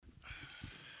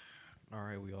All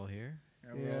right, we all here?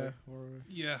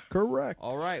 Yeah. Correct.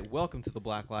 All right, welcome to the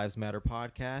Black Lives Matter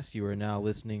podcast. You are now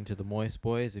listening to the Moist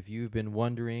Boys. If you've been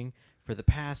wondering for the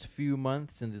past few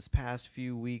months and this past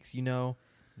few weeks, you know,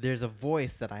 there's a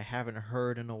voice that I haven't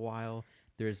heard in a while.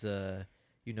 There's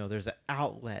there's an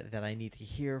outlet that I need to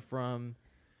hear from.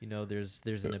 You know, there's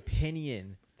an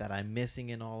opinion that I'm missing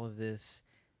in all of this.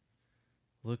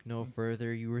 Look no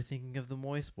further. You were thinking of the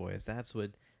Moist Boys. That's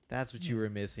what you were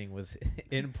missing, was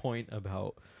in point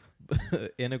about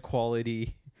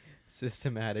inequality,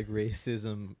 systematic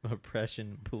racism,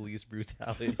 oppression, police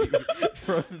brutality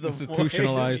from the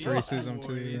institutionalized Boys. racism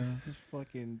too. Yeah. This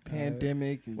fucking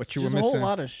pandemic and what you were just a whole missing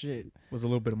lot of shit. It was a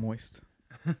little bit of moist.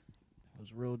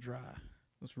 was real dry.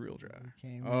 It was real dry.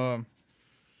 Came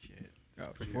Shit. Oh,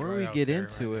 Before we get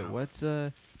into it, what's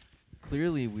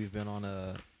clearly we've been on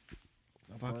a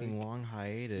fucking break. long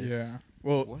hiatus. yeah.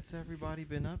 Well, What's everybody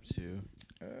been up to?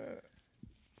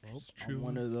 I'm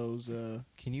one of those.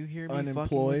 Can you hear me fucking with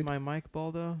Unemployed. my mic,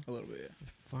 Baldo? a little bit.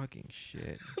 Fucking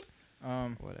shit.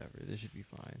 Whatever. This should be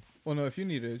fine. Well, no. If you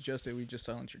need to adjust it, we just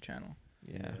silence your channel.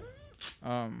 Yeah.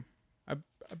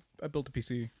 I built a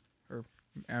PC, or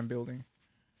am building.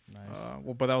 Nice.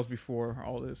 Well, but that was before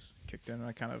all this kicked in. And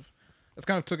I kind of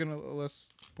took in a less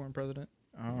important president.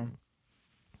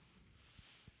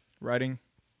 Writing.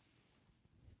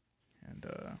 And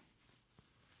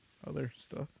other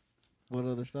stuff. What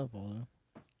other stuff, Aldo?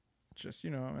 Just,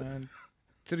 man,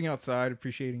 sitting outside,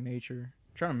 appreciating nature,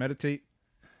 trying to meditate,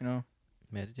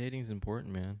 Meditating's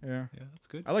important, man. Yeah. Yeah, that's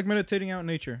good. I like meditating out in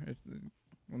nature.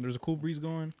 When there's a cool breeze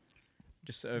going,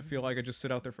 just I feel like I just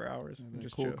sit out there for hours and That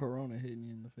just cool chill. Corona hitting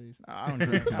you in the face. I don't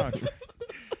drink. I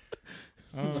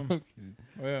don't drink.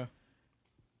 Oh yeah.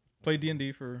 Played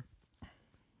D&D for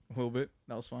a little bit.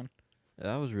 That was fun.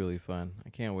 That was really fun. I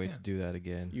can't wait Yeah. to do that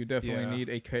again. You definitely Yeah. need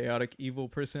a chaotic evil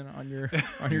person on your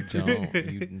You team. don't.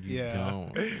 You Yeah.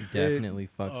 don't. It definitely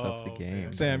fucks up the Oh, game.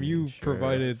 man. Sam, I mean, you sure.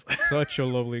 provided such a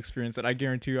lovely experience that I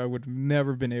guarantee you I would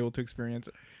never been able to experience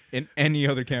in any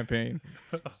other campaign.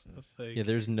 Yeah,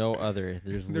 there's no other.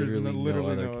 There's There's literally no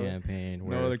other no- campaign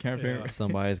where No other campaign. Yeah.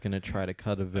 somebody's gonna try to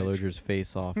cut a villager's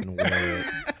face off and wear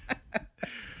it.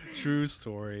 True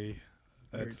story.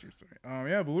 Very That's true story.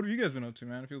 Yeah, but what have you guys been up to,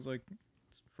 man? It feels like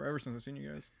it's forever since I've seen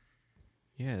you guys.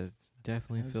 Yeah, it's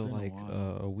definitely It's feel been a like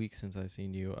while. a week since I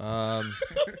seen you. You know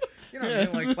what I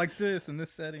mean? Like this in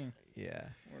this setting. Yeah.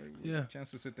 Where we Yeah. get a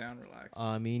chance to sit down, relax.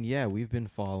 I mean, yeah, we've been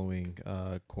following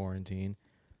quarantine.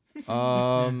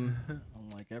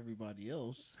 Unlike everybody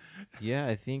else. Yeah,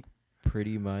 I think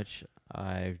pretty much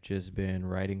I've just been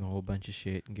writing a whole bunch of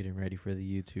shit and getting ready for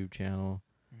the YouTube channel.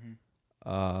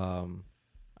 Mm-hmm.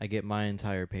 I get my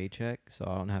entire paycheck, so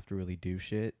I don't have to really do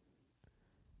shit.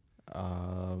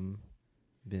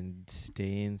 Been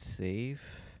staying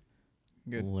safe,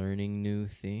 Good. learning new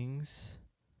things,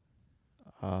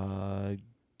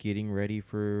 getting ready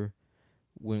for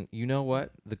when, you know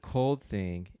what, the cold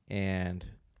thing, and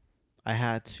I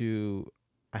had to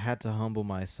humble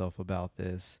myself about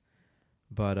this,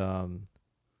 but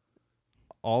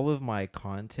all of my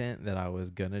content that I was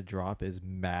gonna drop is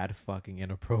mad fucking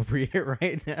inappropriate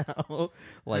right now.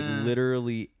 Like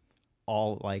literally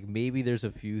all, like, maybe there's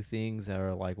a few things that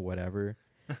are like whatever.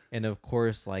 And of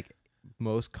course, like,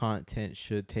 most content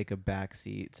should take a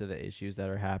backseat to the issues that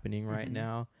are happening right Mhm.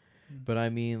 now. But I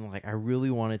mean, like, I really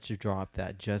wanted to drop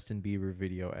that Justin Bieber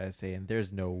video essay, and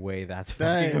there's no way that's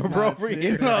That fucking is not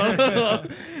appropriate.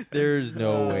 serious. There's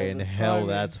no way in the hell timing.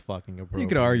 that's fucking appropriate. You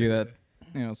could argue that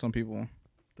some people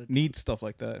That's- need stuff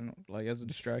like that, like as a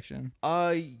distraction.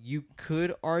 You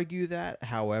could argue that.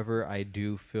 However, I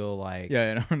do feel like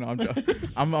Yeah, no,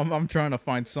 I'm trying to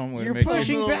find some way you're to make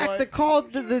pushing it- back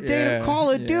the date Yeah, of Call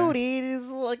of yeah. Duty. It is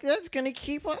like, that's gonna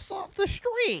keep us off the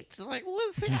streets. Like,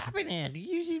 what's happening?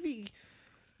 You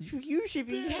should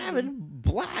be having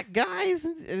black guys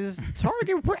as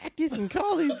target practice in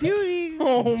Call of Duty.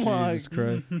 Oh my Jesus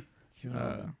Christ.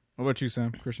 What about you,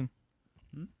 Sam? Christian?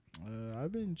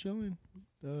 I've been chilling,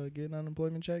 getting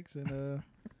unemployment checks, and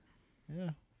yeah,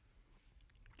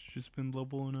 just been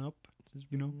leveling up. just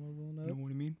You know? been leveling You up, know what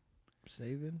I mean?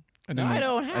 saving. I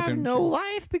don't have didn't no choose.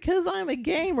 life because I'm a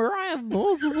gamer. I have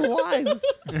multiple lives.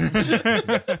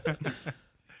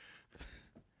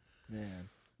 Man,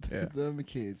 Yeah. them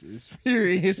kids is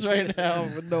furious right now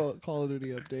with no Call of Duty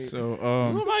update. So,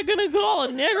 Who am I gonna call a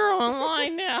nigger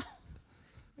online now?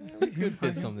 We could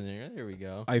fit something in there. There we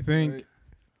go. I think Right.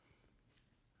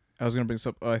 I was gonna bring this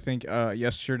up. I think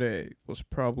yesterday was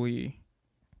probably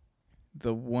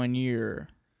the 1 year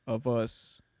of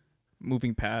us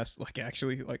moving past, like,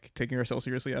 actually, like, taking ourselves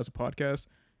seriously as a podcast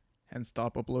and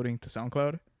stop uploading to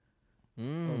SoundCloud.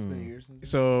 Oh, it's been years since.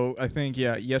 So I think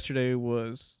yesterday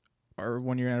was our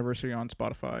 1 year anniversary on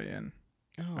Spotify and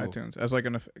iTunes as like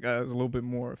as a little bit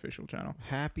more official channel.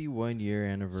 Happy 1 year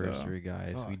anniversary,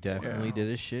 guys. We definitely did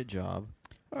a shit job.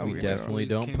 Oh, we definitely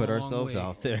don't put ourselves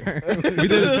out there. We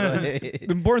did.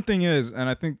 The important thing is, and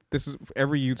I think this is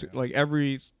every YouTube, like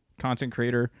every content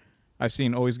creator I've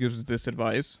seen always gives this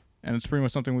advice, and it's pretty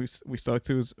much something we stuck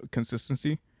to is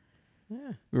consistency.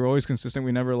 Yeah. We were always consistent.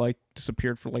 We never like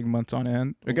disappeared for like months on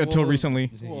end until recently.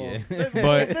 Yeah.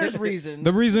 But there's reasons.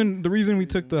 The reason we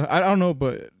took I don't know,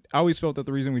 but I always felt that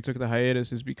the reason we took the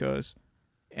hiatus is because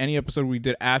any episode we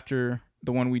did after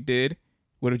the one we did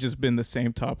would have just been the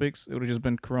same topics. It would have just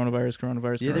been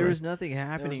coronavirus. Yeah, there was nothing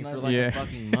happening for like Yeah. a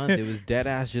fucking month. It was dead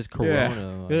ass just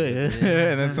corona. Yeah.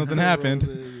 And then something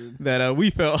happened that we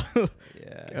felt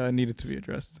Yeah. needed to be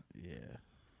addressed. Yeah.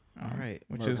 All right.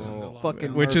 Which Murder is hornet.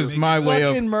 Fucking which is murder. my way of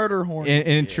Fucking murder hornets.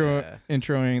 Yeah.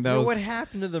 introing. That Yo, was. what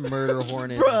happened to the murder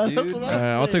hornets, Bruh, that's dude? what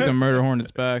I'll take the murder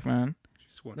hornets back, man.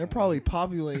 They're probably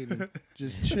populating,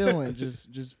 just chilling,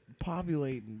 just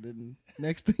populating. Then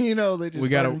next thing you know, they just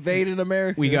start invading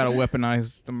America. We gotta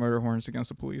weaponize the murder hornets against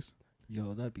the police.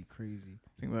 Yo, that'd be crazy.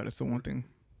 Think about it. It's the one thing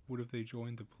What if they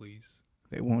join the police?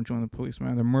 they won't join the police,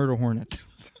 man. They're murder hornets.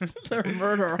 They're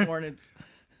murder hornets.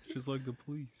 Just like the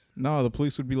police. No, the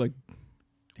police would be like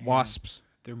wasps.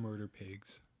 They're murder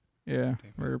pigs. Yeah,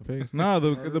 murder pigs. No,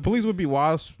 the police would be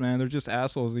wasps, man. They're just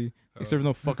assholes. They serve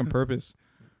no fucking purpose.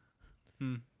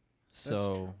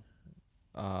 So,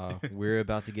 we're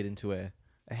about to get into a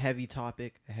heavy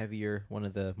topic, one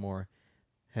of the more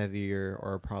heavier,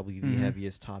 or probably the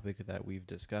heaviest topic that we've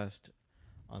discussed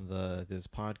on this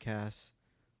podcast.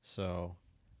 So,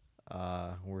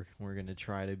 we're gonna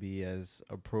try to be as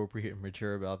appropriate and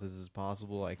mature about this as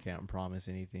possible. I can't promise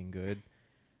anything good,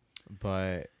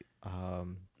 but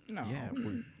No. yeah,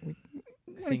 When I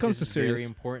think it comes this to is very serious,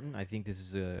 important. I think this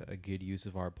is a good use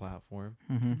of our platform.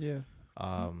 Yeah.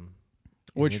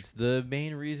 Which it's the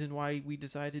main reason why we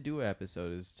decided to do an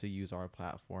episode is to use our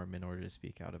platform in order to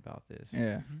speak out about this.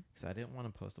 yeah, Because I didn't want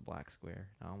to post a black square.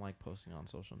 I don't like posting on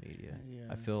social media. Yeah.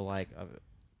 I feel like,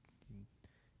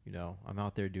 I'm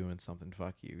out there doing something.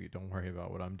 Fuck you. You don't worry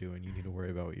about what I'm doing. You need to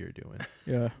worry about what you're doing.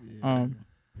 yeah. Yeah.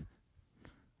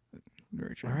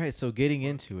 Very true. All right. So getting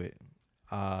into it,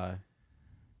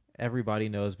 everybody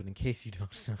knows, but in case you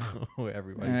don't know,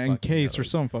 everybody. In fucking case knows. for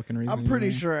some fucking reason. I'm pretty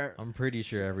sure. I'm pretty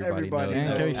sure everybody Everybody knows. In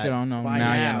knows. that. case you don't know, By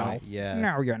now you now. know. Yeah.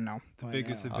 Now you know. The By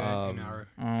biggest now. event in our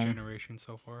generation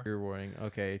so far. Your warning.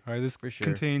 Okay. All right, this For sure.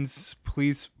 contains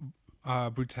police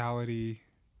brutality,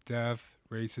 death,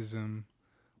 racism.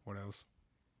 What else?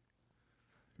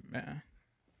 Man,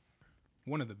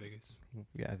 One of the biggest.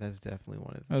 Yeah, that's definitely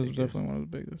one of the that was biggest. definitely one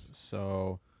of the biggest.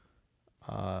 So,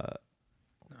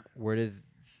 where did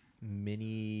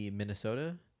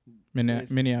Minnesota?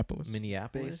 Minneapolis.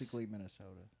 Minneapolis? Basically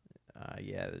Minnesota.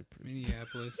 Yeah.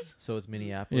 Minneapolis. So it's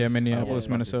Minneapolis? Yeah, I Minneapolis, fucked this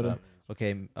Minnesota. up.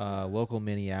 Okay, local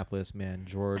Minneapolis man,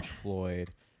 George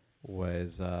Floyd,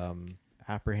 was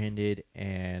apprehended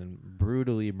and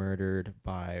brutally murdered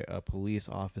by a police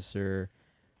officer.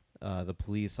 The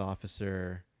police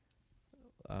officer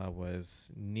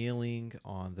was kneeling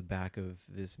on the back of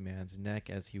this man's neck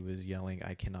as he was yelling,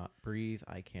 "I cannot breathe,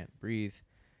 I can't breathe."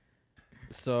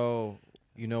 So,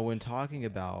 when talking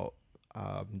about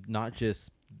not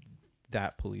just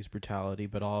that police brutality,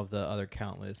 but all of the other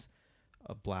countless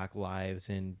black lives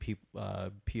and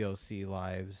POC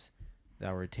lives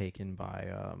that were taken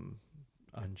by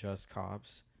unjust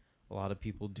cops, a lot of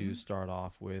people do start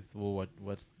off with, well,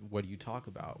 what do you talk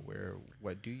about?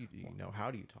 What do you how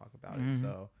do you talk about it?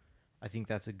 So I think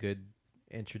that's a good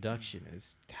introduction,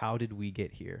 is how did we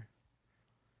get here?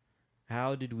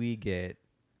 How did we get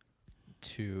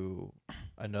to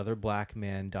another black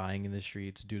man dying in the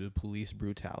streets due to police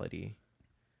brutality?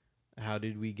 How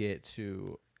did we get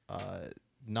to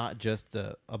not just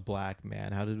a black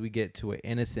man? How did we get to an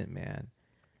innocent man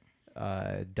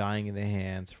dying in the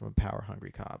hands from a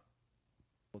power-hungry cop?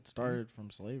 It started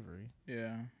from slavery.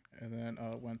 Yeah, and then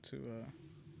went to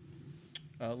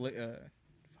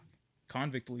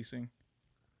convict leasing,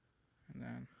 and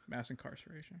then mass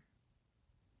incarceration.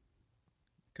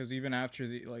 Because even after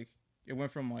it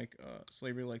went from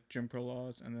slavery, like Jim Crow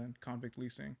laws, and then convict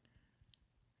leasing,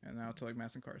 and now to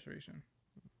mass incarceration.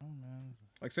 Oh man.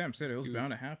 Like Sam said, it was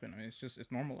bound to happen. I mean,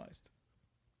 it's normalized.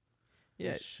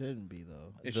 Yeah, It shouldn't be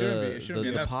though. It shouldn't be. It shouldn't be.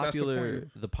 The That's the popular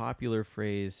point. the popular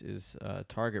phrase is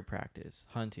target practice,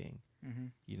 hunting.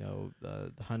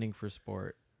 The hunting for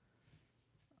sport.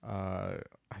 I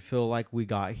feel like we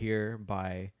got here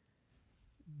by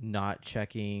not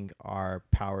checking our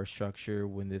power structure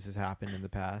when this has happened in the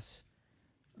past.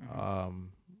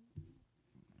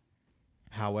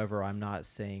 However, I'm not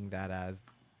saying that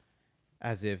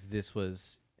as if this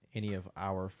was any of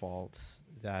our faults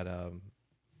that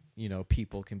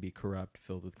people can be corrupt,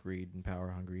 filled with greed and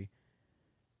power hungry.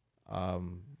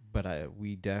 But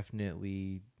we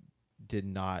definitely did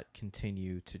not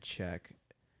continue to check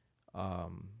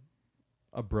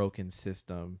a broken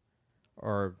system,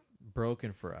 or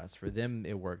broken for us. For them,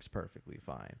 it works perfectly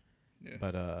fine. Yeah.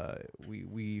 But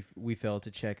we failed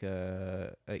to check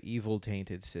a evil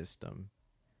tainted system,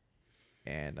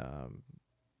 and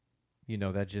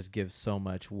that just gives so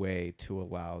much way to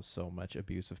allow so much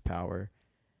abuse of power,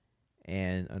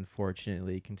 and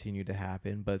unfortunately continue to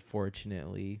happen. But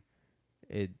fortunately,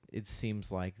 it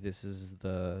seems like this is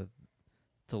the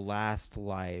last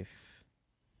life.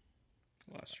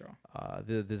 Last straw.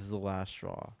 This is the last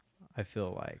straw. I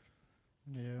feel like.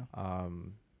 Yeah.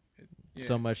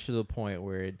 So much to the point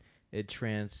where it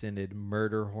transcended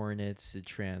murder hornets, it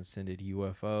transcended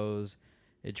UFOs,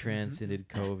 it transcended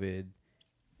COVID.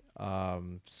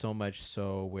 So much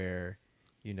so where,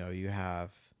 you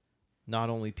have not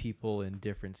only people in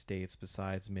different states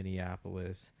besides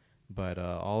Minneapolis, but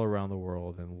all around the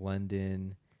world, in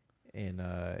London,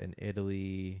 in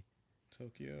Italy,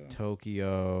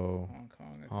 Tokyo,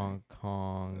 Hong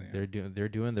Kong. Yeah. They're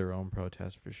doing their own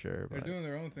protest for sure. They're doing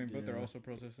their own thing, but they're also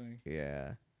protesting.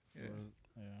 Yeah.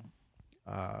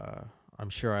 I'm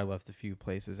sure I left a few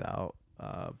places out,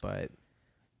 but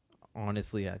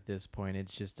honestly, at this point,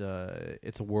 it's just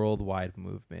it's a worldwide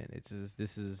movement. It's just,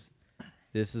 this is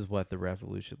what the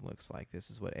revolution looks like. This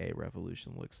is what a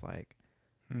revolution looks like.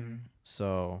 Mm-hmm.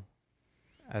 So,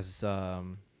 as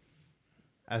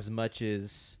much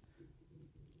as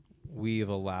we've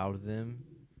allowed them,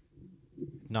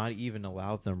 not even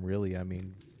allowed them really. I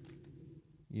mean,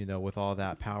 with all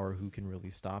that power, who can really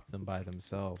stop them by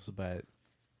themselves? But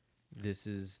this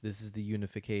is the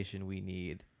unification we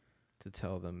need to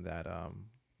tell them that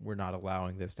we're not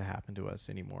allowing this to happen to us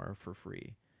anymore for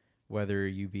free. Whether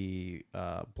you be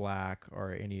black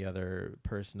or any other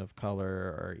person of color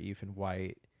or even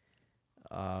white,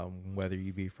 whether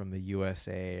you be from the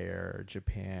USA or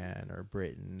Japan or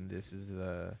Britain, this is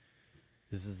the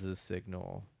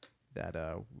signal that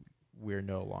we're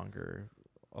no longer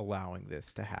allowing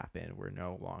this to happen. We're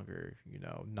no longer,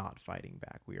 not fighting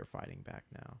back. We are fighting back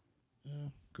now. Yeah.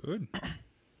 Good.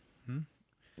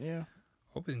 Yeah.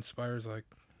 Hope it inspires like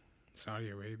Saudi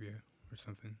Arabia or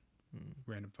something.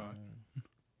 Random thought.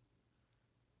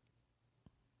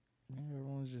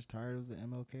 Everyone's just tired of the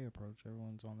MLK approach.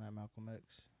 Everyone's on that Malcolm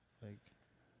X.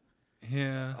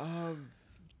 Yeah.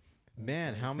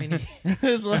 Man, how many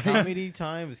how many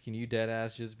times can you dead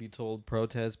ass just be told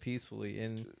protest peacefully?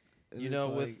 And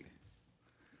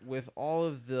with all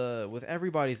of with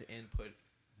everybody's input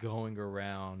going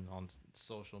around on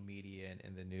social media and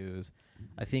in the news,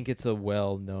 I think it's a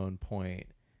well-known point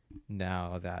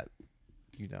now that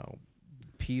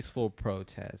peaceful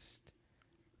protest,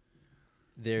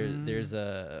 there's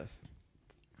a,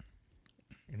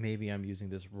 maybe I'm using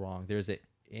this wrong, there's an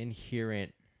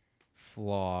inherent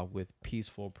flaw with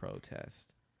peaceful protest.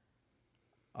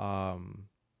 I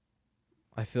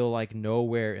feel like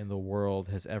nowhere in the world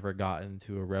has ever gotten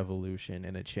to a revolution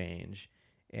and a change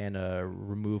and a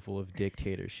removal of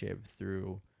dictatorship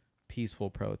through peaceful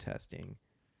protesting.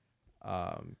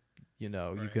 Right.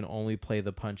 You can only play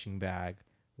the punching bag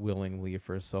willingly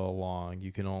for so long.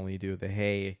 You can only do the,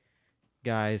 hey,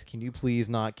 guys, can you please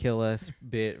not kill us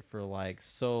bit for like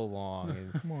so long.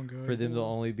 And come on, guys. For them to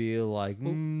only be like,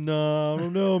 no, I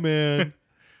don't know, man.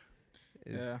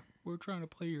 Yeah. We're trying to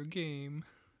play your game.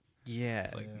 Yeah.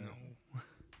 It's like, no.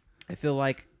 I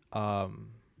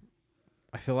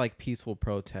feel like peaceful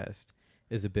protest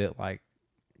is a bit like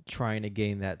trying to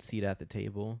gain that seat at the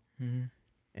table. Mm-hmm.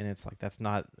 And it's like, that's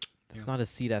not a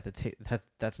seat at the table.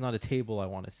 That's not a table I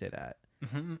want to sit at.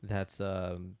 Mm-hmm. That's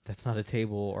not a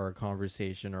table or a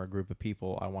conversation or a group of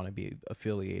people I want to be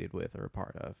affiliated with or a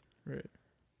part of. Right.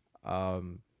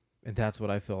 And that's what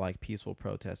I feel like peaceful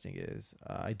protesting is.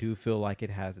 I do feel like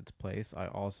it has its place. I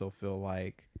also feel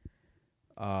like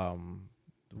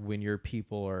when your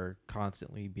people are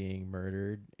constantly being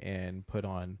murdered and put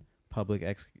on public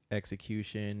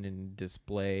execution and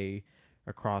display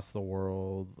across the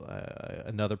world,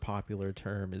 another popular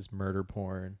term is murder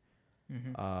porn.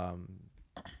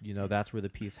 Mm-hmm. That's where the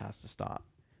peace has to stop.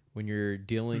 When you're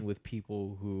dealing with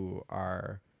people who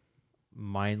are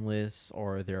mindless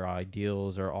or their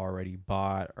ideals are already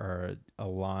bought or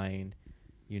aligned,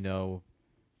 you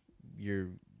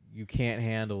can't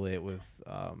handle it with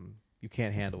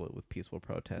peaceful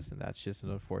protest, and that's just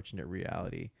an unfortunate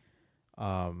reality.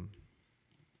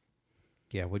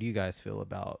 Yeah, what do you guys feel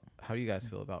about? How do you guys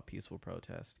feel about peaceful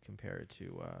protest compared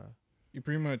to You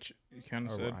pretty much kind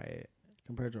a of said. riot?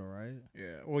 Compared to a riot.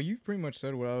 Yeah. Well, you pretty much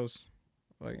said what I was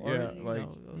like. Or, yeah, you like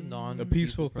know, non the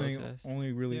peaceful thing protest.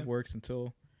 only really Yeah. works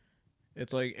until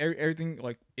it's like everything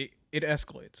like it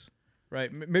escalates,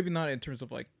 right? Maybe not in terms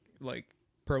of like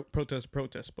protest,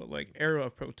 but like era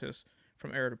of protest,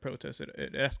 from era to protest,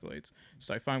 it escalates.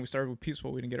 So I find we started with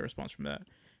peaceful, we didn't get a response from that.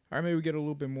 All right, maybe we get a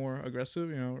little bit more aggressive,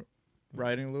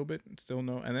 rioting a little bit, and still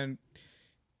no. And then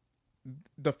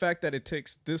the fact that it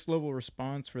takes this level of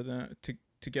response for them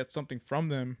to get something from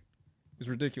them is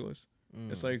ridiculous.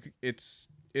 It's like it's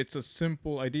a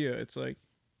simple idea. It's like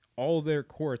all their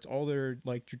courts, all their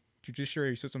like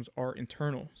judiciary systems are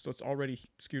internal, so it's already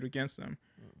skewed against them.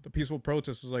 The peaceful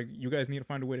protest was like, you guys need to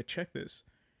find a way to check this,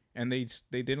 and they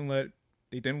didn't let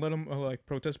them like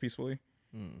protest peacefully.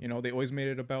 They always made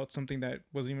it about something that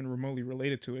wasn't even remotely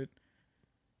related to it.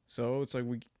 So it's like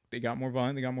they got more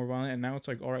violent, and now it's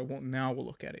like, all right, well, now we'll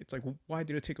look at it. It's like, well, why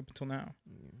did it take up until now?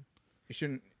 It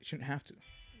shouldn't have to.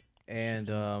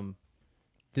 And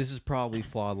this is probably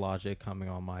flawed logic coming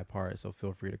on my part, so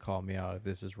feel free to call me out if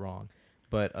this is wrong.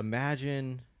 But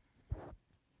imagine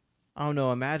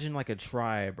like a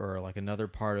tribe or like another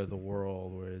part of the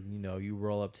world where, you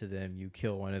roll up to them, you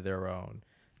kill one of their own.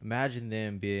 Imagine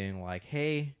them being like,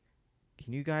 hey,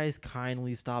 can you guys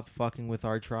kindly stop fucking with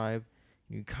our tribe?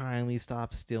 Can you kindly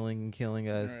stop stealing and killing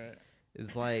us? Right.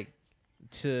 It's like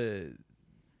to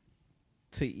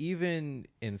even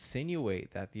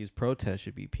insinuate that these protests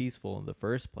should be peaceful in the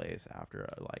first place after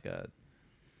a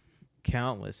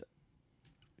countless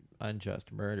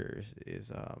unjust murders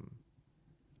is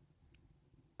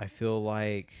I feel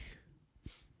like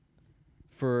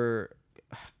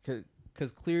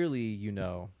because clearly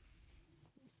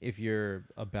if you're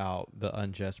about the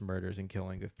unjust murders and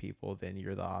killing of people, then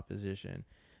you're the opposition.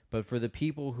 But for the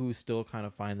people who still kind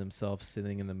of find themselves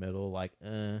sitting in the middle, like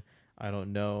I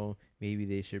don't know, maybe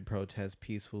they should protest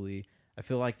peacefully. I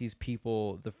feel like these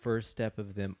people, the first step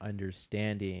of them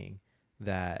understanding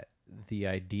that the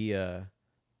idea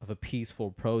of a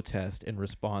peaceful protest in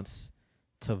response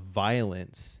to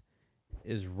violence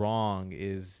is wrong,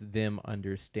 is them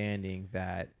understanding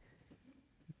that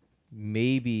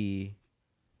maybe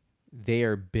they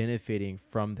are benefiting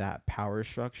from that power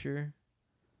structure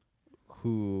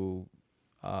who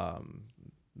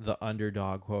the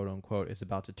underdog, quote unquote, is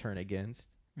about to turn against.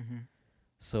 Mm-hmm.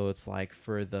 So it's like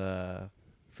for the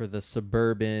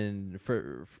suburban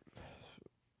for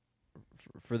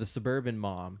the suburban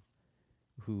mom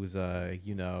who's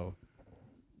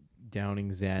downing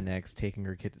Xanax, taking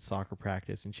her kid to soccer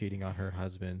practice, and cheating on her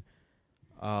husband.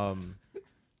 I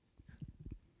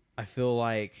feel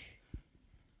like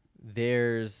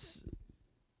there's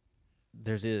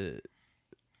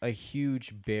a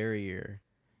huge barrier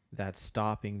that's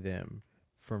stopping them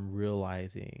from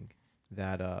realizing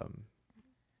that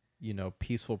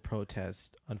peaceful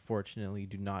protests unfortunately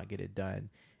do not get it done,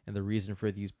 and the reason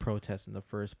for these protests in the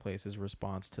first place is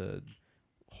response to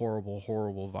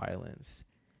horrible violence.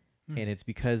 And it's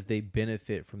because they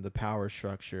benefit from the power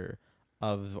structure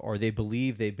or they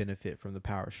believe they benefit from the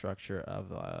power structure of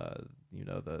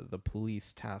the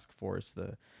police task force,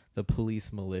 the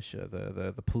police militia,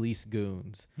 the police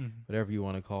goons, whatever you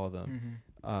want to call them.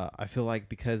 I feel like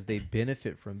because they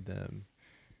benefit from them,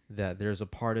 that there's a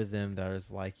part of them that is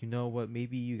like, you know what,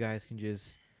 maybe you guys can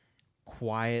just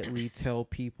quietly tell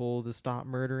people to stop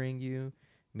murdering you.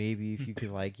 Maybe if you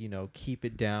could keep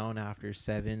it down after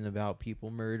 7 about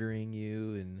people murdering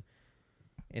you,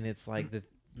 and it's like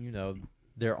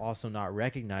they're also not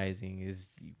recognizing is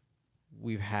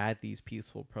we've had these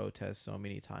peaceful protests so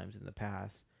many times in the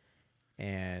past,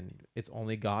 and it's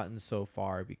only gotten so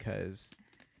far because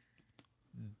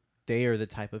they are the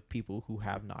type of people who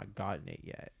have not gotten it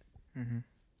yet.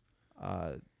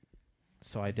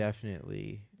 So I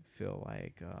definitely feel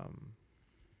like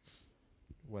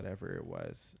whatever it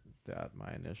was that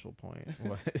my initial point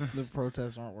was. The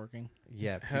protests aren't working.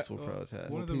 Yeah, peaceful protest.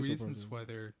 One of the Peaceful reasons protest. why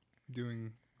they're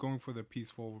going for the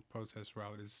peaceful protest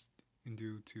route is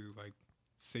due to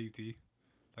safety.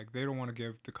 Like they don't want to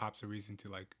give the cops a reason to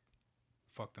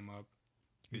fuck them up.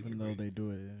 Basically. Even though they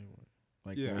do it anyway.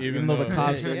 Yeah. Even though though the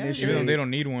cops Yeah, initiate, even though they don't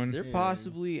need one. They're Yeah.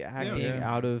 possibly acting Yeah.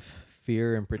 out of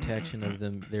fear and protection of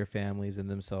their families and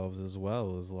themselves as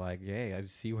well. Is like, hey, I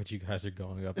see what you guys are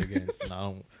going up against, and I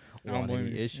don't want blame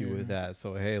any you. issue Yeah. with that.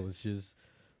 So hey, let's just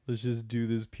do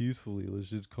this peacefully. Let's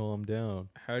just calm down.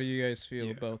 How do you guys feel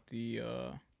Yeah. about the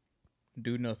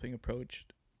do nothing approach,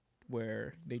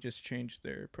 where they just change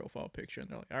their profile picture and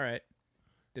they're like, all right,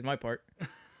 did my part.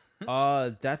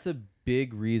 That's a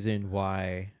big reason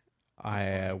why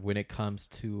when it comes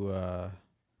to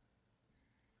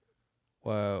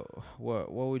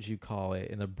what would you call it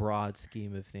in a broad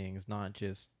scheme of things, not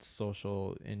just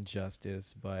social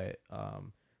injustice, but I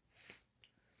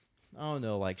don't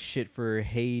know, like shit for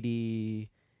Haiti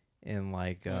and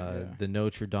like the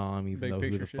Notre Dame, even Big though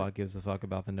who the shit. fuck gives a fuck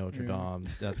about the Notre Yeah. Dame?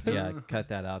 That's cut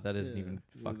that out. That isn't even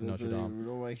fucking Notre Dame. We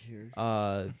don't like here.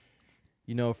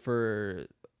 You know, for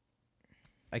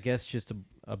I guess just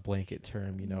a blanket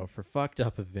term, you know, for fucked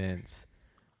up events,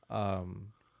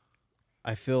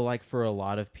 I feel like for a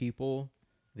lot of people,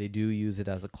 they do use it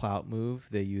as a clout move.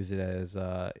 They use it as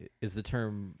is the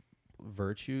term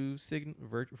virtue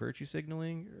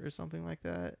signaling or something like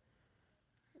that.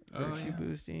 Virtue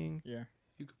boosting. Yeah.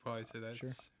 You could probably say that.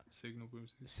 Sure. Signal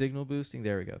boosting. Signal boosting.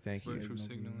 There we go. Thank you. Virtual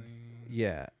signaling.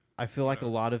 Yeah, I feel like a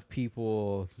lot of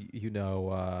people,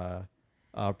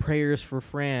 prayers for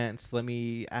France. Let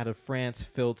me add a France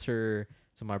filter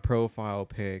to my profile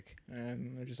pic.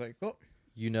 And they're just like, oh,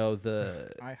 You know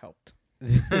the I helped.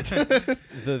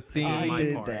 the thing. I my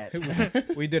did part.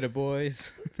 that. We did it, boys.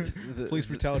 Police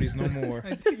brutality's no more.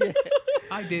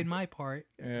 I did my part.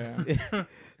 Yeah.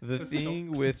 The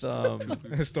thing with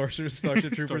Starship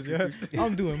Troopers, yeah. Troopers.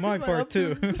 I'm doing my part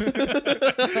too.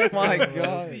 Oh my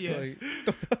god. Yeah.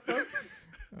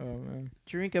 Oh man.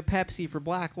 drink a Pepsi for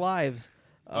Black Lives.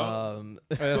 Oh,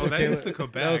 That's that what is the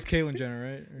that was Quebec. Caitlyn Jenner,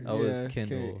 right? That was Yeah,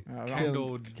 Kendall.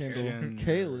 Kendall Kendall. Jenner.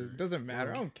 Caleb. Doesn't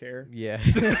matter. I don't care. Yeah.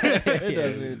 It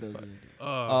doesn't. It doesn't.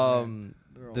 Oh, man.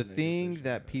 They're all The niggas thing for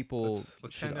that sure. people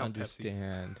Let's should hand out Pepsis.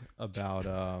 understand about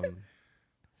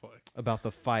Fuck. about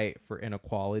the fight for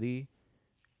inequality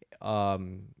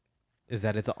is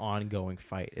that it's an ongoing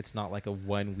fight. It's not like a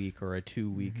 1 week or a 2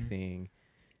 week thing.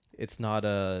 It's not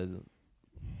a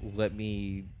let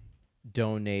me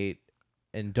donate,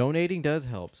 and donating does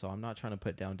help, so I'm not trying to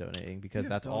put down donating because Yeah,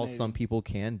 that's all some donating. people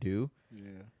can do. Yeah.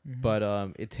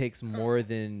 But it takes more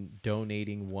than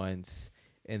donating once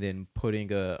and then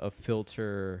putting a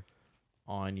filter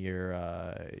on your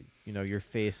your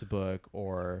Facebook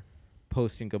or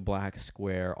posting a black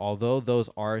square. Although those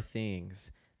are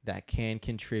things that can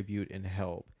contribute and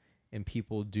help, and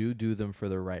people do them for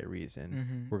the right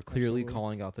reason. We're clearly Absolutely.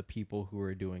 calling out the people who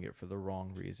are doing it for the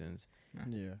wrong reasons.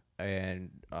 Yeah. And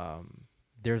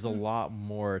there's a lot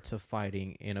more to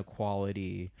fighting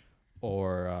inequality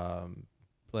or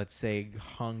let's say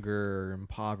hunger or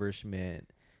impoverishment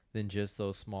than just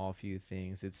those small few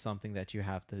things. It's something that you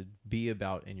have to be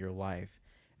about in your life,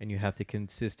 and you have to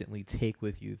consistently take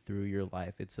with you through your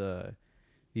life. It's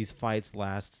these fights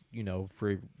last,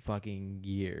 for fucking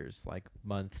years, like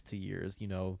months to years.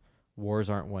 Wars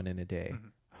aren't won in a day.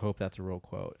 I hope that's a real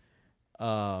quote.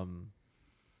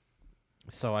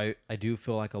 So I do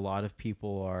feel like a lot of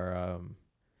people are,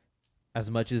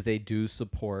 as much as they do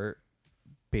support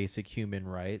basic human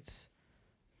rights,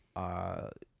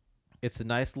 it's a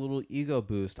nice little ego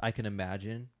boost. I can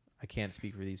imagine. I can't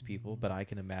speak for these people, but I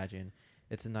can imagine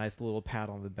it's a nice little pat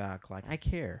on the back. Like, I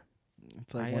care.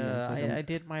 It's like I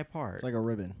did my part. it's like a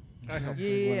ribbon. I helped.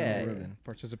 Yeah. Ribbon.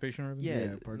 Participation ribbon. Yeah,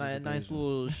 nice participation.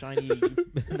 little shiny,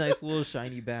 nice little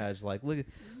shiny badge. Like, look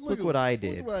what I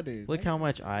did. Look what I did. Look how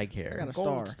much I care. I got a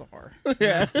Gold star. star.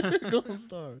 Yeah. Golden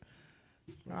star.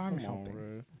 I'm Come on, helping.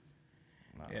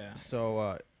 bro. Yeah.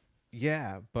 So,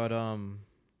 yeah,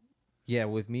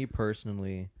 with me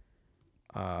personally,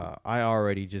 I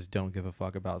already just don't give a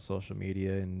fuck about social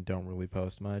media and don't really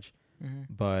post much.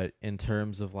 But in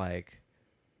terms of like,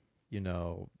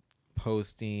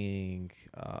 posting,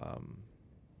 The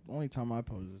only time I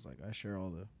post is like I share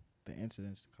all the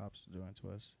incidents the cops are doing to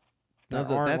us. no,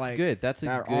 That aren't, that's like, good. That's a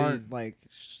that good. aren't like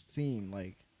seen.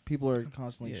 Like people are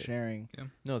constantly Yeah. sharing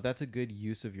No, that's a good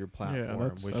use of your platform,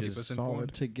 that's- which that's is us solid.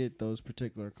 informed. to get those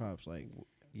particular cops like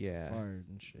yeah. fired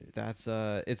and shit. That's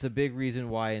it's a big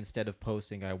reason why instead of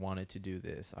posting I wanted to do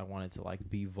this. I wanted to like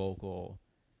be vocal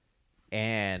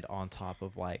and on top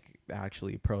of like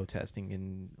actually protesting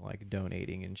and like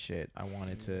donating and shit. I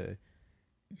wanted to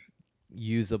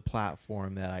use a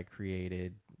platform that I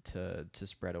created to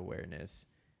spread awareness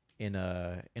in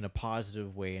a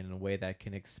positive way, in a way that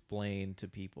can explain to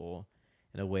people,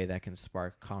 in a way that can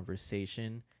spark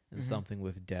conversation and something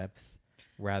with depth,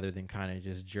 rather than kind of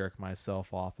just jerk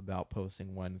myself off about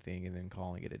posting one thing and then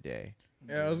calling it a day.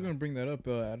 Yeah, I was gonna bring that up.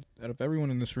 Out of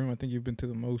everyone in this room, I think you've been to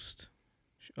the most,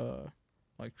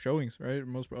 like showings, right?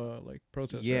 Most like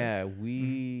protests. right? Yeah,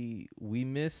 we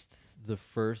missed the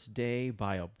first day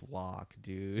by a block,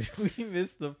 dude.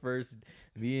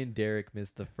 Me and Derek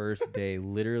missed the first day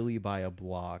literally by a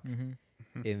block. Mm-hmm.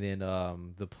 And then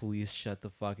the police shut the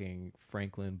fucking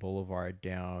Franklin Boulevard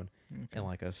down in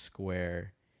like a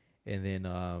square. And then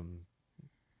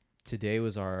today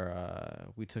was our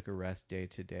we took a rest day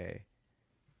today,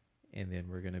 and then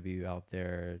we're gonna be out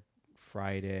there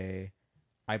Friday.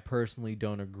 I personally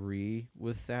don't agree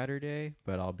with Saturday,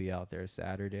 but I'll be out there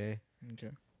Saturday.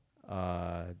 Okay.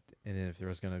 And then if there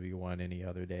was gonna be one any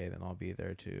other day, then I'll be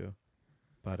there too.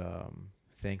 But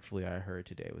thankfully I heard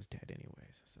today was dead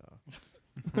anyways, so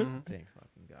thank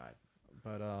fucking God.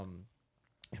 But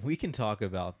we can talk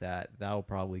about that. That'll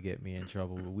probably get me in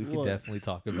trouble. But we can definitely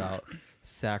talk about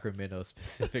Sacramento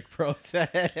specific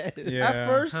protests. Yeah. At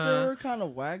first they were kind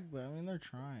of whack, but I mean they're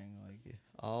trying. Like,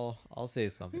 I'll say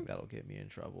something that'll get me in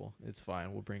trouble. It's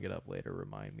fine. We'll bring it up later.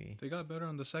 Remind me. They got better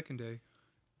on the second day.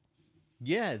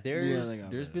 Yeah,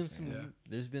 there's been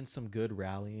Yeah. some good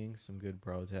rallying, some good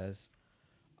protests.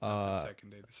 Not the second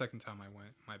day. The second time I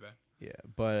went, my bad. Yeah,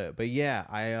 but yeah,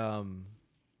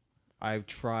 I've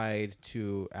tried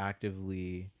to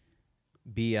actively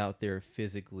be out there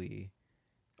physically.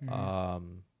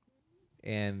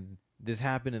 And this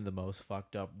happened in the most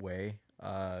fucked up way.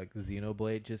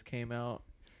 Xenoblade just came out,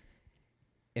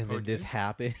 and then this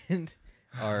happened.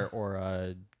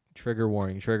 or trigger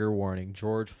warning.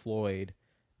 George Floyd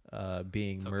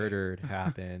being murdered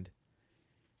happened.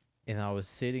 And I was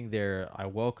sitting there. I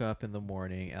woke up in the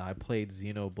morning and I played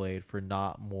Xenoblade for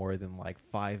not more than like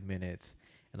 5 minutes.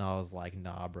 And I was like,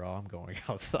 nah, bro, I'm going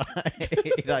outside.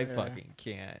 I fucking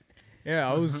can't.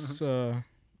 Yeah, I was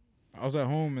at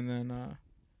home, and then I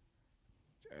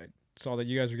saw that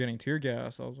you guys were getting tear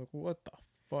gas. I was like, what the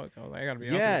fuck? I was like, I gotta be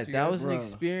out there with you that guys. was an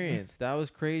experience. That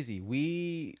was crazy.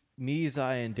 Me,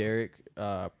 Zai, and Derek,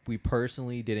 we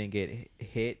personally didn't get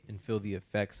hit and feel the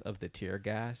effects of the tear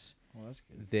gas. well, that's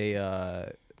good. They,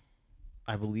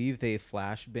 I believe they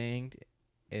flashbanged,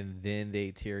 and then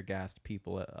they tear gassed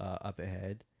people up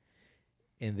ahead.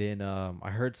 And then I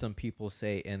heard some people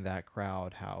say in that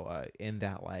crowd how in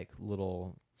that like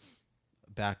little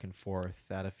back and forth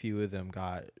that a few of them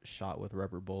got shot with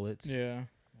rubber bullets. Yeah.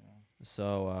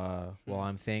 So well,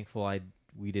 I'm thankful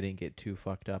we didn't get too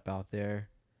fucked up out there.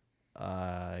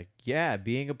 Yeah,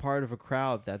 being a part of a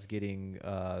crowd that's getting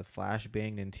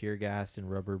flashbanged and tear gassed and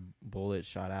rubber bullets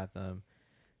shot at them,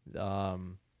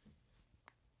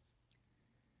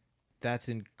 that's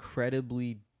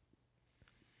incredibly.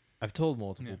 I've told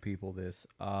multiple people this.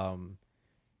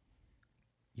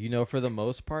 You know, for the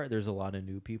most part, there's a lot of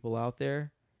new people out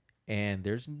there, and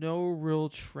there's no real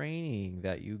training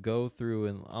that you go through.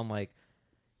 And I'm like,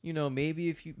 you know, maybe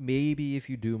if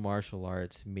you do martial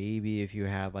arts, maybe if you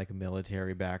have like a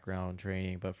military background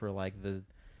training, but for like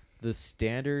the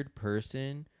standard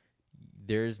person,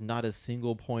 there's not a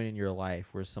single point in your life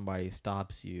where somebody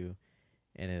stops you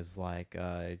and is like,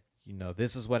 you know,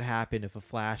 this is what happened if a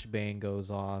flashbang goes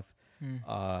off.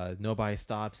 Nobody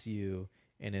stops you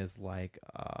and is like,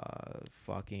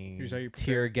 fucking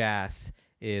tear gas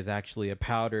is actually a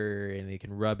powder and it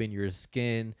can rub in your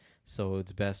skin. So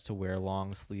it's best to wear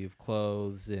long sleeve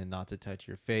clothes and not to touch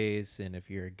your face. And if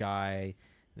you're a guy,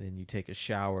 then you take a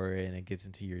shower and it gets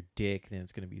into your dick, then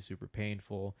it's going to be super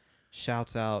painful.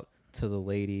 Shouts out to the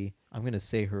lady. I'm going to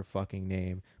say her fucking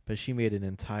name, but she made an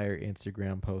entire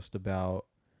Instagram post about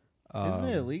Isn't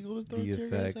it illegal to throw tear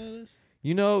gas at us?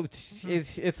 You know,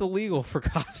 it's illegal for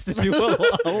cops to do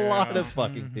a lot of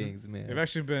fucking things, man. They've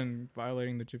actually been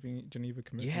violating the Geneva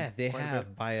Convention. Yeah, they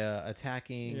have by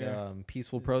attacking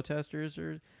peaceful protesters.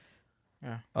 Or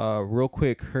real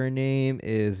quick, her name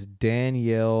is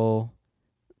Danielle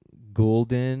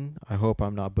Gouldin. I hope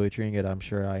I'm not butchering it. I'm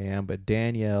sure I am, but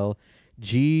Danielle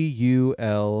Guldin.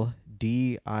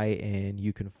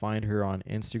 You can find her on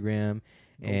Instagram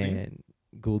and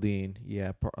Gouldin.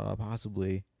 Yeah,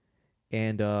 possibly.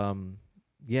 And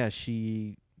yeah,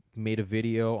 she made a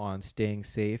video on staying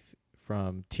safe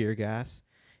from tear gas,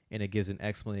 and it gives an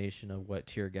explanation of what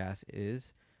tear gas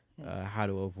is, how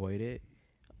to avoid it.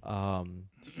 But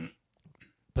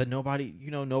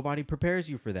nobody prepares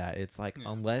you for that. It's like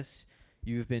unless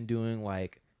you've been doing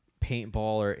like paintball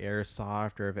or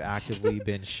airsoft or have actively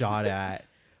been shot at,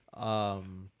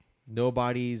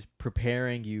 nobody's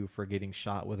preparing you for getting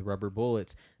shot with rubber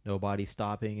bullets. Nobody's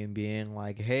stopping and being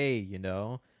like, hey, you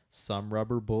know, some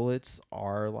rubber bullets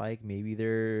are like, maybe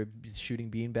they're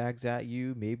shooting beanbags at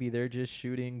you. Maybe they're just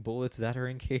shooting bullets that are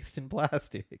encased in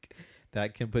plastic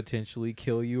that can potentially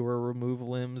kill you or remove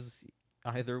limbs,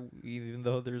 even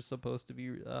though they're supposed to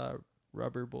be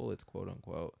rubber bullets, quote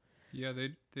unquote. Yeah,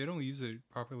 they don't use it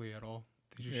properly at all.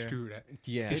 They just shoot at.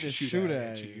 Yeah, they just shoot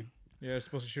at you. Yeah, they're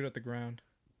supposed to shoot at the ground.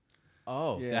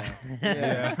 Oh, yeah.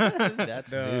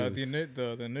 That's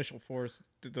the initial force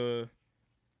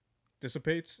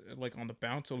dissipates like on the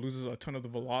bounce, so it loses a ton of the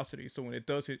velocity. So when it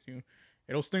does hit you,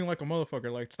 it'll sting like a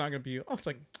motherfucker. Like it's not gonna be. Oh, it's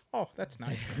like, oh, that's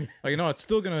nice. Like it's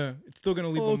still gonna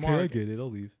leave a mark. I get it. I'll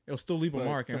leave. It'll still leave a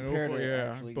mark, and compared to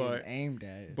yeah, actually but getting aimed at,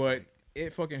 it's but like,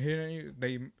 it fucking hitting you.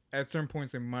 They at certain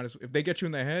points they might as if they get you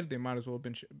in the head, they might as well have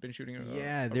been shooting.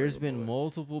 Yeah, there's been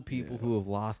multiple people who have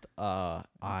lost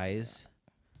eyes.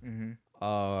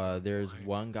 Mm-hmm. There's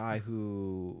one guy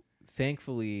who,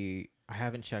 thankfully, I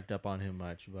haven't checked up on him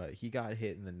much, but he got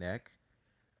hit in the neck.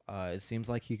 It seems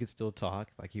like he could still talk,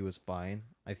 like he was fine.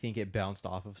 I think it bounced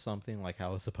off of something, like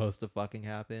how it was supposed to fucking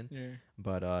happen. Yeah.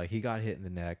 But he got hit in the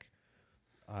neck.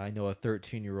 I know a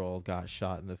 13-year-old got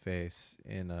shot in the face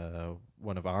in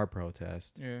one of our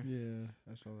protests. Yeah. yeah,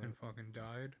 I saw that. And fucking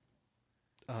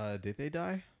died. Did they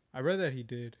die? I read that he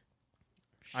did.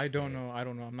 I don't Shit. know.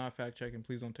 I'm not fact checking.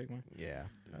 Please don't take my. Yeah.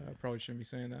 I probably shouldn't be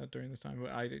saying that during this time,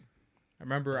 but I did. I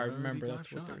remember He got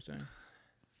that's what they were shot. saying.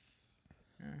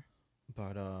 Yeah.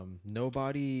 But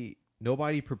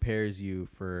nobody prepares you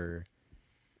for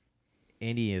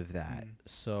any of that.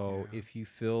 So Yeah. if you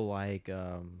feel like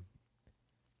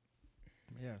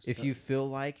if you feel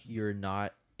like you're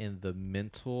not in the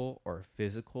mental or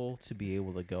physical to be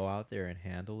able to go out there and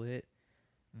handle it,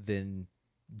 then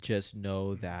just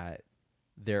know that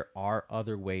there are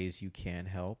other ways you can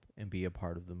help and be a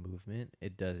part of the movement.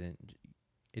 It doesn't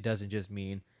just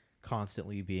mean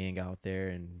constantly being out there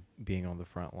and being on the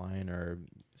front line or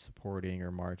supporting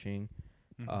or marching.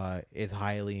 It's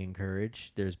highly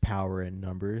encouraged. There's power in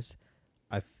numbers.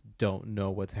 I don't know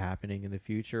what's happening in the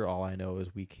future. All I know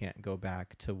is we can't go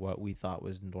back to what we thought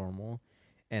was normal.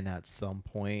 And at some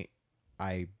point,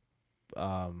 I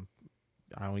don't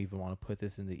even want to put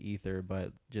this in the ether,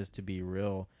 but just to be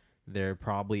real, there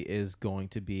probably is going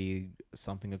to be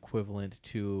something equivalent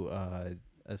to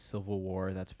a civil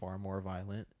war that's far more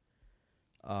violent.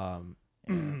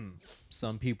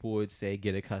 Some people would say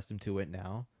get accustomed to it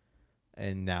now,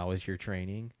 and now is your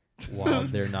training. While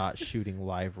they're not shooting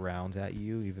live rounds at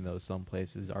you, even though some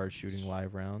places are shooting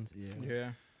live rounds.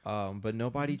 Yeah. But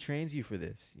nobody trains you for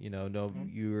this. You know,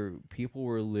 people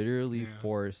were literally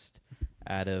forced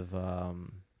out of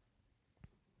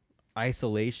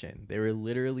isolation. They were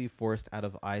literally forced out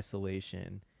of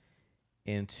isolation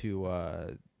into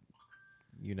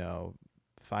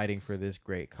fighting for this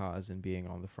great cause and being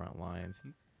on the front lines.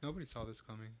 Nobody saw this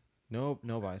coming. Nope,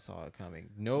 nobody saw it coming.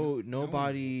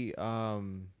 Nobody.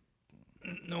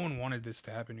 No one wanted this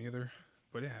to happen either,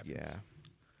 but it happens.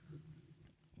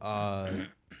 Yeah.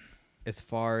 As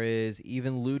far as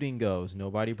even looting goes,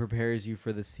 nobody prepares you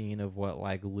for the scene of what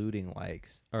like looting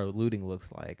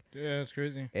looks like. Yeah, it's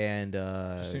crazy. And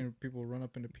Just seeing people run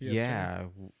up into PF. yeah,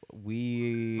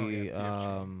 we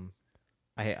PF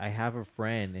I have a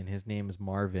friend and his name is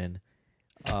Marvin.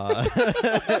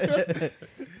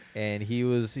 And he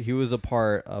was a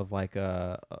part of like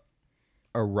a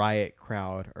riot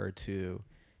crowd or two,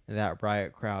 and that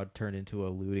riot crowd turned into a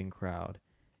looting crowd.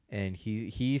 And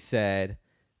he said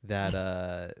that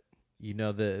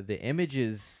the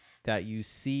images that you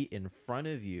see in front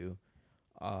of you,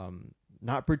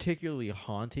 not particularly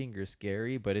haunting or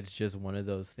scary, but it's just one of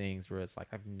those things where it's like,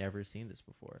 I've never seen this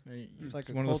before. It's like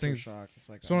a one of those culture things. shock. It's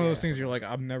like It's one of those things you're like,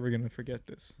 I'm never gonna forget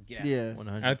this. Yeah, Yeah.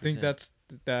 100%. I think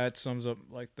that sums up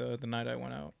like the night I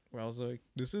went out, where I was like,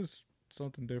 this is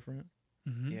something different.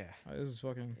 Mm-hmm. yeah, This is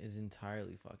fucking is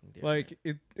entirely fucking different. like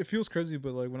it feels crazy,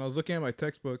 but like when I was looking at my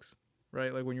textbooks,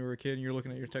 right, like when you were a kid and you're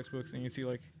looking at your textbooks and you see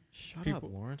like Shut people-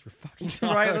 up, Lawrence. We're fucking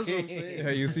talking. Right, that's what I'm saying.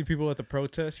 yeah, you see people at the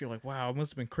protest, you're like, wow, it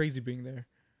must have been crazy being there.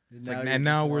 It's like, you're and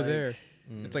now just we're like- there.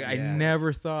 Mm, It's like I yeah.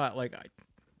 never thought like I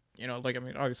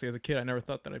mean obviously as a kid I never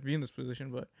thought that I'd be in this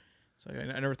position, but it's like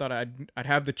I never thought I'd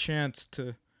have the chance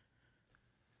to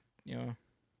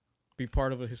be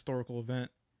part of a historical event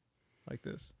like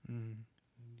this. Mm-hmm.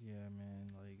 Yeah,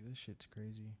 man. Like this shit's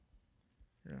crazy.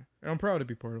 Yeah, and I'm proud to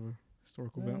be part of a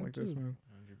historical Yeah, event me like this, too. man.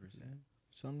 100%.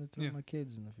 Something to tell Yeah. my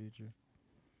kids in the future.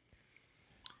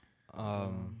 I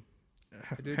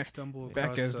did stumble across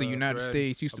Back as the a United thread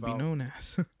States used to be about- known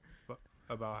as.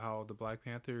 about how the Black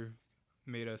Panther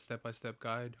made a step-by-step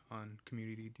guide on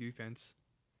community defense.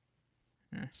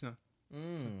 Yeah. So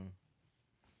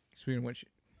Speaking of which,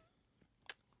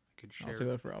 I could share. I'll say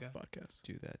that for our yeah. podcast.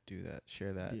 Do that.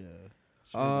 Share that.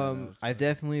 Yeah. I've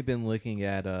definitely been looking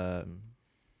at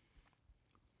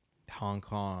Hong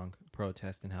Kong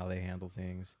protest and how they handle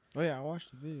things. Oh yeah, I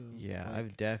watched the videos. Yeah, like,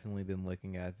 I've definitely been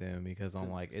looking at them because I'm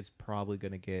like, it's probably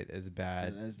gonna get as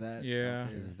bad as that. Yeah. out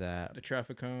there. as that. The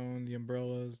traffic cone, the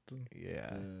umbrellas.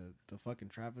 Yeah. The fucking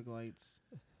traffic lights.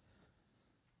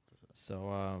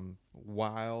 So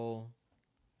while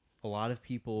a lot of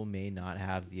people may not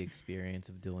have the experience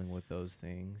of dealing with those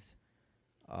things,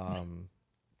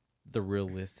 the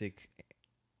realistic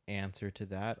answer to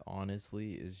that,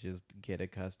 honestly, is just get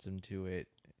accustomed to it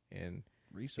and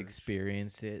Research.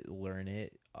 experience it, learn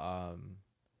it.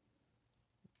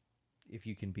 If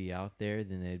you can be out there,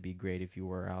 then it'd be great if you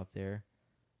were out there.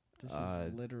 This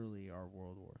is literally our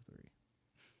World War III.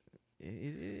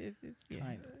 It's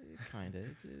Kinda. Kinda.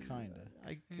 Kinda.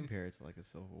 I compare it to like a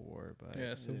Civil War, but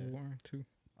Yeah, Civil War too.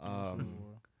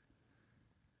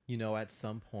 You know, at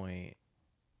some point,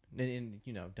 and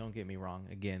you know, don't get me wrong.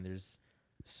 Again, there's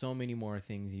so many more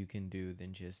things you can do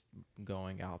than just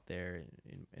going out there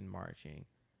and marching.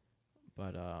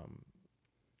 But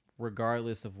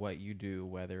regardless of what you do,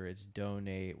 whether it's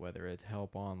donate, whether it's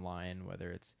help online, whether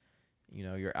it's, you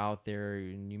know, you're out there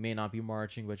and you may not be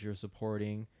marching, but you're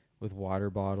supporting with water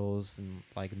bottles and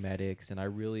like medics, and I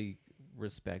really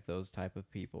respect those type of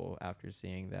people after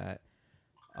seeing that.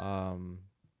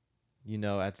 You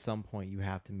know, at some point you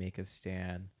have to make a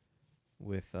stand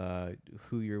with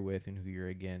who you're with and who you're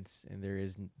against, and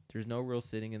there's no real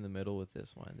sitting in the middle with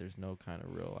this one. There's no kind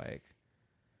of real like,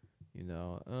 you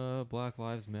know, Black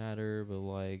Lives Matter, but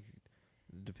like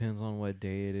depends on what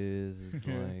day it is. It's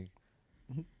like,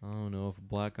 I don't know, if a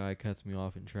black guy cuts me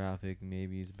off in traffic,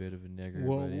 maybe he's a bit of a nigger.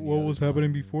 What was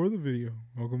happening before the video?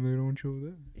 How come they don't show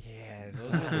that? Yeah,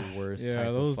 those are the worst. Yeah,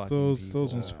 type those of fucking people.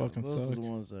 ones fucking those suck. are the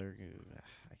ones that are good.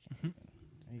 I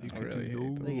can't. I really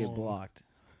hate They get blocked.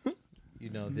 You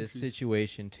know, this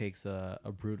situation takes a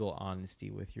brutal honesty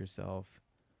with yourself,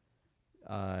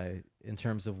 in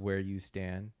terms of where you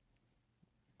stand.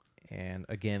 And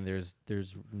again, there's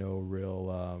no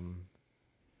real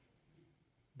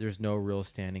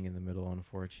standing in the middle,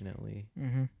 unfortunately.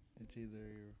 Mm-hmm. It's either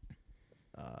you're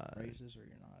racist or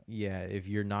you're not. Yeah, if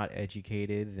you're not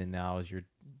educated, then now is your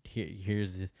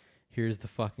here's the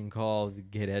fucking call to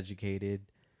get educated.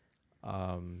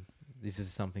 This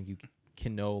is something you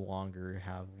can no longer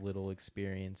have little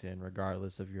experience in,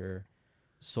 regardless of your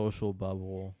social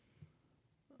bubble.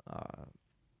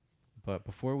 But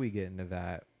before we get into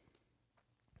that,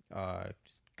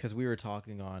 because we were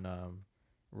talking on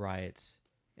riots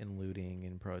and looting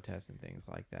and protests and things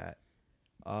like that,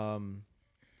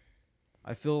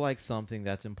 I feel like something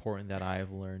that's important that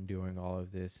I've learned doing all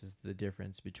of this is the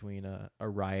difference between a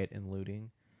riot and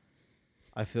looting.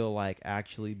 I feel like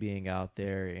actually being out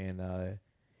there and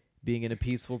being in a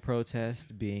peaceful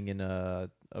protest, being in a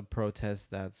protest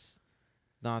that's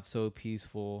not so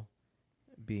peaceful,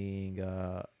 being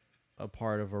a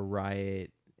part of a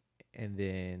riot, and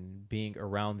then being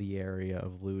around the area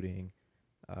of looting,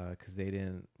 because they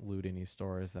didn't loot any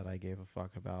stores that I gave a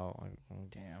fuck about.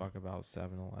 Damn. Fuck about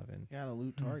 7-Eleven. You gotta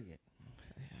loot Target.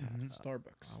 Yeah,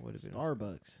 Starbucks. I would have been.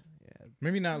 Starbucks. Yeah.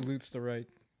 Maybe not loot's the right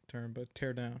term, but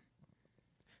tear down.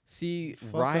 See,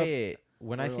 Fuck riot.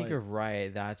 When I or think like- of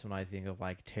riot, that's when I think of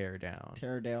like tear down.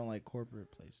 Tear down like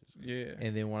corporate places. Yeah.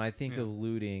 And then when I think Yeah. of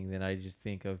looting, then I just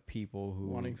think of people who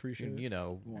Wanting free shit. You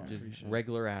know, Want just free shit.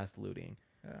 regular ass looting.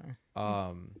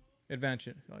 Yeah.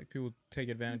 Advantage. Like people take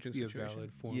advantage of the Be a situation.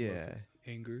 valid form Yeah. of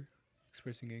anger,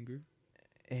 expressing anger.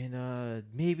 And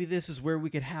maybe this is where we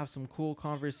could have some cool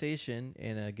conversation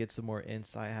and get some more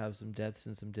insight, have some depths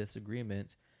and some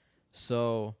disagreements.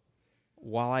 So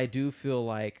while I do feel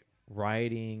like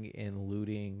rioting and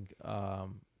looting,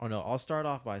 I'll start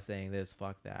off by saying this,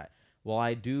 fuck that. While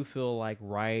I do feel like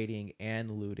rioting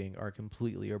and looting are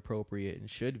completely appropriate and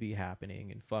should be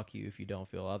happening, and fuck you if you don't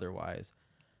feel otherwise,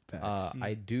 Facts.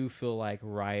 I do feel like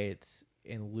riots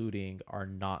and looting are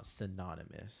not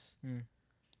synonymous.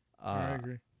 I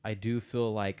agree. I do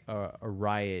feel like a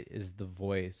riot is the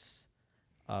voice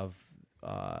of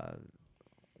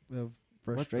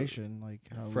Frustration, like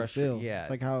how we Frustra- feel. yeah. It's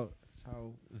like how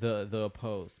the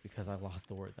opposed, because I lost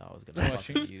the word that I was gonna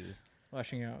fucking use.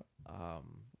 Lashing out.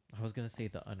 I was gonna say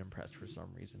the unimpressed for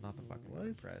some reason, not the fucking What?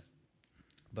 unimpressed.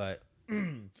 But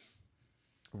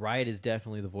riot is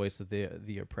definitely the voice of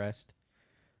the oppressed.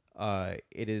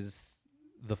 It is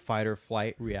the fight or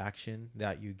flight reaction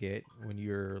that you get when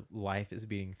your life is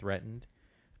being threatened,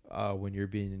 when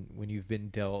you've been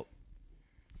dealt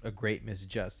a great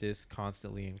misjustice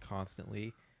constantly and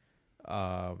constantly,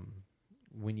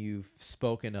 when you've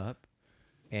spoken up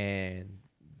and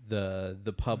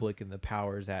the public and the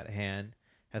powers at hand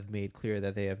have made clear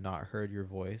that they have not heard your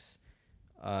voice.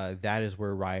 That is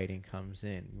where rioting comes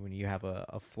in. When you have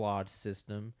a flawed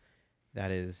system that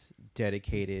is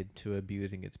dedicated to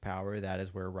abusing its power, that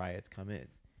is where riots come in.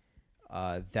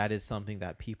 That is something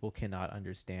that people cannot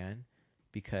understand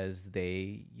because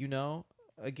they,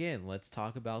 again, let's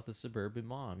talk about the suburban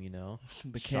mom,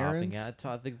 the shopping Karens. at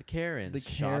the Karens. The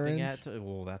Shopping Karens. at,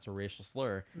 well, that's a racial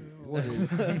slur. What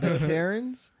is the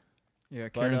Karens? Yeah,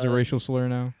 But, Karen's a racial slur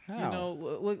now. How?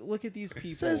 Look at these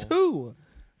people. Says who?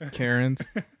 Karens.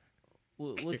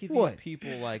 Look at these What?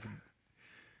 people like.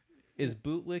 Is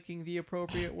bootlicking the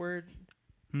appropriate word?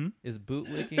 Is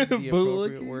bootlicking the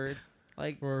appropriate word?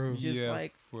 Like,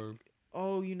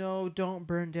 don't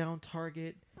burn down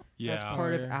Target. Yeah. That's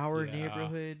part of yeah. our Yeah.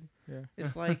 neighborhood. Yeah.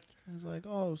 It's like It's like,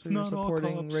 oh, so It's you're not all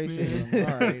supporting cops, racism. man.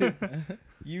 All right.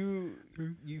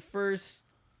 you first.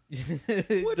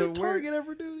 What did Target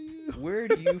ever do to you? Where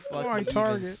do you Why fucking even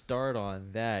Target? start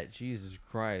on that? Jesus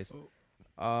Christ.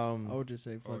 I would just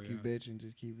say fuck you, yeah. bitch, and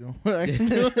just keep doing what I can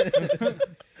do.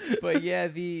 But yeah,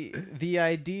 the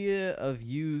idea of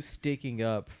you sticking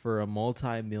up for a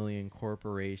multi-million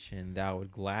corporation that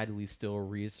would gladly steal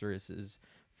resources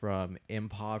from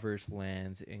impoverished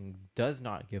lands and does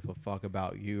not give a fuck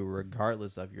about you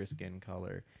regardless of your skin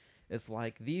color. It's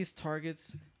like these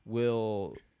targets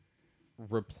will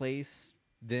replace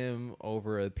them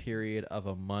over a period of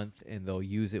a month and they'll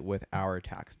use it with our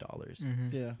tax dollars. Mm-hmm.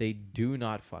 Yeah. They do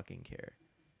not fucking care.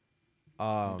 They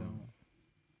don't.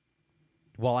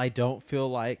 While I don't feel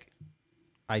like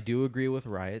I do agree with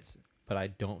riots, but I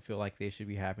don't feel like they should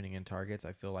be happening in Targets.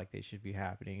 I feel like they should be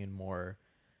happening in more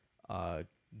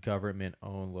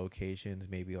government-owned locations,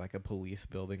 maybe like a police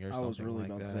building or I something was really like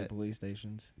about that. to say police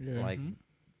stations. Yeah. Like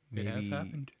It has maybe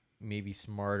happened. maybe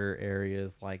smarter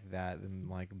areas like that, and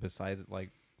like besides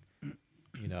like What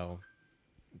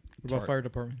about fire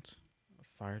departments?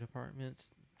 fire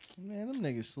departments. Man, them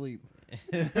niggas sleep.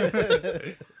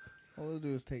 All they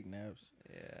do is take naps.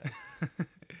 Yeah.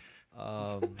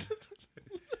 I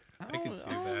can see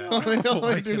that. All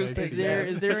Why they do can is I take see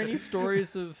Is naps? there any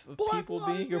stories of Black people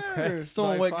Lives being Matter. oppressed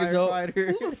Someone by wakes up. firefighters?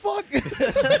 Who the fuck?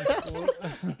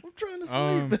 I'm trying to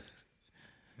sleep.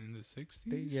 In the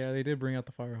 60s? They did bring out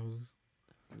the fire hoses.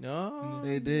 No,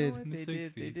 They you know did. what? In the They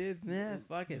did. They 60s. did. Nah,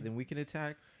 fuck it. Then we can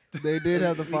attack. They did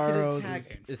have the we fire can hoses.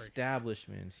 attack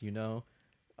establishments. You know,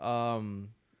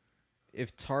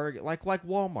 if Target, like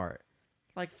Walmart,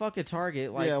 like fuck a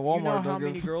Target, like Yeah, you Walmart know don't how give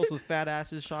a many girls with fat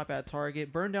asses shop at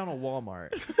Target? Burn down a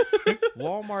Walmart.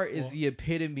 Walmart is the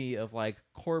epitome of like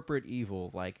corporate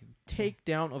evil. Like take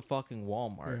down a fucking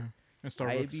Walmart. Yeah. And Starbucks.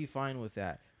 I'd be fine with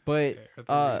that. But There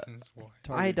are the reasons why.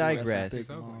 I Target do have some digress. thick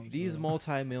Subway. moms, These so.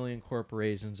 multi-million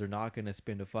corporations are not going to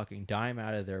spend a fucking dime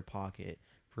out of their pocket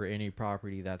for any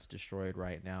property that's destroyed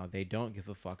right now. They don't give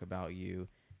a fuck about you.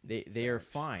 They are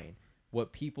fine.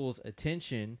 What people's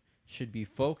attention should be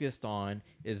focused on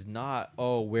is not,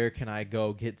 oh, where can I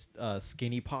go get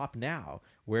Skinny Pop now?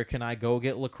 Where can I go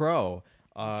get LaCroix?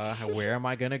 Where am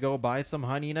I going to go buy some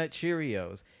Honey Nut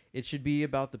Cheerios? It should be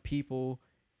about the people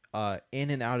in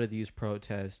and out of these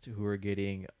protests who are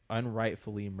getting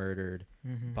unrightfully murdered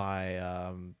Mm-hmm.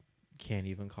 by can't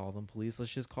even call them police.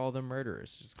 Let's just call them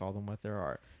murderers. Just call them what they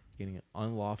are. Getting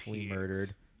unlawfully Pigs.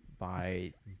 murdered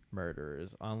by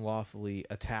murderers, unlawfully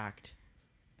attacked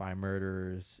by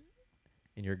murderers,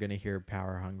 and you're gonna hear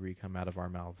power hungry come out of our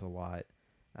mouths a lot.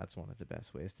 That's one of the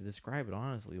best ways to describe it,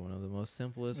 honestly. One of the most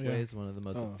simplest ways, one of the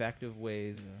most effective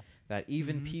ways that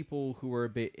even people who are a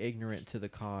bit ignorant to the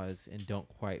cause and don't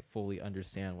quite fully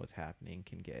understand what's happening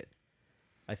can get.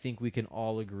 I think we can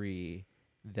all agree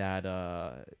that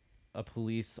a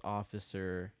police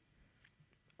officer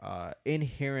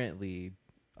inherently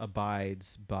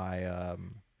abides by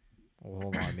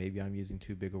hold on, maybe I'm using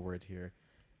too big a word here.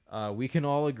 We can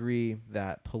all agree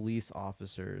that police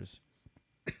officers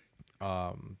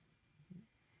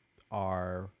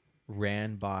are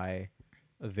ran by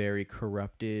a very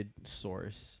corrupted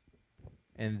source,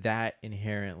 and that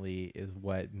inherently is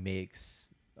what makes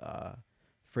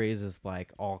phrases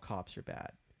like all cops are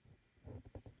bad.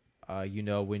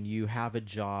 When you have a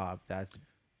job that's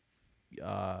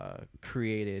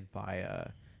created by a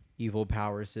evil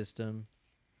power system,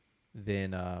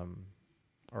 then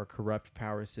or corrupt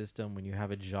power system, when you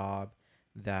have a job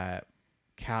that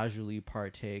casually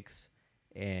partakes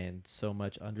in so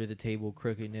much under the table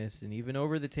crookedness and even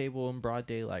over the table in broad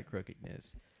daylight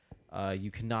crookedness,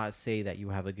 you cannot say that you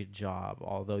have a good job.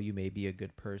 Although you may be a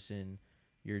good person,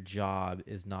 your job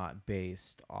is not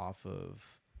based off of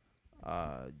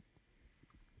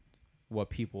what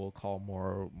people call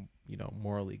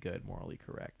morally good, morally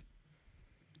correct.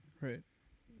 Right.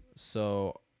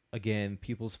 So again,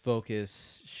 people's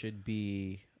focus should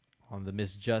be on the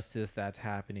misjustice that's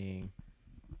happening,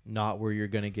 not where you're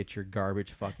gonna get your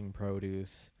garbage fucking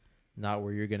produce, not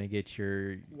where you're gonna get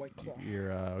your White Claw.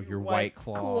 your White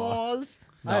Claw. Claws.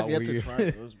 I Not have yet where to you're-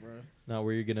 try those, bro. Not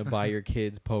where you're gonna buy your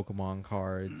kids Pokemon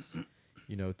cards.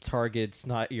 Target's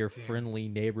not your friendly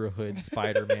neighborhood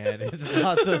Spider-Man. It's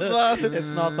not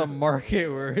the market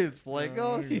where it's like,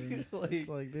 it's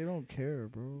like they don't care,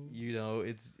 bro.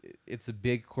 It's a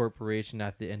big corporation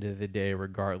at the end of the day,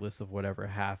 regardless of whatever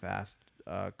half-assed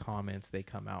comments they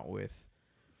come out with.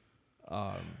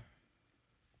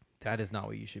 That is not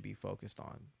what you should be focused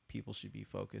on. People should be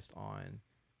focused on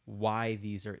why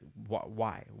these are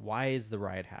why is the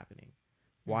riot happening?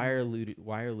 Why are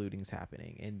lootings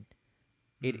happening? And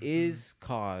it is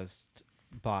caused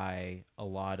by a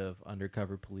lot of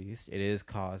undercover police. It is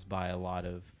caused by a lot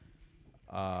of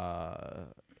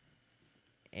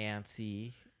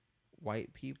antsy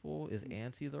white people. Is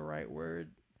antsy the right word?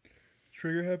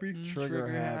 Trigger happy? Trigger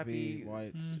happy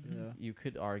whites. Yeah. You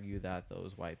could argue that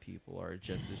those white people are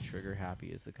just as trigger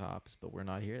happy as the cops, but we're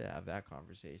not here to have that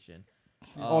conversation.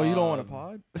 Oh, you don't want a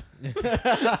pod?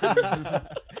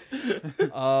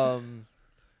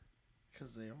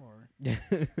 Because they are.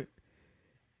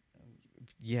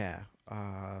 Yeah.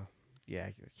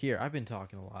 Here, I've been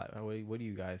talking a lot. What do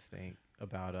you guys think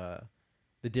about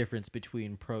the difference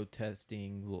between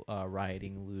protesting,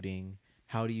 rioting, looting?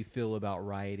 How do you feel about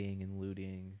rioting and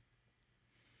looting?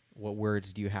 What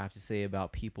words do you have to say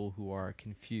about people who are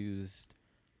confused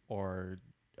or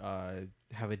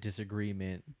have a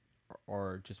disagreement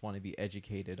or just want to be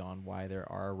educated on why there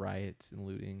are riots and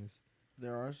lootings?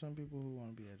 There are some people who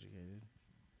want to be educated,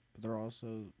 but there are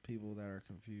also people that are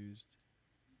confused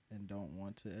and don't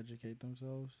want to educate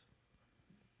themselves,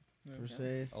 per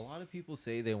se. A lot of people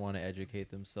say they want to educate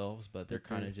themselves, but they're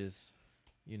kind of just,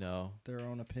 their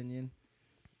own opinion.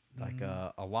 Like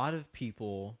a lot of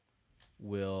people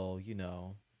will,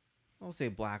 they'll say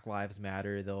Black Lives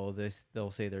Matter.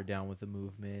 They'll say they're down with the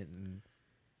movement, and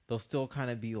they'll still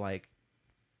kind of be like,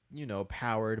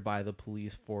 powered by the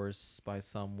police force by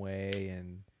some way,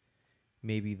 and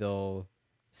maybe they'll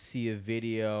see a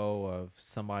video of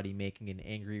somebody making an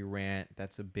angry rant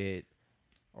that's a bit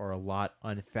or a lot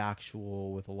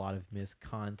unfactual with a lot of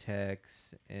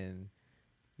miscontext, and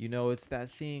it's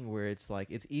that thing where it's like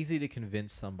it's easy to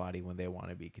convince somebody when they want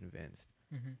to be convinced.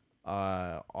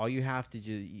 All you have to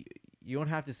do, you don't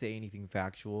have to say anything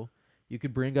factual. You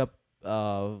could bring up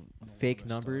fake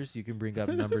numbers. You can bring up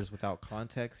numbers without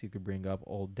context. You could bring up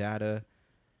old data.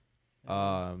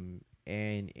 And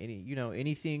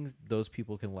anything those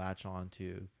people can latch on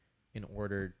to in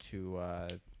order to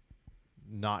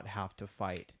not have to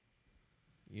fight,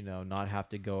 not have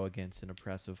to go against an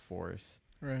oppressive force,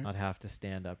 right. Not have to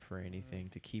stand up for anything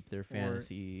to keep their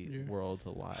fantasy worlds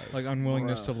alive. Like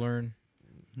unwillingness to learn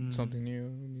something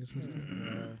new.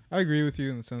 I agree with you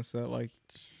in the sense that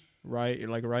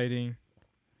writing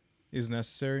is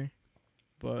necessary,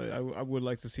 but I would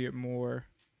like to see it more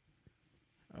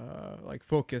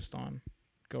focused on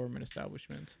government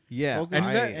establishments. Yeah,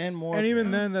 and more. And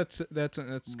even then, that's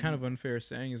kind of unfair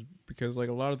saying, is because a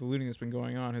lot of the looting that's been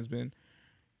going on has been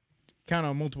kind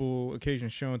of on multiple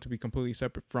occasions shown to be completely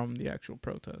separate from the actual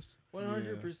protests.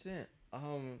 100%.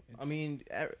 I mean,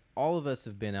 all of us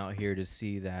have been out here to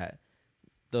see that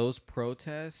those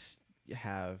protests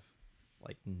have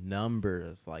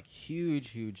numbers,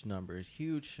 huge numbers,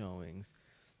 huge showings.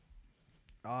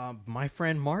 My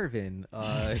friend Marvin,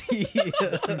 he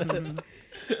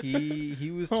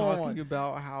was talking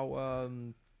about how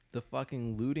the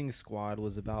fucking looting squad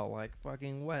was about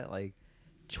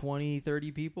 20,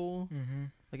 30 people.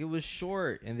 It was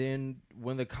short, and then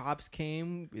when the cops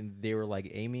came and they were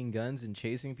aiming guns and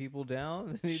chasing people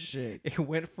down, it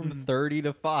went from 30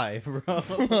 to 5, bro.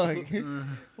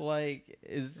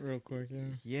 Is real quick.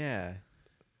 Yeah,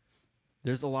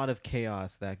 there's a lot of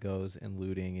chaos that goes in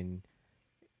looting, and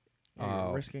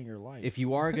you're risking your life. If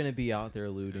you are going to be out there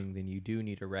looting, then you do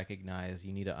need to recognize,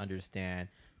 you need to understand,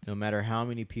 no matter how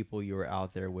many people you are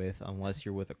out there with, unless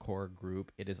you're with a core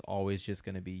group, it is always just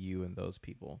going to be you and those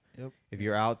people. Yep. If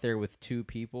you're out there with 2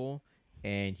 people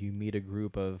and you meet a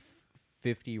group of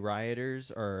 50 rioters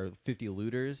or 50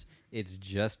 looters, it's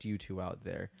just you 2 out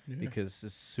there. Yeah. Because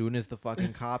as soon as the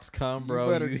fucking cops come, bro,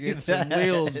 you better get some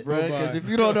wheels, bro. Because if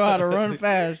you don't know how to run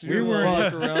fast, we were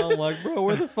walking around bro,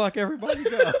 where the fuck everybody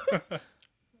go?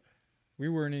 We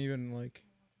weren't even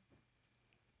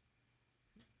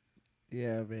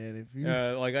Yeah, man. If you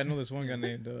I know this one guy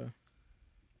named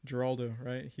Geraldo,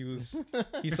 right?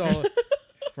 He saw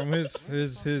from his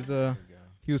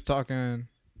he was talking.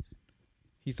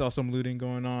 He saw some looting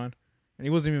going on, and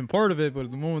he wasn't even part of it. But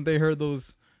the moment they heard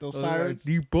those sirens,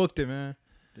 he booked it, man.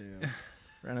 Damn.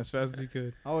 Ran as fast as he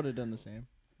could. I would have done the same.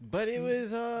 But it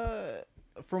was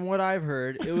from what I've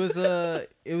heard, it was a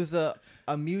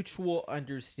mutual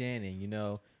understanding,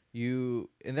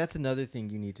 and that's another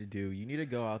thing you need to do. You need to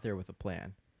go out there with a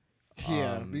plan.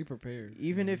 Yeah, be prepared.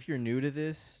 Even if you're new to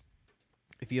this,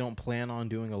 if you don't plan on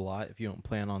doing a lot, if you don't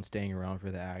plan on staying around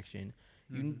for the action,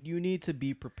 you need to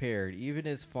be prepared. Even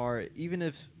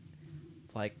if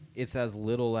like it's as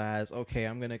little as, okay,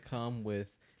 I'm gonna come with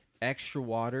extra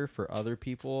water for other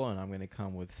people, and I'm gonna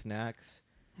come with snacks,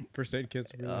 First aid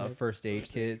kits. first aid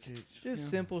kits, just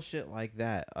simple shit like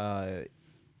that.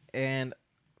 And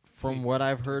from what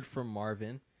I've heard from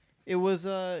Marvin, it was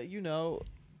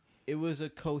it was a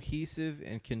cohesive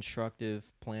and constructive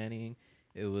planning.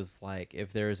 It was like,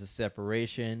 if there's a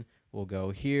separation, we'll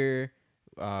go here.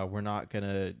 We're not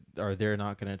gonna, or they're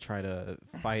not gonna try to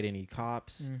fight any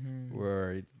cops.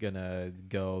 We're gonna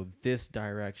go this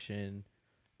direction.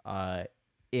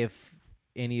 If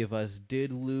any of us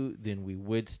did loot, then we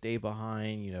would stay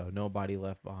behind. Nobody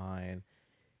left behind.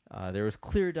 There was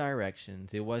clear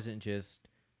directions. It wasn't just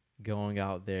going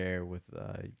out there with,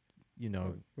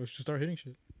 Let's just start hitting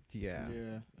shit. yeah.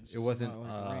 It's It just wasn't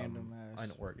not, like, random ass.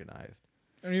 unorganized.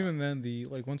 And even then,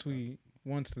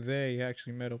 once they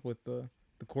actually met up with the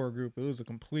core group, it was a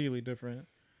completely different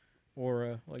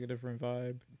aura, like a different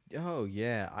vibe. Oh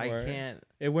yeah, I Right. can't.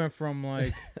 It went from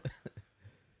like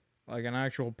like an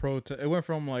actual protest. It went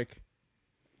from like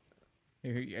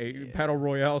a battle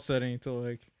royale setting to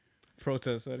like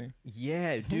protest setting.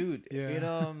 Yeah, dude. Yeah. It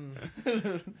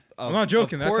I'm not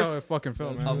joking. That's how it course, fucking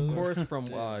felt, man. of course, from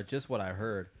just what I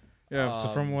heard. Yeah. So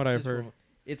from what I've just heard,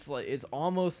 it's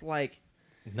almost like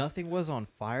nothing was on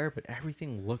fire, but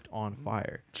everything looked on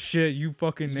fire. shit, you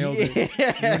fucking nailed it.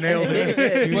 You nailed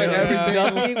it. You But nailed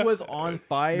it. nothing was on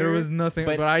fire. There was nothing,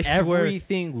 but I swear.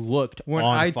 everything looked When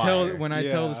on I fire.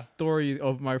 tell the story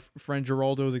of my friend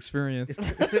Geraldo's experience,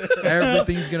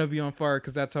 everything's gonna be on fire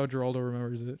because that's how Geraldo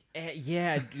remembers it.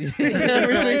 Yeah.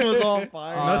 Everything was on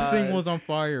fire. Nothing was on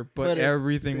fire, but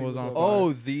everything was on fire.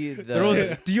 Oh, There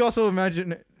was, do you also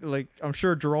imagine, like, I'm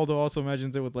sure Geraldo also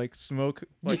imagines it with like smoke,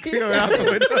 like coming out the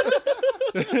window.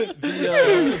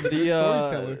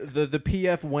 the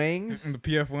PF wings. The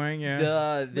PF wing,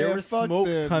 yeah. There Man, was fuck smoke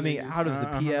them coming niggas. out of the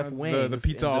PF The wings. and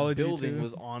pizzaology, the building too.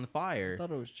 was on fire. I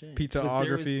thought it was changed.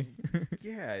 Pizzaography.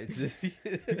 Yeah.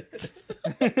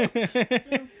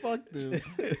 Fuck them.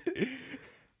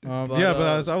 But, Yeah,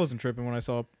 but I wasn't tripping when I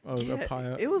saw a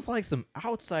pie. it was like some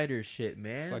outsider shit,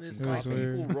 man. It's like It's some like coffee.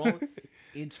 people rolling.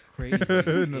 It's crazy.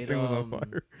 Nothing was on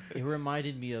fire. It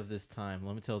reminded me of this time.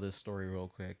 Let me tell this story real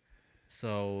quick.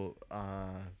 So,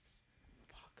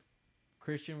 fuck.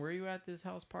 Christian, were you at this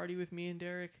house party with me and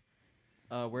Derek?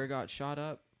 Where it got shot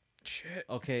up? Shit.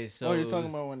 Okay, so Oh, you're it talking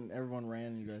was- about when everyone ran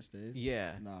and you guys stayed?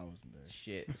 Yeah. No, I wasn't there.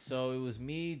 Shit. So it was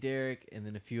me, Derek, and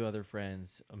then a few other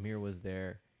friends. Amir was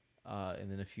there, and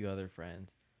then a few other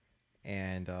friends.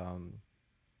 And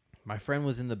my friend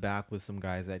was in the back with some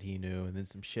guys that he knew, and then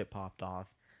some shit popped off.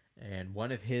 And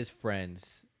one of his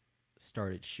friends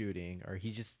started shooting, or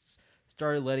he just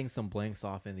started letting some blanks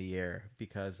off in the air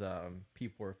because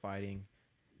people were fighting,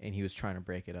 and he was trying to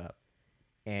break it up.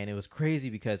 And it was crazy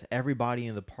because everybody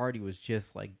in the party was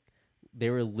just like,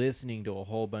 they were listening to a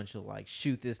whole bunch of like,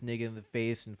 shoot this nigga in the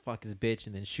face and fuck his bitch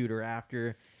and then shoot her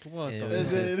after. What And the it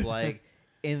was fuck? just like,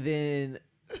 and then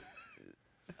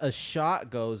a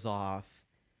shot goes off,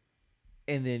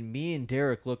 and then me and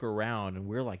Derek look around, and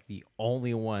we're like the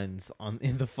only ones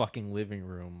in the fucking living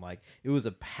room. Like, it was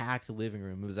a packed living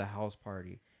room. It was a house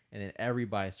party, and then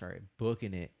everybody started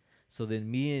booking it. So then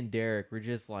me and Derek were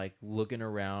just like looking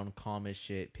around, calm as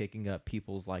shit, picking up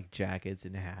people's like jackets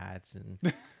and hats, and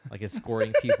like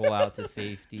escorting people out to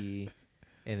safety.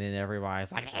 And then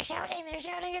everybody's like, they're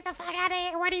shooting, get the fuck out of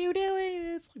here, what are you doing? And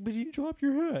it's like, but you dropped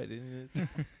your hood. And,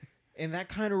 and that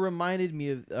kind of reminded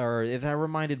me of, or that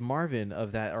reminded Marvin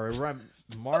of that, or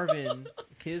Marvin,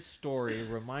 his story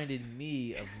reminded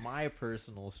me of my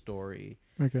personal story.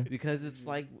 Okay. Because it's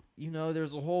like,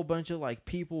 there's a whole bunch of like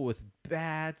people with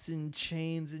bats and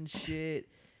chains and shit.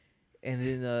 And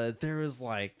then there was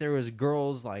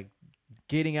girls like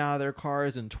getting out of their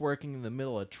cars and twerking in the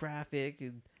middle of traffic.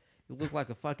 It looked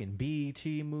like a fucking BET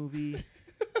movie.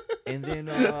 And then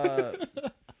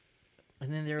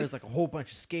there was like a whole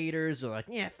bunch of skaters who were like,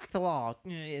 yeah, fuck the law.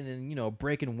 And then,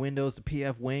 breaking windows to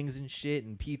PF wings and shit,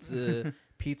 and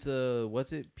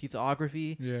what's it?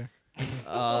 Pizzaography. Yeah.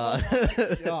 God.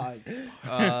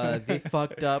 They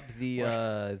fucked up the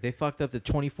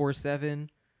 24/7.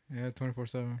 Yeah,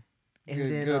 24/7. And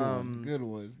Good, then good one. Good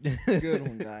one. Good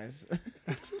one, guys.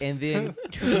 and then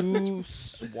 2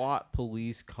 SWAT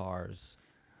police cars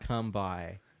come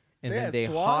by, and They then had they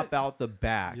SWAT? hop out the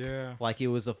back Yeah. like it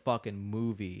was a fucking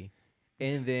movie.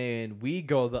 And then we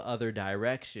go the other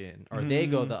direction, or they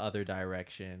go the other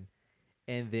direction,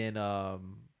 and then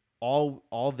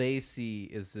all they see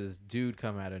is this dude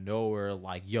come out of nowhere,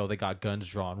 like, yo, they got guns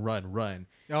drawn, run.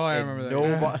 Oh, I And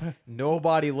remember that.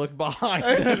 nobody looked behind.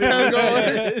 Just kept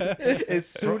going. As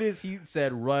soon as he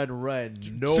said run,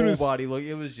 soon as- nobody looked.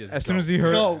 It was just As soon go, as he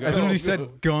heard, Go, as soon as he go.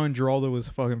 said gun, Geraldo was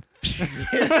fucking.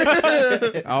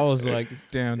 I was like,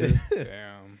 damn, dude.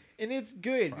 Damn. And it's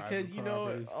good Private because, you know,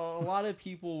 property. a lot of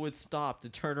people would stop to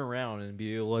turn around and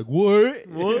be like, what?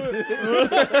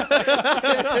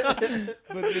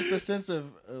 But just a sense of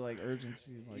like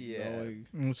urgency, like Yeah. going.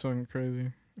 It's fucking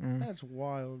crazy. Yeah. That's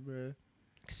wild, bro.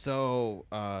 So,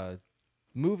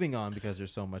 moving on because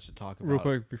there's so much to talk about. Real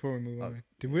quick before we move on,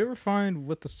 did we ever find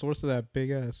what the source of that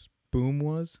big ass boom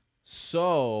was?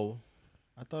 So,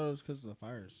 I thought it was because of the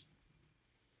fires.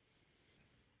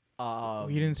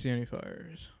 We didn't see any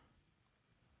fires.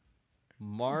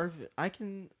 Marvin, I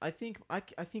think I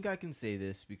can say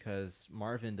this because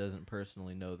Marvin doesn't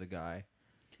personally know the guy,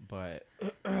 but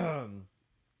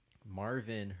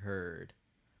Marvin heard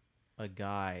a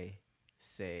guy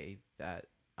say that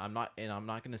I'm not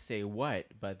going to say what,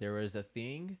 but there was a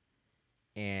thing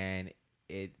and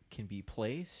it can be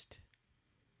placed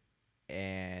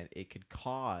and it could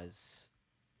cause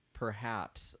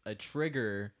perhaps a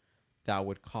trigger that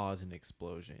would cause an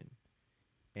explosion.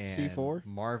 And C4?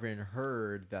 Marvin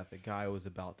heard that the guy was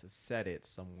about to set it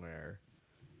somewhere.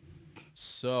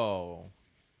 So,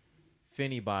 if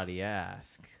anybody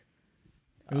ask,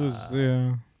 It was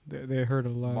They heard a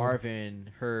lot. Marvin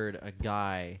heard a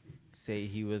guy say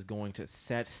he was going to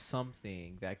set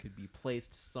something that could be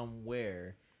placed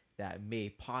somewhere that may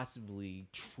possibly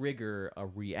trigger a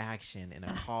reaction and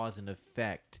a cause and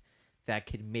effect that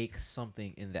could make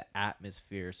something in the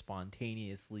atmosphere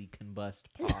spontaneously combust,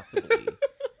 possibly.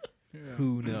 Yeah.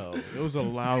 Who knows? It was a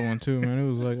loud one too, man. It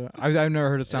was like I've never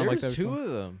heard it sound There like was that two before. of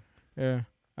them. Yeah,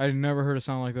 I'd never heard it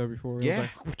sound like that before. It Yeah.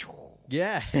 was like,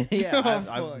 Yeah, yeah. Oh, I've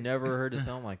fuck. never heard it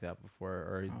sound like that before,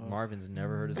 or Oh. Marvin's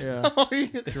never heard it. yeah, Oh, you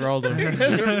Geraldo.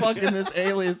 guys are fucking this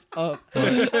alias up.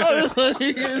 I was like,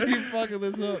 you guys keep fucking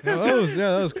this up. No,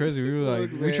 that was crazy. We were like,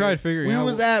 Look, we man, tried figuring We out.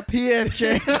 was at PF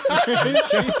Chang's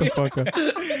Shut the fuck up.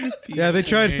 Yeah, they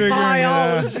tried figuring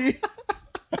biology.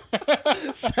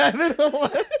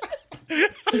 7-Eleven.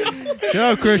 Shut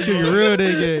up, Christian. You ruined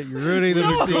it. You ruined it.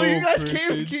 No, Go, you guys Christian.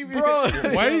 can't keep Bro.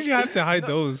 Why did you have to hide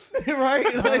those? right? I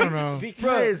Like, don't know.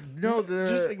 Because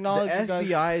just acknowledge the you guys-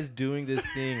 FBI is doing this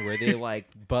thing where they like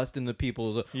bust into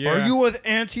people's. Yeah. Are you with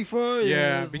Antifa?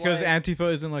 Yeah, It's because like-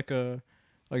 Antifa isn't like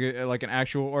an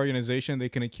actual organization. They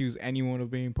can accuse anyone of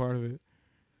being part of it.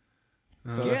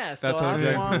 So yeah, so that's how that's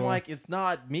exactly why I'm why. like, it's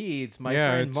not me, it's my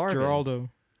yeah, friend it's Marvin. Geraldo.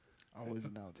 always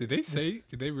announced. Did they say?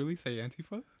 Did they really say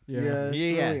Antifa? Yeah. Yeah. It's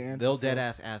Yeah, really they'll Antifa. dead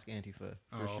ass ask Antifa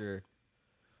for Oh. sure.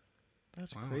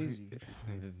 That's Wow, crazy.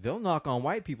 interesting. They'll knock on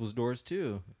white people's doors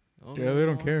too. Yeah, they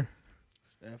don't care.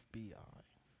 It's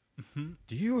FBI.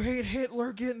 Do you hate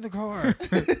Hitler? Get in the car.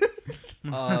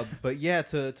 But yeah,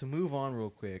 to move on real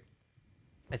quick,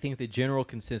 I think the general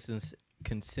consensus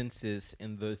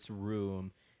in this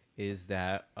room is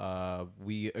that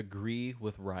we agree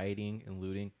with rioting and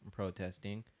looting and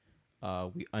protesting.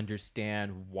 We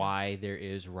understand why there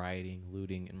is rioting,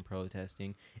 looting, and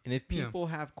protesting. And if Yeah. people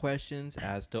have questions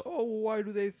as to, oh, why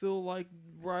do they feel like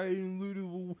rioting and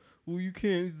looting? Well, you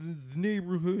can't, the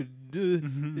neighborhood.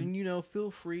 Then, you know, feel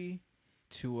free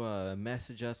to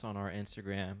message us on our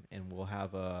Instagram, and we'll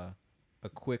have a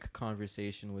quick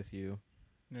conversation with you.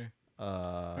 Yeah.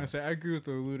 I agree with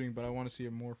the looting, but I want to see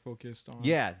it more focused on.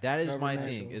 Yeah, that is my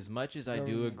Government- thing. As much as I do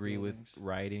government agree with buildings.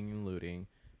 rioting and looting,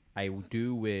 I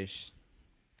do wish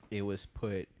it was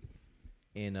put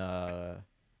in a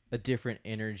different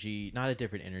energy. Not a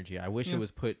different energy. I wish Yeah. it was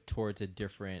put towards a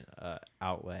different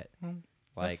outlet.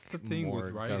 Like That's the thing more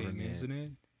with writing, government. isn't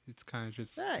it? It's kind of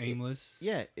just Yeah, aimless.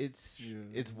 Yeah, it's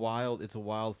Yeah. wild. It's a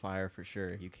wildfire for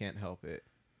sure. You can't help it.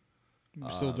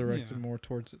 Still directed Yeah. more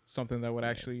towards something that would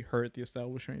actually hurt the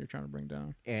establishment you're trying to bring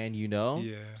down. And you know,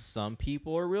 Yeah. some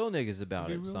people are real niggas about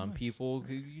Be it. real Some nice. people,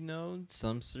 who, you know,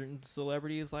 some certain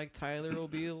celebrities like Tyler will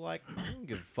be like, I don't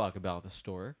give a fuck about the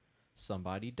store.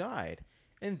 Somebody died.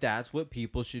 And that's what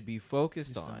people should be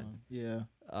focused on. Yeah.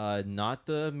 Not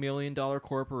the $1 million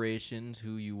corporations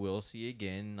who you will see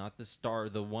again. Not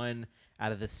the one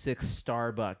out of the 6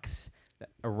 Starbucks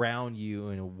around you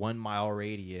in a 1 mile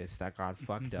radius that got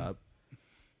fucked up.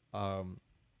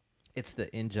 It's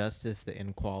the injustice, the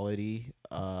inequality,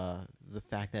 the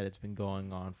fact that it's been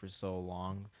going on for so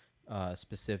long,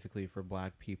 specifically for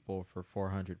black people for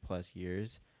 400 plus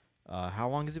years. How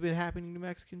long has it been happening to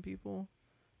Mexican people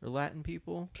or Latin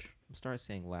people? Start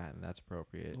saying Latin. That's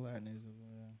appropriate. Latin is.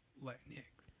 Latinx.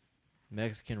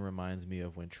 Mexican reminds me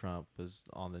of when Trump was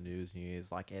on the news and he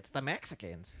was like, "It's the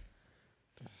Mexicans."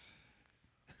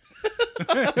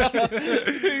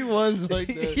 He was like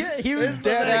that. Yeah, he was It's the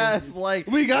dead ass Mexicans. like,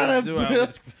 We gotta,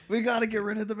 "Well, we gotta get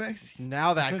rid of the Mexicans.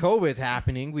 now that COVID's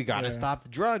happening, we gotta Yeah. stop the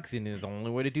drugs, and the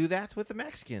only way to do that's with the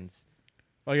Mexicans.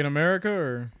 Like in America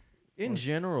or In in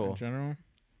general, general?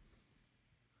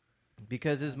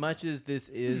 because as much as this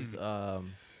is,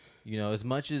 as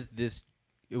much as this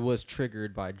it was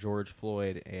triggered by George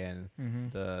Floyd and Mm-hmm.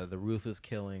 the ruthless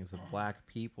killings of black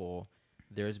people,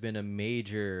 there's been a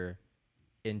major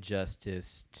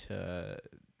injustice to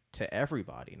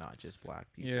everybody, not just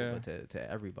black people, Yeah. but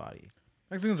to everybody.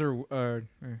 Mexicans are. I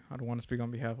don't want to speak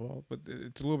on behalf of all, but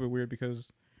it's a little bit weird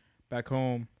because back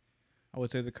home, I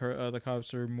would say the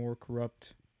cops are more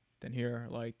corrupt than here.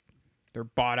 Like they're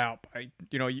bought out by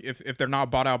if they're not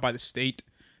bought out by the state,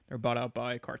 they're bought out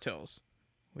by cartels,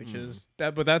 which is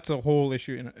that. But that's a whole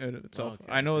issue in itself.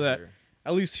 Okay, I know that sure.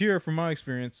 at least here, from my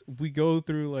experience, we go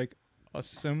through like a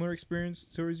similar experience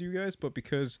towards you guys, but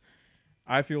because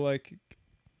I feel like,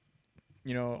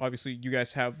 obviously you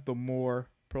guys have the more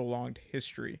prolonged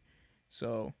history,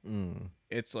 so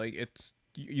it's like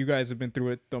you guys have been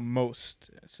through it the most.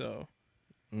 So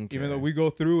even though we go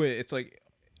through it, it's like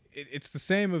it's the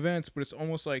same events, but it's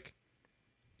almost like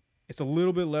it's a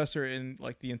little bit lesser in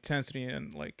like the intensity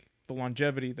and like the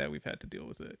longevity that we've had to deal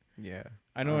with it. Yeah.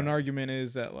 I know an argument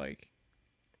is that like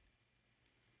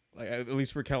at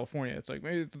least for California, it's like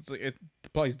maybe it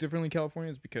applies differently in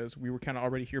California is because we were kind of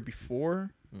already here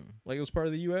before, like it was part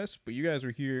of the U.S., but you guys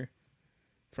were here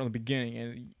from the beginning,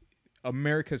 and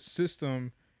America's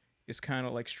system is kind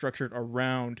of like structured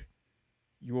around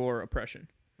your oppression.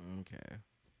 Okay.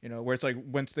 Where it's like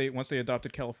once they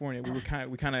adopted California, we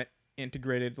kind of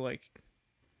integrated into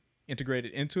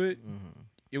it.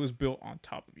 It was built on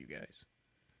top of you guys.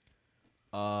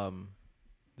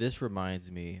 This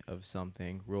reminds me of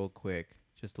something real quick,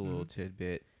 just a little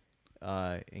tidbit.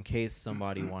 In case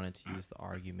somebody wanted to use the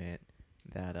argument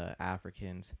that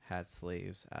Africans had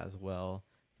slaves as well,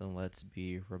 then let's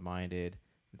be reminded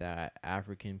that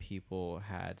African people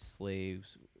had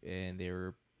slaves, and they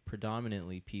were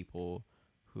predominantly people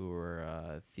who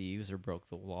were thieves or broke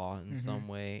the law in some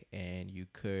way, and you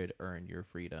could earn your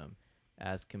freedom,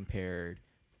 as compared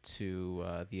to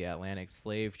the Atlantic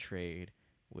slave trade,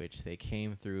 which they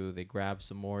came through. They grabbed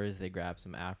some Moors, they grabbed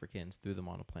some Africans, threw them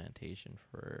on a plantation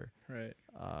for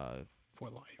For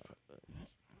life.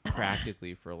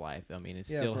 practically for life. I mean, it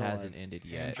Yeah, still for hasn't life. ended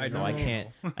yet, I so know.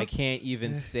 I can't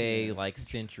even say like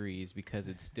centuries, because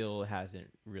it still hasn't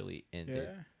really ended.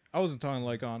 Yeah. I wasn't talking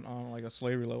like on like a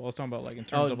slavery level. I was talking about like in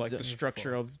terms of like the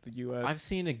structure of the U.S. I've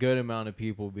seen a good amount of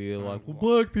people be like, "Well, wow.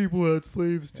 black people had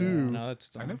slaves Yeah, too." no,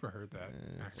 that's I never heard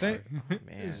that. Same- actually. Oh,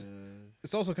 man.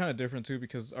 It's also kind of different too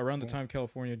because around the time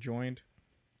California joined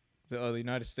the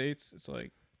United States, it's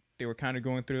like they were kind of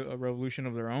going through a revolution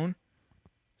of their own.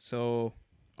 So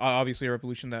obviously a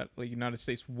revolution that the United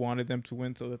States wanted them to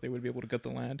win so that they would be able to get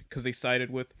the land, because they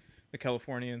sided with the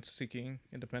Californians seeking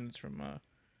independence from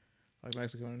like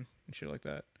Mexico and shit like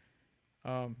that.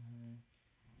 And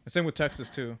same with Texas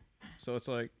too. So it's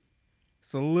like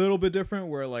it's a little bit different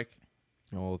where like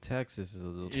Well, Texas is a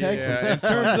little. Texas. yeah, in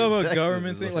terms of a Texas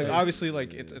government is thing, like like- obviously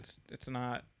like it's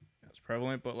not as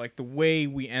prevalent, but like the way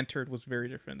we entered was very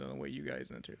different than the way you guys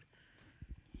entered.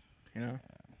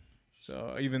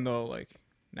 So even though like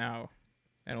now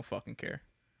I don't fucking care,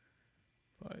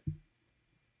 but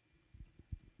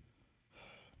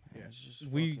Yeah, it's just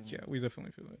we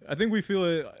definitely feel it. I think we feel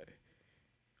it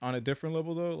on a different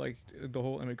level though. Like the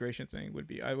whole immigration thing would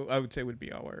be I would say would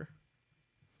be our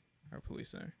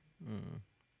policing.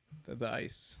 The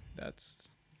ICE. That's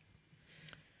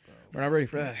we're not ready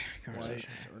for that conversation.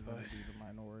 Whites are gonna be the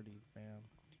minority, fam.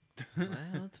 Well,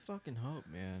 let's fucking hope,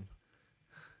 man.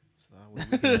 So that way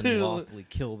we can unlawfully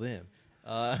kill them.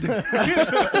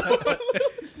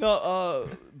 So,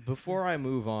 before I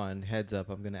move on, heads up,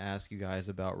 I'm gonna ask you guys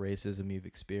about racism you've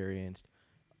experienced.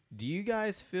 Do you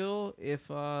guys feel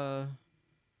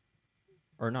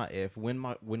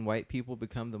when white people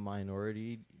become the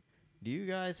minority, do you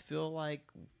guys feel like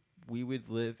we would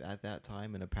live at that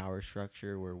time in a power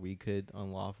structure where we could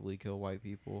unlawfully kill white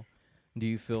people? Do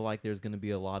you feel like there's going to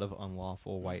be a lot of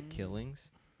unlawful white killings?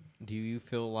 Do you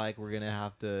feel like we're going to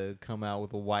have to come out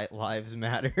with a White Lives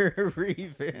Matter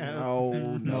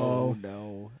revamp?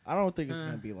 No. I don't think it's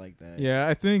gonna be like that. Yeah,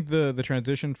 I think the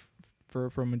transition for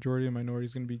majority and minority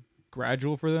is going to be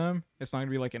gradual for them. It's not going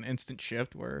to be like an instant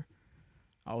shift where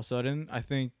all of a sudden, I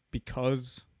think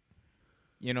because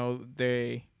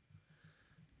they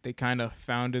kind of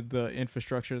founded the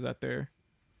infrastructure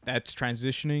that's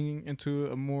transitioning into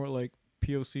a more like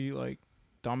POC like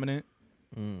dominant,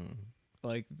 Mm.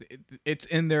 like it's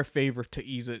in their favor to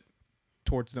ease it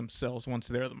towards themselves once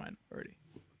they're the minority.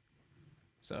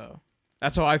 So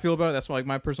that's how I feel about it. That's like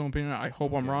my personal opinion. I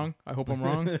hope I'm Okay. wrong. I hope I'm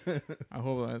wrong. I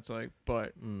hope it's like,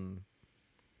 but Mm.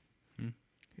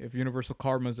 if universal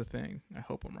karma is a thing, I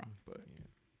hope I'm wrong. But Yeah.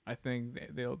 I think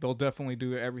they'll definitely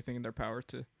do everything in their power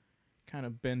to kind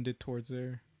of bend it towards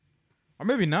there. Or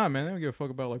maybe not, man. They don't give a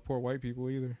fuck about like poor white people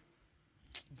either.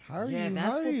 How are Yeah, you? that's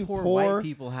How are what you poor poor? white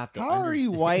people have to How are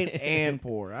you understand. white and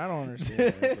poor? I don't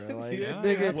understand that, bro. Like, Yeah.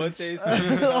 nigga, What they say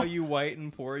how you white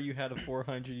and poor, you had a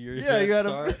 400-year yeah, you got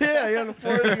start. a yeah, you got a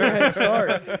 4-year head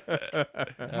start.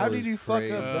 That How did was you fuck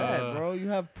crazy. up that, bro? You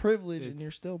have privilege and it's-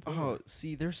 you're still poor. Oh,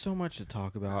 see, there's so much to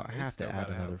talk about. I They have to still add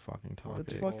gotta have another fucking topic.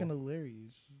 That's fucking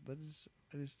hilarious. I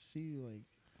just see you like,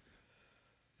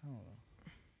 I don't know.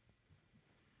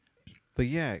 But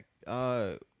yeah,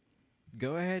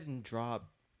 go ahead and drop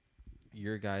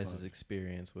your guys' Fuck.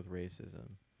 experience with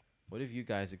racism. What have you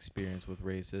guys experienced with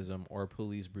racism or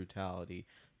police brutality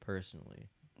personally?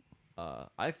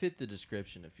 I fit the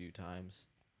description a few times.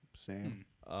 Sam.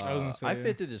 I was gonna say, I yeah.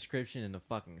 fit the description in the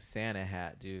fucking Santa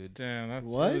hat, dude. Damn, that's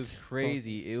What? It was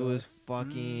crazy. fucking It was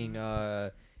fucking.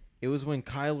 It was when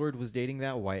Kyle Lord was dating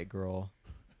that white girl,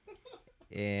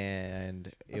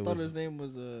 and I it thought was. his name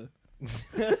was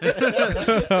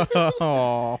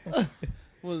oh,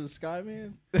 was it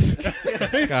Skyman?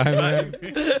 guy, man.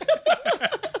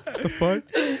 The fuck?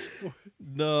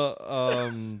 No,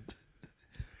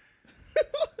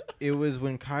 it was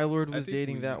when Kyle Lord I was think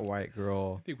dating we- that white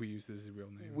girl. I think we used his real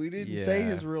name. We didn't say Yeah,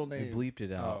 his real We name. bleeped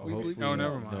it out. Oh, we bleeped Hopefully it out? Oh,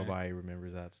 never mind. Nobody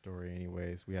remembers that story.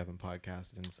 Anyways, we haven't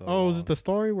podcasted in so Oh, long. is it the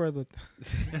story where the?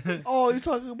 Oh, you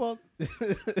talking about?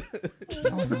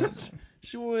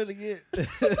 She wanted to get.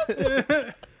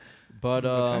 But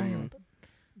Hang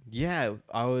yeah,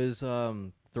 I was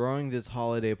throwing this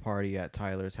holiday party at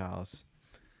Tyler's house,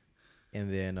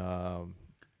 and then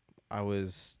I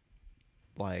was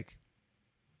like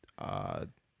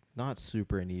not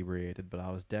super inebriated, but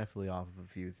I was definitely off of a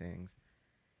few things.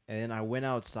 And then I went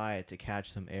outside to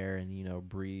catch some air and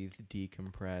breathe,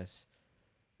 decompress.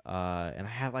 And I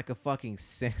had like a fucking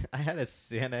I had a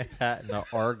Santa hat and an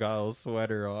Argyle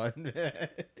sweater on.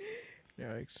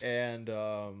 Yikes! And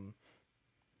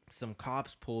some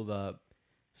cops pulled up,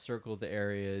 circled the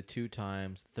area 2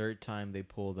 times. Third time they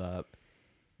pulled up,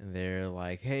 and they're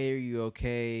like, "Hey, are you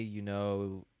okay?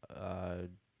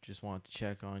 Just want to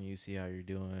check on you, see how you're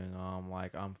doing." I'm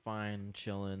like, "I'm fine,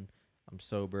 chilling. I'm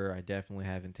sober. I definitely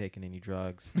haven't taken any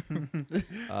drugs."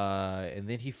 And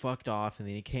then he fucked off, and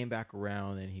then he came back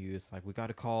around, and he was like, "We got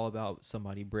a call about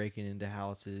somebody breaking into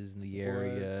houses in the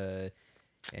area,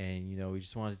 and we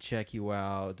just wanted to check you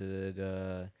out." Da, da,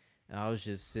 da. And I was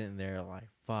just sitting there like,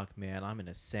 "Fuck, man, I'm in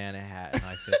a Santa hat, and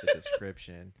I fit the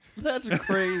description." That's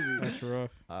crazy. That's rough.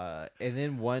 And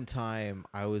then one time,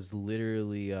 I was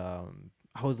literally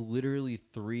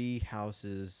 3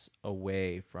 houses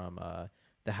away from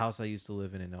the house I used to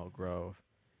live in Elk Grove.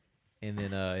 And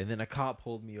then a cop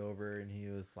pulled me over, and he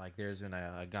was like, "There's been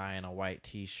a guy in a white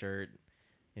T-shirt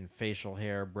and facial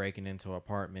hair breaking into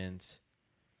apartments."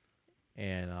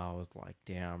 And I was like,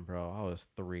 "Damn, bro, I was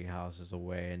 3 houses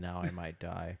away, and now I might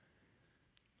die."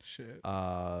 Shit.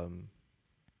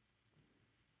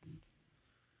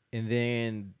 And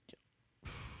then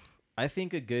I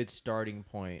think a good starting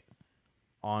point,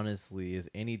 honestly, is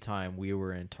anytime we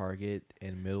were in Target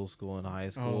in middle school and high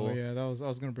school. Oh yeah, I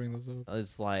was gonna bring those up.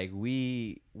 It's like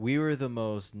we were the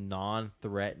most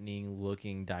non-threatening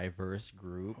looking diverse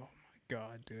group,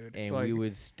 God, dude. and Like, we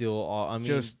would still all. I mean,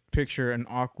 just picture an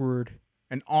awkward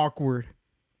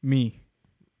me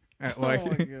at like Oh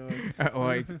my god. at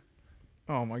like.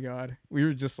 Oh my god, we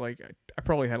were just like I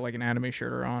probably had like an anime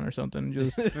shirt on or something,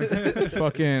 just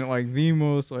fucking like the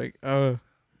most like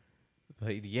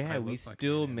but yeah, I we look like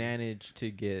still an managed to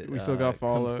get. We still got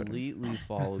followed. Completely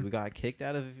followed. We got kicked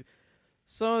out of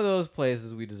some of those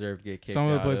places. We deserved to get kicked. Some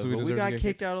of the out places we but we deserved to got get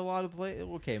kicked out of a lot of places.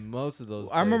 Okay, most of those.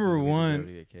 I remember places we one, deserved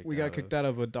to get kicked we got kicked out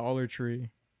of a Dollar Tree.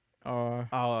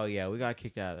 Oh yeah, we got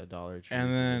kicked out of Dollar Tree. And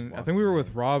for then just I think we were walking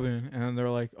with around. Robin, and they're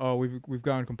like, "Oh, we've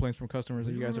gotten complaints from customers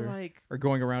that We you guys were are like. are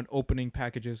going around opening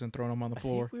packages and throwing them on the I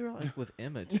floor." think we were like with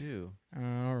Emma too. I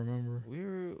don't remember. We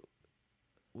were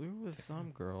with some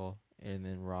girl, and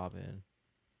then Robin.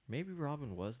 Maybe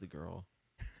Robin was the girl.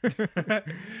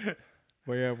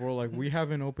 But yeah, we're like, we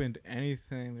haven't opened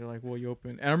anything. They're like, well, you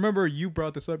opened. And I remember you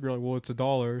brought this up. You're like, well, it's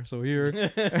 $1. So here.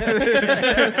 And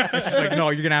she's like, no,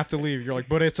 you're going to have to leave. You're like,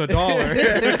 but it's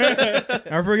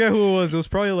 $1. I forget who it was. It was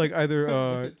probably like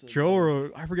either Joe or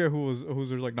I forget who was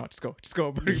like, no, just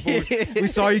go. But we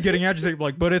saw you getting agitated.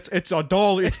 Like, but it's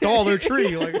 $1. It's Dollar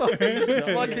Tree. Like,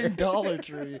 fucking Dollar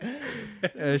Tree.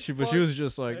 but she was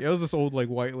just like, it was this old like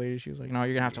white lady. She was like, no,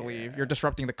 you're going to have to leave. You're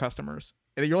disrupting the customers.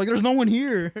 And you're like, there's no one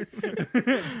here.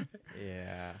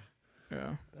 Yeah.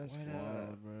 Yeah. That's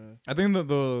wild, bro. I think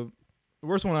the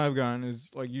worst one I've gotten is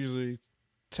like usually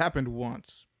it's happened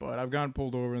once, but I've gotten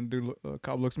pulled over and the dude,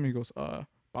 cop looks at me, he goes,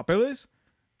 papeles?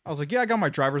 I was like, yeah, I got my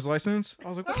driver's license. I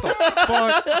was like, what the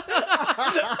fuck?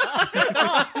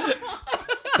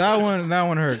 That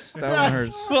one hurts. That one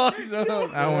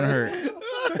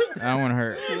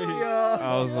hurt.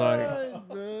 I was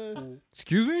like,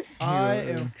 excuse me? I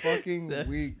am fucking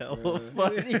weak, hella bro.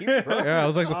 funny, bro. Yeah, it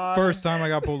was like the first time I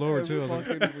got pulled over too. I was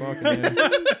like, fucking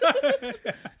yeah.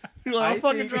 You're like, I I'm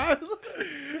fucking think- driving.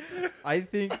 I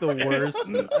think the worst.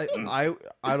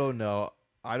 I don't know.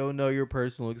 I don't know your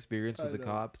personal experience with I the know.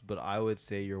 cops, but I would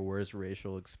say your worst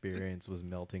racial experience was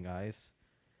melting ice.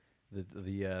 The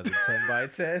 10 by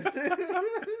 10. Yeah,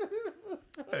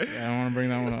 I don't want to bring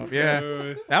that one up.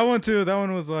 Yeah, that one too. That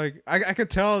one was like, I could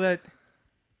tell that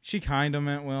she kind of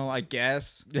meant well, I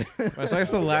guess. But so I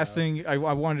guess the last thing I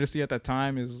wanted to see at that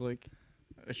time is like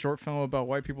a short film about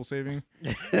white people saving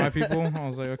white people. I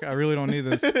was like, okay, I really don't need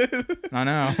this. Not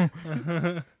now.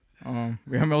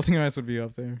 Yeah, melting ice would be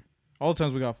up there. All the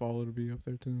times we got followed would be up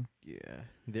there too.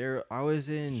 Yeah, I was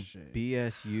in Shit.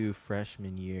 BSU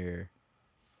freshman year,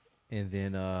 and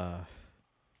then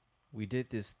we did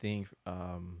this thing.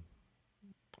 I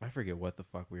forget what the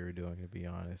fuck we were doing, to be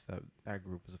honest. That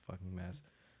group was a fucking mess.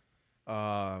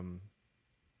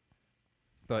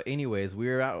 But anyways, we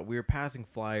were passing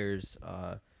flyers.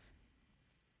 No,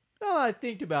 I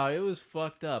think about it, it was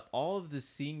fucked up. All of the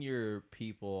senior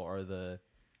people are the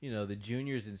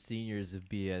juniors and seniors of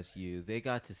BSU. They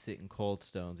got to sit in Cold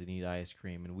Stones and eat ice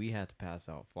cream, and we had to pass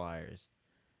out flyers.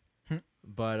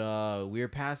 But we were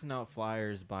passing out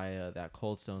flyers by that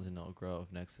Cold Stones in Elk Grove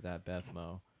next to that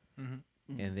Bethmo.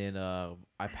 Mm-hmm. And then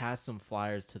I passed some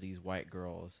flyers to these white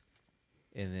girls,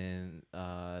 and then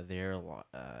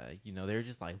they're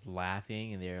just like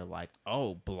laughing, and they're like,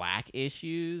 "Oh, black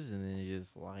issues," and then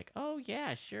just like, "Oh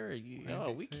yeah, sure,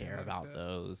 we say care like about that.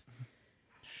 those."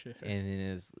 Shit. And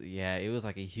then it was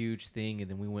like a huge thing,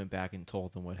 and then we went back and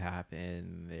told them what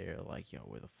happened. And they're like, "Yo,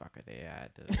 where the fuck are they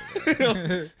at?"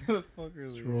 The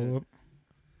fuckers. Scroll up.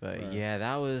 But Right. yeah,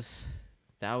 that was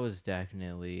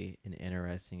definitely an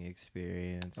interesting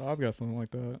experience. Oh, I've got something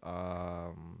like that.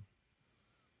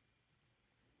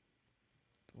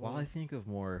 While I think of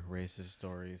more racist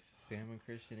stories, Sam and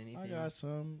Christian, anything? I got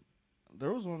some.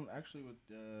 There was one actually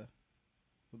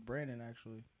with Brandon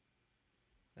actually.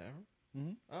 Ever?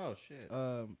 Mm-hmm. Oh shit.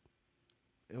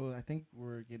 It was. I think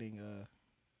we're getting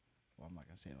well, I'm not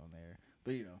gonna say it on there,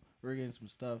 but we're getting some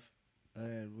stuff,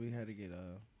 and we had to get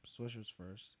Swishers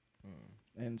first.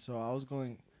 And so I was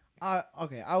going. I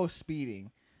was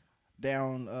speeding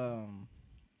down.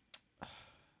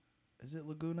 Is it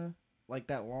Laguna? Like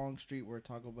that long street where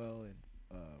Taco Bell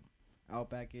and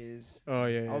Outback is. Oh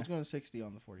yeah. I was going 60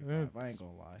 on the 45. I ain't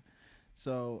gonna lie.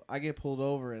 So I get pulled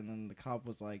over, and then the cop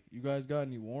was like, "You guys got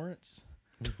any warrants?"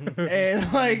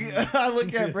 And like I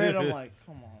look at Brandon, I'm like,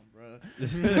 "Come on, bro."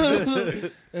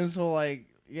 And so like,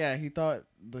 yeah, he thought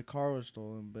the car was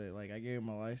stolen, but like I gave him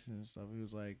my license and stuff. He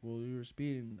was like, "Well, you were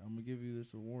speeding. I'm gonna give you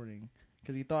this a warning,"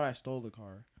 because he thought I stole the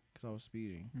car because I was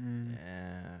speeding.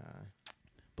 Yeah.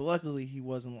 But luckily, he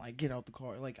wasn't like, "Get out the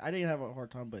car." Like I didn't have a hard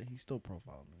time, but he still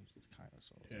profiled me, kind of.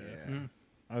 So Yeah. Mm.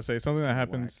 I'd say something that Whack.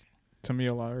 happens to me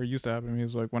a lot, or used to happen to me,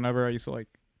 is like whenever I used to like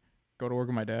go to work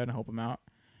with my dad and help him out,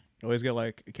 you always get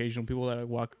like occasional people that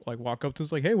walk up to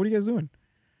us like, "Hey, what are you guys doing?"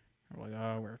 We're like,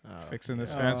 "Oh, we're fixing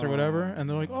this fence or whatever," and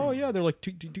they're like, "Oh yeah," they're like,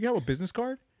 do you have a business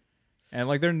card?" And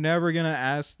like they're never gonna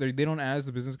ask. They don't ask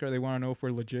the business card. They want to know if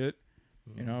we're legit,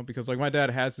 because like my dad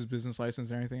has his business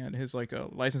license and everything, and his like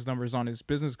license number is on his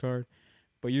business card,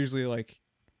 but usually like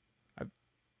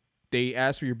they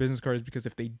ask for your business cards because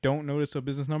if they don't notice a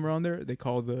business number on there, they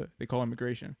call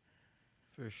immigration.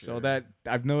 For sure. So that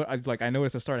I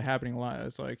noticed that started happening a lot.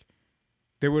 It's like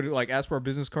they would like ask for our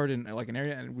business card in like an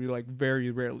area, and we like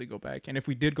very rarely go back. And if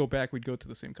we did go back, we'd go to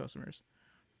the same customers.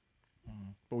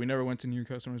 But we never went to new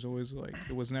customers. Always like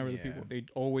it was never the Yeah. people. They'd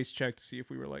always check to see if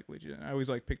we were like legit. And I always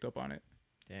like picked up on it.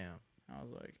 Damn. I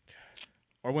was like,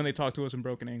 or when they talked to us in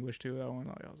broken English too. That one,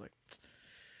 I was like,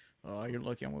 oh, you're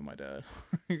lucky I'm with my dad.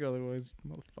 Otherwise,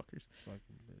 motherfuckers.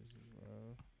 fucking bitches,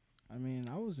 bro. I mean,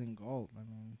 I was in Galt. I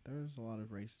mean, there's a lot of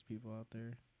racist people out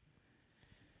there.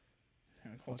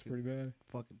 That's pretty bad.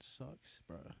 Fucking sucks,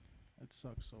 bro. It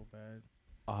sucks so bad.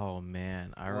 Oh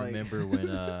man, I Like- remember when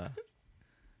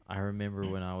I remember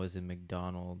when I was in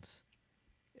McDonald's,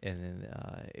 and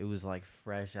then it was like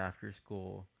fresh after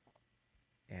school,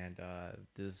 and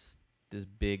this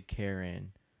big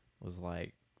Karen was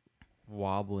like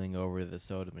wobbling over the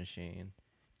soda machine,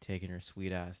 taking her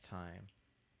sweet ass time,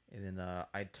 and then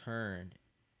I turned,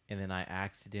 and then I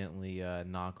accidentally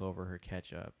knock over her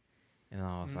ketchup. And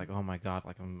I was like, "Oh my god!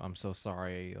 Like I'm so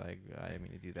sorry. Like I didn't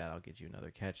mean to do that. I'll get you another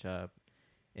ketchup."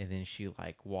 And then she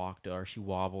like she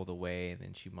wobbled away, and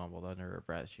then she mumbled under her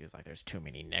breath. She was like, "There's too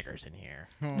many niggers in here."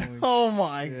 Oh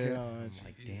my Yeah. god. I'm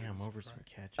like, "Damn, over some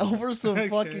ketchup." Over some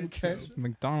fucking ketchup.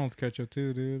 McDonald's ketchup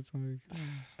too, dude. It's like,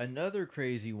 Another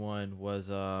crazy one was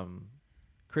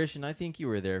Christian. I think you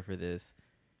were there for this.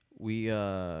 We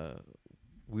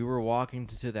were walking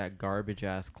to that garbage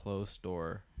ass clothes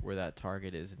store where that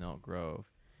Target is in Elk Grove,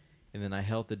 and then I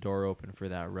held the door open for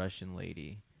that Russian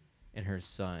lady and her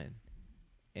son,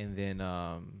 and then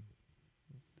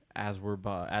as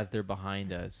they're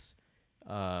behind us,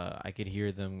 I could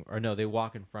hear them, or no, they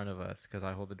walk in front of us because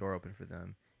I hold the door open for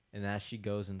them, and as she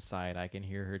goes inside, I can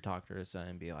hear her talk to her son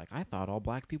and be like, "I thought all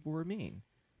black people were mean."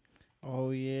 Oh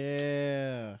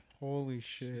yeah. holy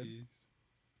shit. Jeez.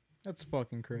 That's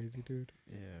fucking crazy, dude.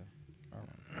 Yeah.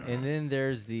 And then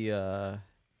there's in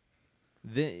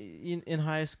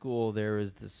high school there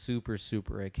was the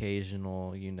super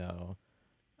occasional,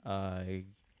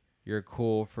 you're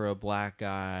cool for a black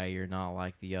guy, you're not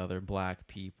like the other black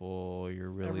people, you're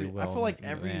really I feel like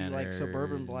every mannered.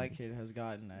 suburban black kid has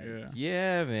gotten that. Yeah.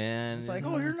 Yeah, man. It's like,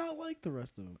 oh, you're not like the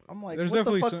rest of them. I'm like, There's what the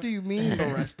definitely fuck some- do you mean the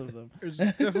rest of them? There's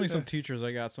definitely some teachers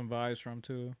I got some vibes from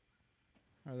too.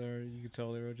 Or there, you could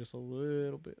tell they were just a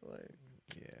little bit like.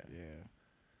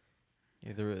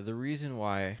 Yeah, the reason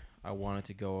why I wanted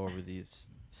to go over these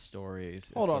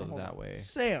stories Hold is on, so hold that on. way.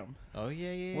 Sam. Oh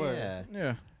yeah, What? yeah.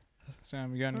 Yeah.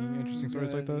 Sam, you got any interesting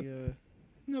stories like that?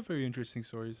 Not very interesting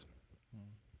stories.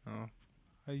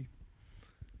 I've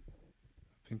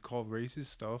been called racist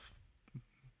stuff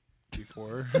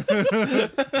before. That's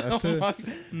it.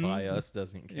 By us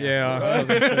doesn't count. Yeah. I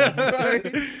was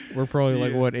gonna say, we're probably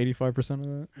like Yeah. what 85%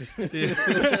 of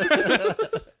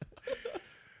that.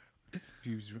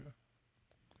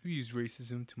 I've used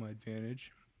racism to my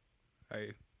advantage.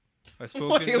 I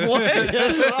spoke. Wait, what?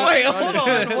 Wait, hold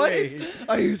on. What?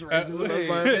 I use racism as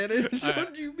my wait. advantage.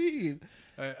 What do you mean?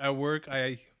 At work,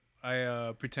 I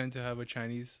pretend to have a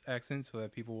Chinese accent so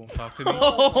that people won't talk to me.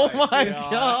 Oh my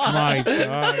god. My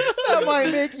God. That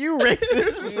might make you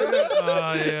racist.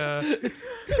 Oh yeah.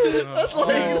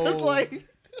 That's like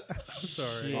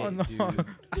Sorry. Oh no. dude.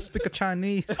 I speak a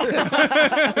Chinese.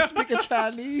 speak a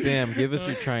Chinese. Sam, give us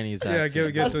your Chinese Yeah,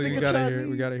 accent. get I so speak we a gotta hear. We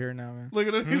Chinese. gotta hear it now, man. Look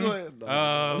at him. He's like,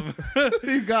 no.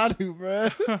 You got to, bro.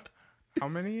 How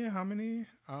many? I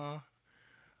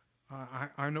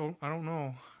know. I don't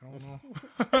know. I don't know.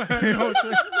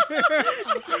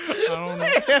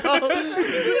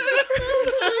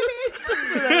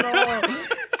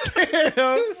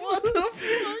 What the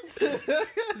fuck?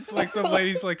 It's like some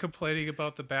ladies like complaining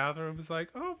about the bathroom. It's like,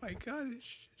 oh my god,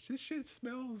 this shit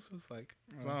smells. It's like,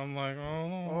 so I'm like,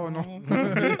 Oh, no.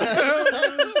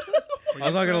 I I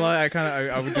was not gonna lie.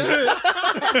 I would do,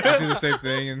 I'd do the same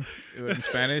thing in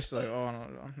Spanish. Like, oh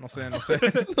no sé, no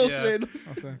sé, No Yeah. say, no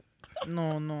no sé.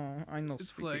 No, I know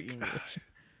It's speak like, English.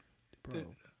 bro.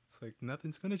 it's like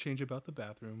nothing's gonna change about the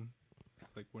bathroom.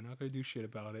 It's like we're not gonna do shit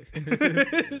about it.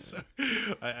 So,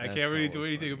 I That's can't really hella do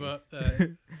anything funny. about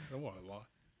that. I want a lot.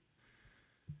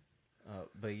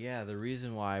 But yeah, the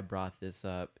reason why I brought this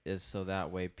up is so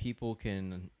that way people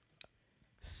can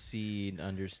see and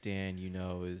understand,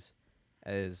 is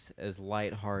as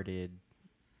lighthearted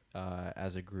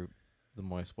as a group, the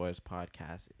Moist Boys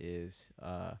podcast is,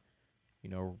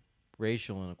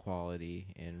 racial inequality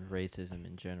and racism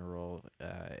in general.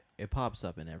 It pops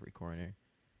up in every corner,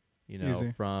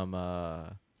 Easy.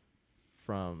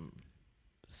 from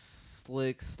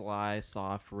slick, sly,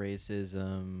 soft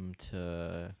racism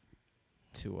to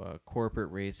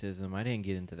corporate racism. I didn't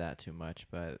get into that too much,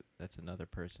 but that's another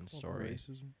person's story.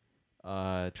 Racism.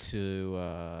 That's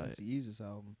the Yeezus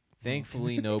album.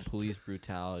 Thankfully, no police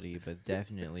brutality, but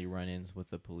definitely run-ins with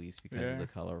the police because Yeah. of the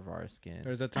color of our skin.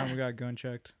 There's that time we got gun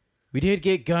checked We did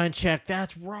get gun checked.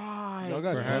 That's right. Y'all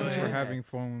got for, gun for checked? having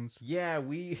phones. Yeah,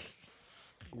 we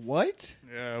What?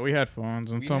 Yeah, we had phones,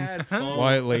 and we some had phones.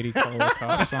 white lady called the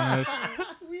cops on us.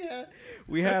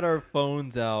 we had our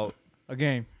phones out.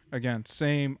 Again,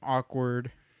 same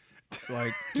awkward,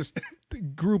 like just the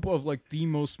group of like the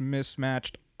most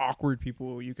mismatched, awkward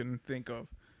people you can think of.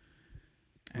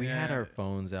 We had And- our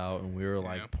phones out and we were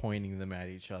like Yeah. pointing them at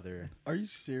each other Are you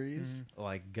serious?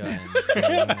 like guns.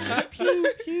 going like,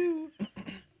 pew pew.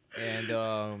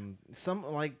 And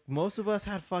most of us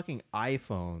had fucking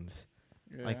iPhones,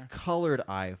 yeah. like colored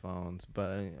iPhones,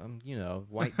 but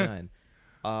white gun.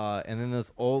 And then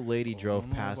this old lady drove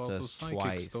past us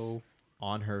twice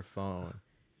on her phone.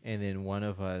 And then one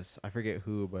of us, I forget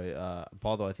who, but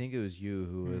Baldo, I think it was you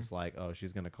who was like, "Oh,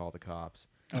 she's gonna call the cops."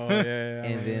 Oh yeah.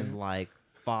 And then like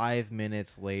 5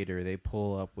 minutes later, they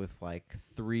pull up with like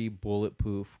 3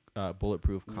 bulletproof cop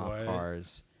What?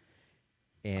 cars,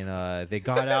 and they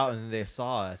got out and they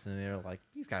saw us and they were like,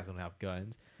 "These guys don't have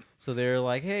guns." So they're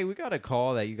like, "Hey, we got a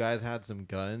call that you guys had some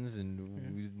guns,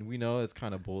 and we know it's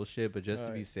kind of bullshit, but just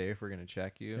to be Right. safe, we're gonna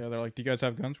check you." Yeah, they're like, "Do you guys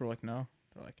have guns?" We're like, "No."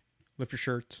 They're like, "Lift your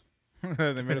shirts."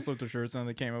 They made us lift our shirts, and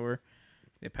they came over.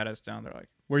 They pat us down. They're like,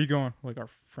 "Where are you going?" We're like, "Our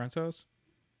friend's house."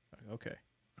 Like, okay.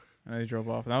 And they drove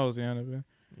off. And that was the end of it.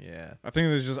 Yeah. I think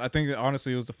that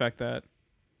honestly it was the fact that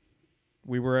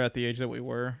we were at the age that we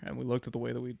were, and we looked at the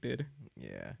way that we did.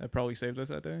 Yeah. That probably saved us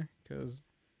that day, because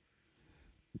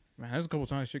man, there's a couple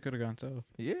times shit could have gone south.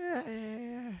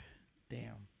 Yeah.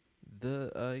 Damn.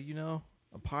 The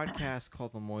a podcast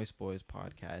called the Moist Boys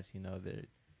Podcast, that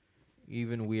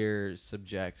even we're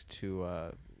subject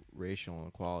to racial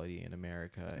inequality in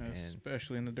America, and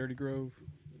Especially in the Dirty Grove.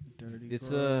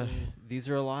 these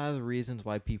are a lot of the reasons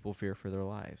why people fear for their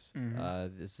lives.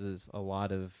 Mhm. This is a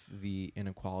lot of the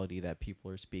inequality that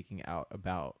people are speaking out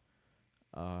about.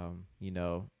 And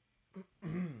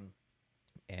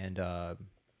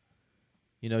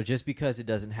just because it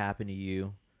doesn't happen to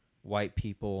you, white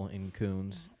people and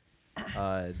coons,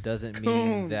 doesn't mean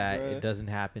Coons, that bruh. it doesn't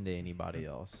happen to anybody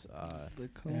else. The Yeah.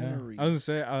 coonery. I was gonna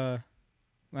say,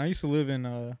 when I used to live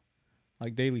in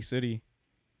like Daly City,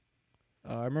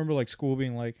 I remember like school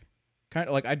being like kind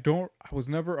of like I was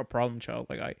never a problem child.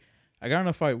 Like I got in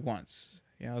a fight once.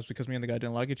 Yeah, it was because me and the guy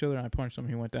didn't like each other, and I punched him.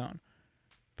 He went down.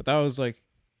 But that was like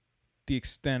the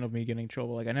extent of me getting in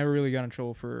trouble. Like I never really got in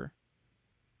trouble for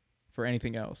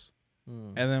anything else.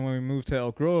 Mm. And then when we moved to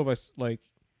Elk Grove,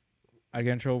 I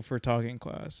get in trouble for talking in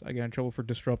class. I get in trouble for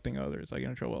disrupting others. I get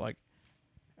in trouble like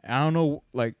I don't know,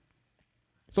 like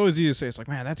it's always easy to say it's like,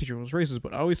 man, that teacher was racist,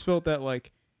 but I always felt that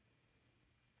like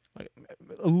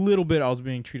a little bit I was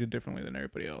being treated differently than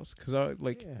everybody else, because Yeah,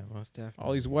 most definitely.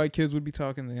 all these white kids would be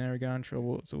talking, they never got in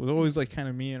trouble, so it was always like kind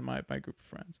of me and my group of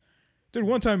friends. Dude,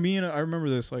 one time I remember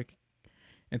this, like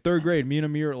in 3rd grade, me and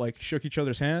Amir like shook each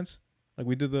other's hands, like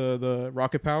we did the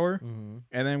rocket power, Mm-hmm.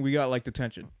 and then we got like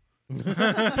detention. And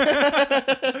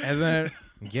then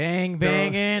Gang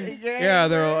banging. yeah,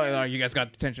 they're all like, you guys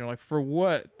got detention. Like, for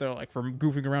what? They're like, for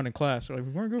goofing around in class. They're like,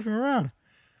 we weren't goofing around.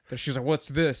 Then she's like, what's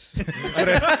this? It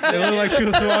looked like she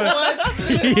was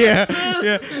yeah.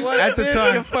 At the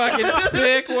time, you fucking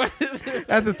stick. What is it?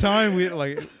 at the time, we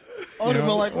like, Oh, you they're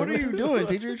know? like, what are you doing,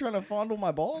 teacher? You trying to fondle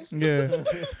my balls? yeah.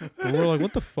 But we're like,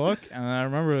 what the fuck? And I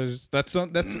remember it was, that's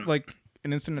like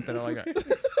an incident that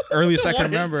earliest I can What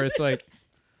is remember. It's like,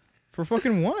 for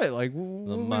fucking what? Like, The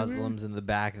Muslims in the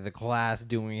back of the class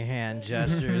doing hand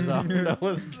gestures. I don't know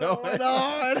what's going Going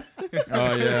on. on.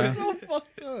 Oh yeah. It's so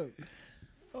fucked up.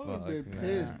 I would have been Fuck,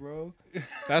 pissed, man. bro.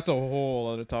 That's a whole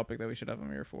other topic that we should have a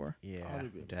mirror for. I Yeah,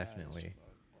 would've been mad as definitely.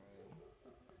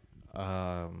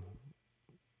 fuck,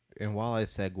 And while I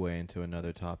segue into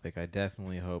another topic, I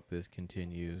definitely hope this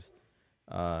continues.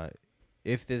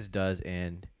 If this does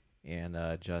end and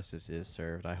justice is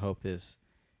served, I hope this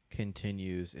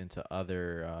continues into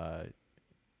other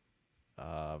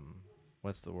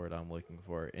what's the word I'm looking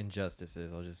for?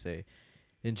 Injustices. I'll just say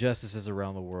injustices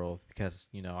around the world, because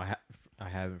I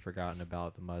haven't forgotten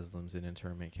about the Muslims in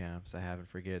internment camps. I haven't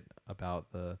forget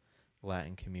about the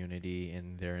Latin community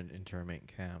in their internment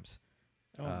camps.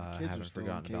 Oh, I kids are haven't still in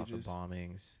forgotten about the cages.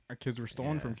 bombings. Our kids were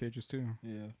stolen Yeah. from cages too.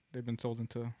 Yeah. They've been sold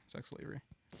into sex slavery.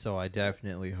 So I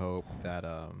definitely hope that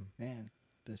Man,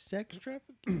 the sex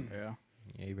trafficking. Yeah.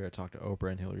 yeah, you better talk to Oprah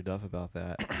and Hillary Duff about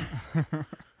that.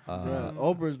 Bruh,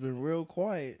 Oprah's been real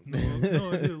quiet. No,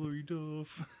 Hillary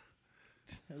Duff.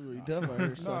 Hillary Duff out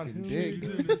here sucking dick.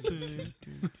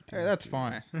 Hey, that's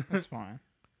fine. That's fine.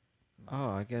 Oh,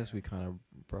 I guess we kind of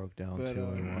broke down But, 2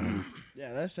 and 1.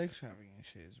 Yeah, that sex trafficking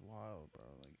shit is wild, bro.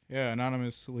 Like, Yeah,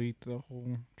 Anonymous leaked the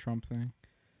whole Trump thing.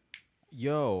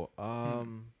 Yo,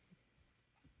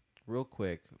 real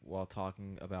quick, while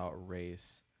talking about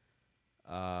race,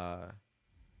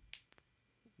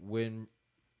 when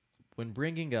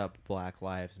bringing up Black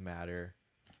Lives Matter,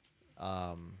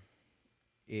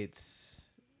 it's,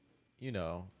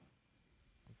 you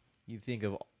think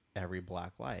of every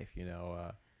black life,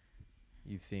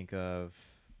 you think of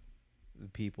the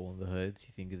people in the hoods,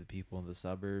 you think of the people in the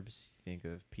suburbs, you think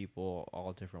of people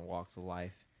all different walks of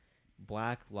life.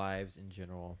 Black lives in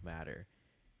general matter.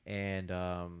 And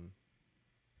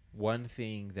one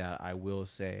thing that I will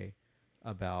say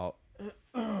about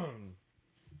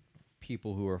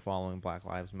people who are following Black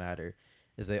Lives Matter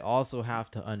is they also have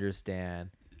to understand,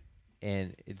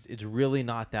 and it's really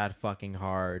not that fucking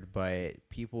hard, but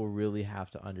people really have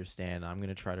to understand. I'm going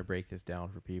to try to break this down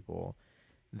for people,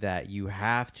 that you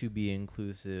have to be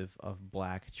inclusive of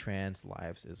Black trans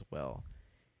lives as well.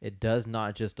 It does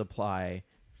not just apply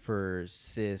for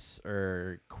cis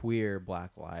or queer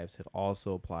Black lives. It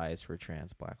also applies for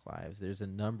trans Black lives. There's a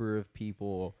number of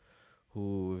people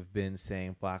who've been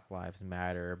saying Black Lives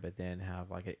Matter, but then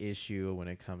have like an issue when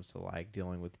it comes to like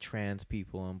dealing with trans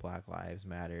people and Black Lives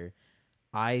Matter.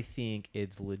 I think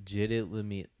it's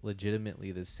legitimately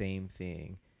the same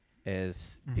thing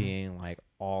as being like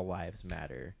all lives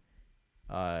matter.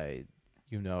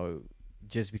 You know,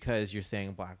 just because you're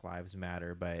saying Black Lives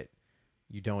Matter, but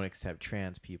you don't accept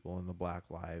trans people in the Black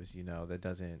lives, you know, that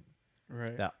doesn't,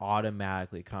 that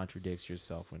automatically contradicts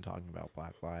yourself when talking about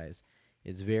Black lives.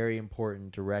 It's very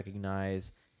important to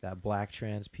recognize that Black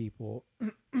trans people,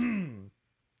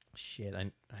 shit,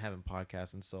 I haven't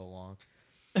podcasted in so long.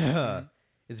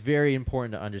 It's very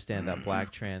important to understand that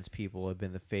Black trans people have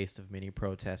been the face of many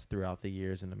protests throughout the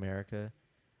years in America.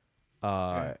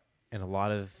 And a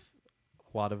lot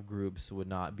of groups would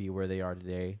not be where they are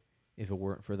today if it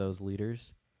weren't for those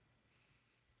leaders.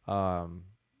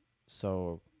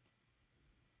 So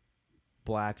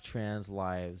Black trans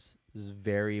lives is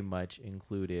very much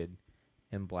included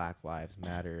in Black Lives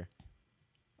Matter.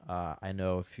 I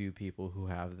know a few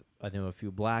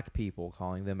Black people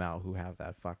calling them out who have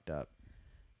that fucked up.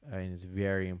 I mean, it's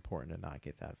very important to not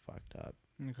get that fucked up.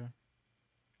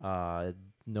 Okay.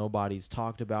 Nobody's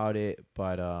talked about it,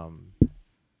 but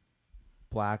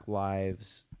Black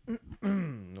lives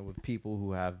with people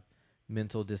who have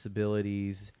mental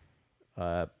disabilities,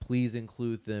 please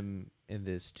include them in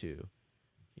this too.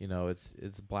 You know, it's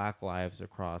Black lives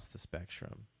across the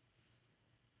spectrum.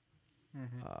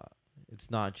 It's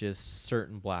not just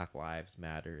certain Black lives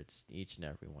matter. It's each and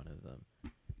every one of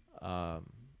them.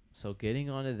 So getting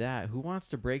onto that, who wants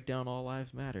to break down all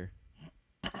lives matter?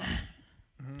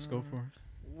 Let's go for it.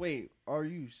 Wait, are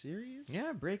you serious?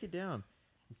 Yeah, break it down.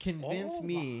 Convince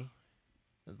me.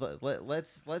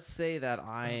 Let's say that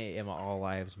I am an all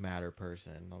lives matter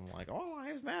person. I'm like, all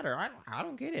lives matter. I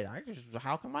don't get it.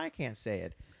 How come I can't say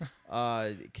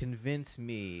it? Convince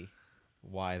me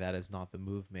why that is not the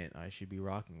movement I should be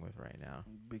rocking with right now.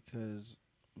 Because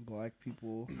Black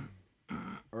people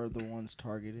are the ones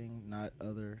targeting, not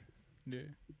other. Yeah.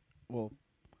 Well,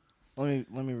 let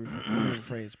me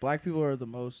rephrase. Black people are the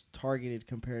most targeted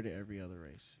compared to every other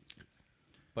race.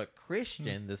 But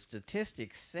Christian, the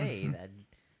statistics say that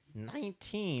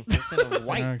 19% of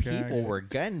white people were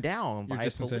gunned down by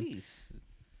police.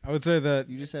 I would say that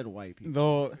You just said white people.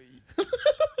 though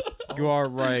you are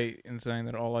right in saying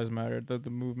that all lives matter, that the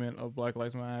movement of Black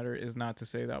Lives Matter is not to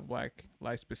say that Black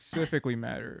lives specifically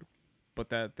matter, but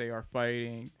that they are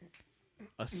fighting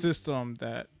a system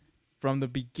that from the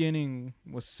beginning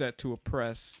was set to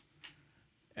oppress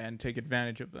and take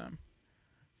advantage of them.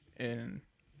 And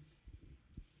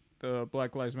the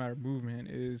Black Lives Matter movement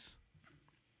is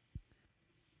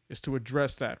to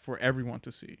address that for everyone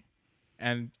to see.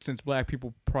 And since Black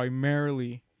people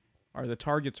primarily are the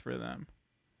targets for them,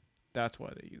 that's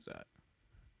why they use that.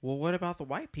 Well, what about the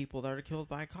white people that are killed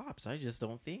by cops? I just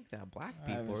don't think that Black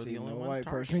people are the only ones white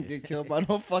targeted. person get killed by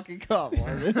no fucking cop.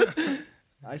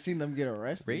 I seen them get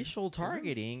arrested. Racial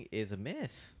targeting is a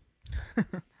myth.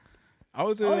 I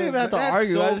would say I don't even have to That's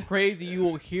argue. so crazy. You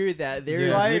will hear that. There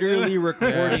Yeah. is literally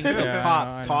recordings of Yeah,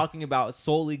 cops I know. talking about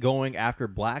solely going after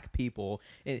Black people.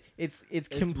 It's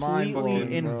completely mind-blowing,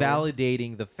 bro.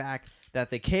 invalidating the fact that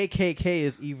the KKK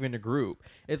is even a group.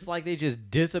 It's like they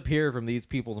just disappear from these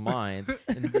people's minds.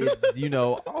 And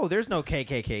there's no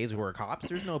KKKs who are cops.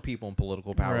 There's no people in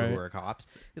political power who Right. are cops.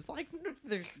 It's like,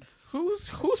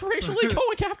 who's racially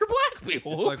going after Black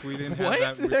people? It's like we didn't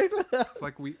have What? that. It's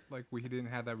like we didn't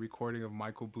have that recording of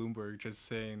Michael Bloomberg just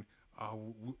saying,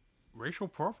 racial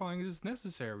profiling is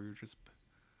necessary. We just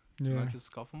just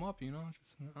scuff them up,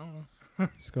 Just I don't know.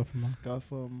 Scuff them up. Scuff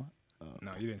them.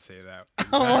 No, you didn't say that.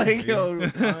 Oh my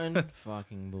god.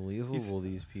 Unfucking believable,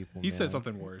 these people. He man. said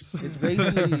something worse. It's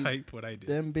basically like what I did.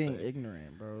 them being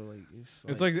ignorant, bro. Like It's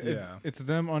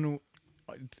them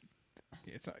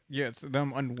it's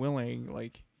them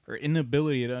unwilling, or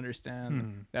inability to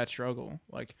understand that struggle.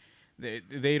 Like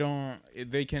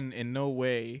they can in no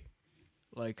way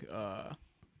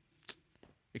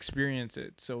experience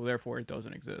it, so therefore it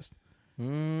doesn't exist.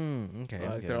 Okay.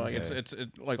 Like, they're like, it's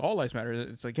like all lives matter.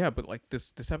 It's like, yeah, but like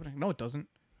this happening. No, it doesn't.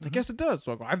 It's like, yes, it does.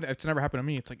 So I go, it's never happened to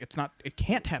me. It's like, it's not. It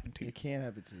can't happen to you. It can't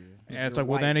happen to you. And it's You're like,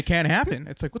 well, then white. it can't happen.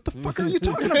 It's like, what the fuck are you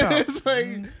talking about? It's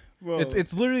like, bro.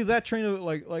 It's literally that train of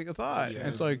like a thought. Yeah. And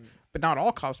it's like, but not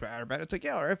all cops are bad. It's like,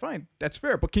 yeah, all right, fine, that's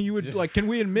fair. But can you like, can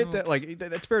we admit that like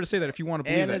that's fair to say that if you want to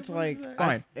believe and it? it's like,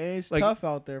 fine. and it's Like- tough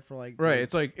out there for like, Right, the-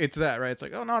 it's like it's that, right? It's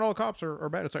like, oh, not all cops are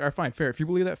bad. It's like, all right, fine, fair. If you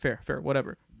believe that, fair,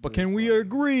 whatever. But But can it's we like-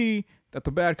 agree that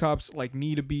the bad cops like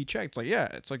need to be checked? It's like, yeah,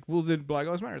 it's like, well, did Black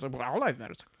Lives Matter? It's like, well, all lives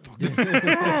matter. It's like,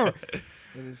 fuck.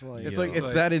 it is like, It's Yeah. like It's it's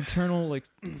like- that internal like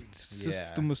Yeah.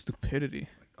 system of stupidity.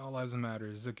 All lives matter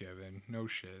is a given. No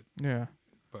shit. Yeah,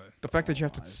 But the fact that you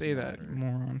have to All lives say that, you matter.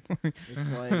 moron.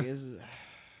 it's like, it's just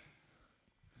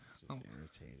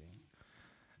irritating.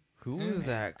 Who was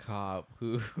that cop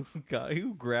who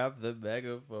grabbed the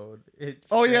megaphone?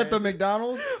 Oh, yeah, at the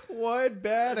McDonald's. one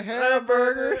bad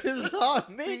hamburger does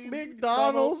not make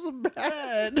McDonald's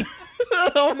bad.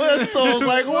 So I was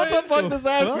like, what the fuck does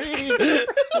that mean?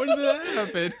 when did that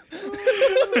happen?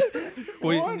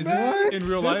 Wait, One is bad- this in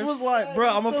real This life? was like, bro,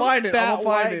 I'm gonna find it. I'm Fat gonna find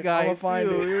white it. guy I'm gonna find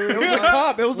too. it. It was a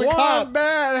cop. It was a One cop.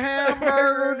 bad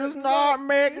hamburger does not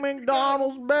make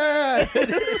McDonald's bad.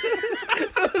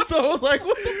 So I was like,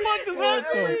 what the fuck does that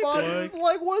mean? Everybody's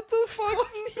like, what the fuck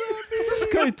is that? What's this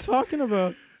guy talking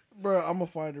about? Bro, I'm gonna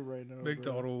find it right now.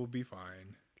 McDonald will be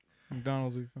fine.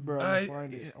 McDonald's. Bro, I'm I- gonna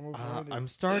find it. I'm gonna find it. I'm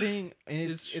starting, and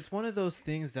It's- it's one of those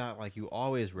things that like you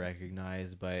always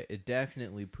recognize, but it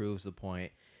definitely proves the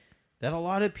point that a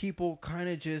lot of people kind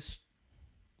of just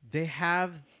they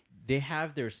have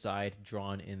their side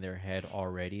drawn in their head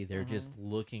already. They're just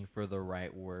looking for the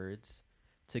right words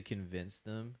to convince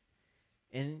them,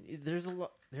 and there's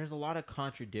a lot of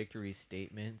contradictory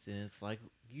statements, and it's like,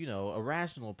 you know, a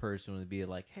rational person would be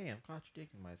like, hey, I'm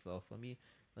contradicting myself. Let me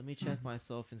check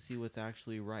myself and see what's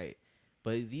actually right.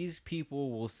 But these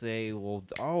people will say, well,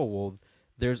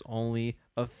 there's only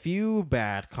a few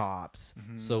bad cops,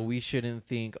 so we shouldn't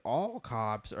think all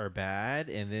cops are bad.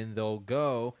 And then they'll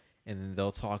go and then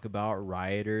they'll talk about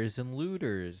rioters and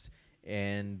looters.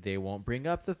 And they won't bring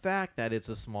up the fact that it's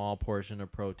a small portion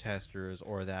of protesters,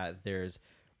 or that there's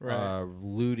Right.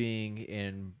 looting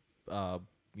and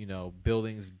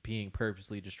buildings being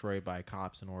purposely destroyed by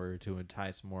cops in order to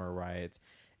entice more riots,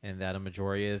 and that a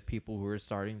majority of people who are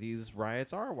starting these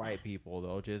riots are white people.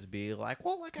 They'll just be like,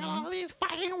 well, look at all these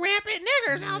fucking rampant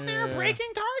niggers out there Yeah.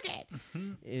 breaking Target.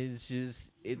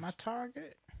 It's My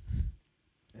target.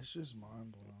 It's just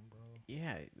mind blowing, bro.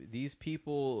 yeah, these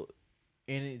people,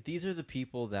 and these are the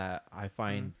people that I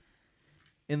find,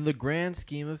 in the grand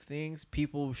scheme of things,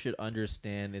 people should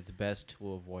understand it's best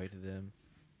to avoid them.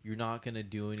 You're not going to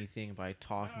do anything by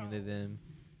talking to them.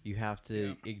 You have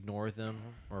to ignore them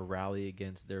or rally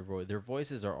against their voice. Their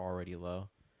voices are already low.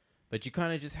 But you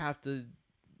kind of just have to,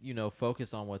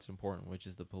 focus on what's important, which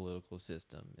is the political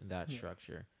system and that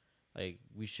structure. Like,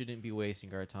 we shouldn't be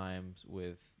wasting our time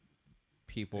with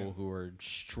people who are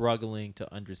struggling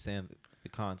to understand the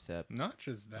concept. Not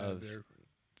just that, Of-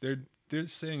 they're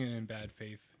saying it in bad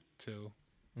faith too.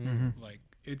 Mm-hmm. Like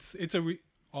it's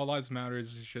All Lives Matter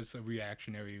is just a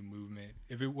reactionary movement.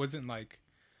 If it wasn't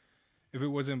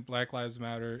Black Lives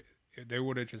Matter, they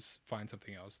would have just find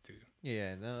something else to.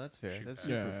 Yeah, no, that's fair. Shoot That's that.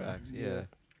 super Yeah. facts. Yeah.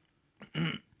 Yeah.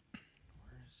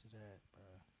 Where's it at, bro?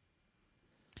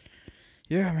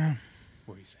 Yeah, man.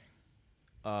 What are you saying?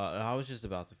 I was just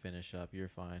about to finish up. You're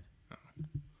fine.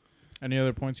 Any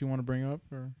other points you want to bring up?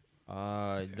 Or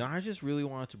No, I just really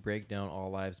wanted to break down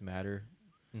All Lives Matter,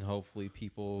 and hopefully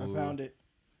people I found it.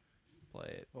 play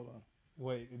it. Hold on.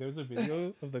 Wait, there's a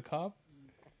video of the cop.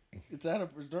 It's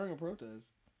during a protest.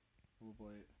 We'll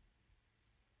play it.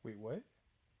 Wait, what?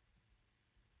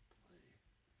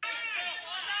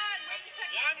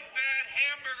 One bad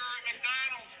hamburger at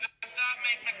McDonald's does not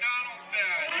make McDonald's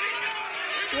bad.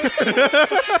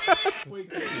 Wait,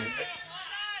 One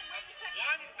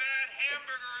bad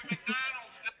hamburger at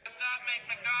McDonald's does not make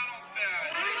McDonald's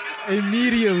bad.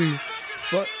 immediately.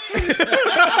 But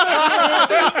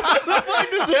What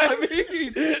does that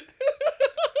mean?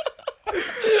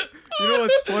 you know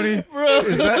what's funny, Bro.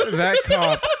 is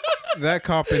that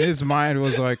cop in his mind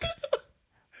was like,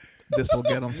 "This will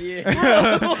get him."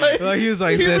 Like he was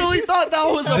like, He "This." really thought that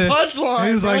was a punchline.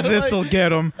 He was like, bro. "This will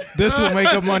get him. This will make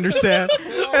him understand."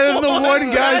 And then the one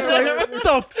guy's like, "What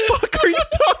the fuck are you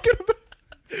talking about?"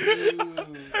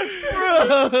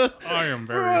 Bro. I am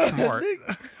very smart.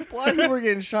 Black people are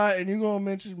getting shot, and you gonna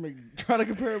mention trying to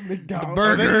compare McDonald's?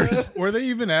 Burgers. Were they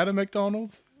even at a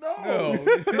McDonald's? No,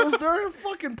 it was during a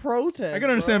fucking protest. I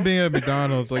can understand bro. being at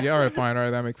McDonald's. Like, yeah, all right, fine, all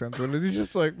right, that makes sense. But it's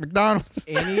just like McDonald's.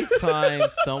 Anytime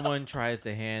someone tries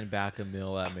to hand back a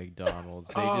meal at McDonald's,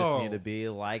 they just need Oh. to be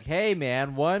like, "Hey,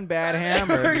 man, one bad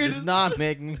hamburger does not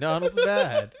make McDonald's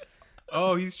bad."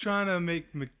 Oh, he's trying to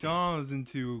make McDonald's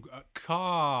into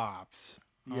cops.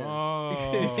 Yes.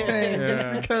 Oh. He's saying Yeah.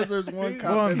 just because there's one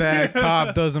cop. One bad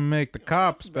cop doesn't make the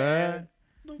cops bad.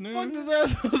 The No. fuck does that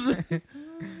supposed to?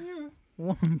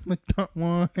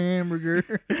 One hamburger.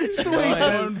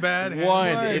 One bad One.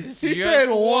 hamburger. It's He just said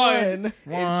one. One It's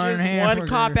just hamburger. one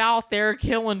cop out there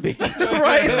killing people.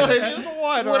 Right? Like, Just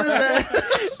one, what is alright?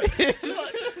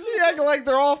 that? He acting like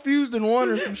they're all fused in one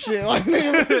or some shit. Like,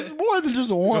 nigga, it's more than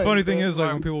just one. The funny thing is,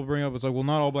 like, when people bring up, it's like, well,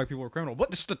 not all black people are criminal.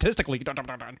 But statistically, it's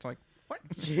like, what?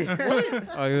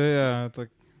 Oh, yeah, it's like,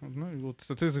 well,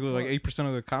 statistically, like 8%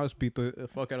 of the cops beat the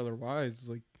fuck out of their wives. It's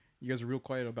like, you guys are real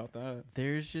quiet about that.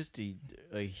 There's just a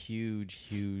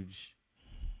huge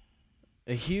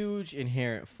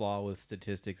inherent flaw with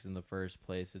statistics in the first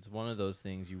place. It's one of those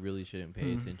things you really shouldn't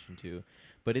pay attention to,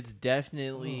 but it's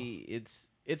definitely it's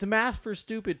a math for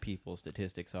stupid people.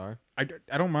 Statistics are. I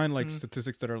don't mind like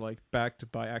statistics that are like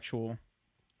backed by actual,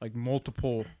 like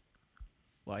multiple,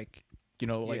 like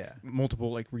like Yeah.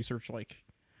 multiple like research. Like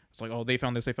it's like, oh, they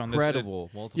found this, they found Credible,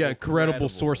 multiple. this. Yeah, credible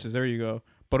sources. There you go.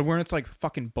 But when it's like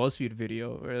fucking BuzzFeed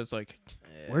video, where it's like,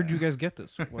 where'd you guys get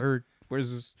this? Where's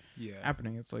this Yeah.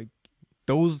 happening? It's like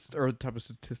those are the type of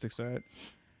statistics that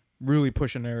really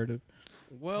push a narrative.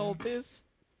 Well, this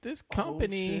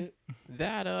company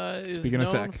that is Speaking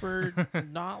of known sex. for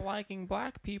not liking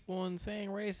black people and saying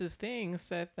racist things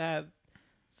said that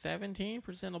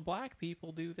 17% of black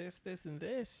people do this, and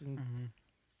this, and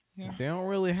Yeah. they don't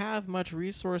really have much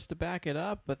resource to back it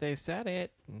up, but they said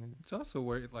it. It's also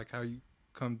where like how you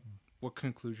come, what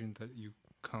conclusion that you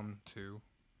come to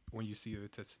when you see the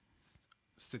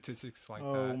statistics like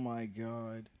Oh that. my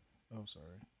god. Oh,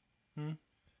 sorry.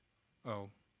 Oh.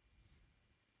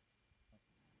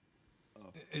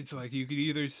 It's like you could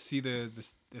either see the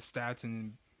stats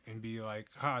and be like,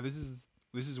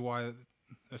 this is why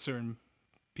a certain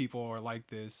people are like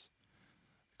this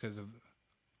because of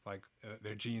like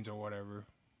their genes or whatever,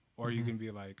 or you can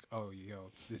be like, oh,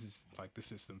 this is like the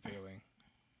system failing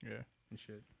Yeah. and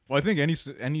shit. Well, I think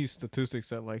any statistics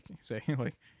that like say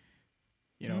like,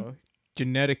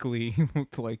 genetically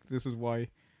to like this is why,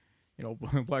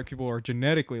 black people are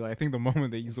genetically. Like, I think the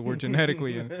moment they use the word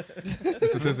genetically and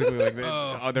statistically,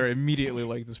 like they're immediately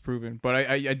like disproven. But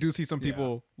I do see some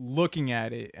people looking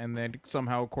at it and then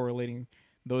somehow correlating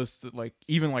those like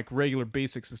even like regular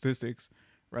basic statistics,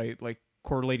 right? Like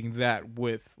correlating that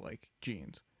with like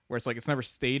genes, where it's like it's never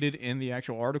stated in the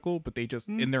actual article, but they just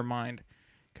in their mind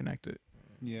connect it.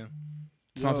 Yeah.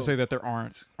 It's not to say that there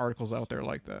aren't articles out there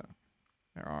like that.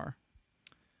 There are.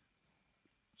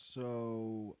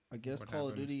 So I guess What Call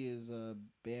of happened? Duty is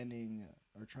banning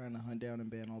or trying to hunt down and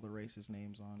ban all the racist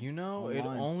names on. You know, it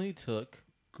online. only took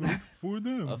For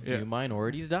them. a few Yeah.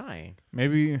 minorities dying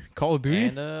Maybe Call of Duty.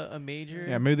 and a major.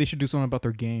 Yeah, maybe they should do something about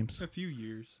their games. A few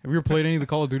years. Have you ever played any of the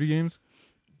Call of Duty games?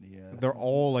 Yeah, They're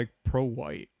all like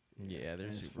pro-white. Yeah, they're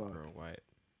As super fuck. pro-white.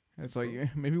 It's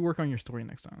like maybe work on your story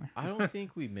next time. I don't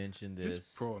think we mentioned this.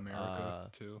 Just pro America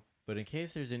too. But in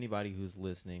case there's anybody who's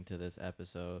listening to this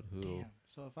episode who Damn.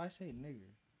 So if I say nigger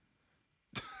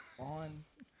on,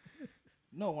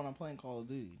 when I'm playing Call of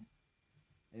Duty,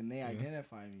 and they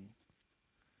identify me,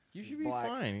 you is should be black,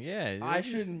 fine. Yeah, I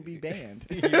shouldn't be banned.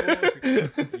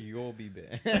 You'll be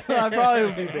banned. I probably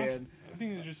would be banned. I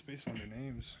think it's just based on their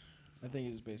names. I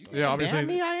think it's based on. Yeah,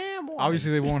 obviously. I am one.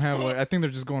 Obviously, they won't have. Like, I think they're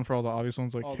just going for all the obvious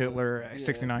ones, like All the- Hitler, yeah.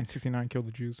 69 killed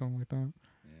the Jews, something like that.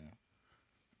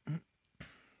 Yeah.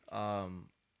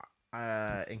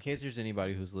 In case there's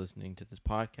anybody who's listening to this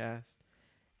podcast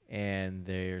and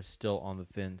they're still on the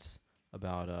fence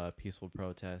about peaceful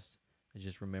protest, I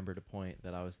just remembered a point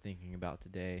that I was thinking about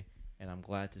today, and I'm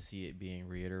glad to see it being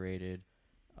reiterated.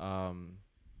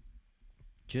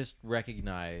 Just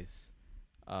recognize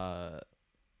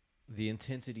the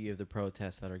intensity of the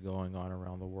protests that are going on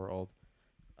around the world.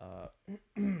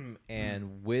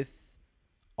 And with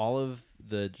all of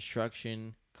the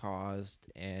destruction caused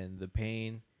and the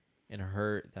pain and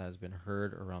hurt that has been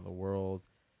heard around the world,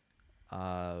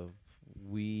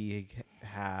 we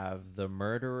have the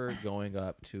murderer going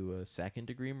up to a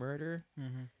second-degree murder,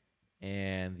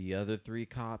 and the other 3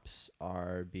 cops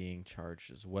are being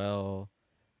charged as well.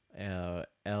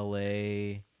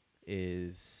 LA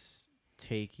is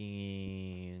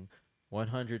taking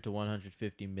 100 to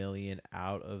 150 million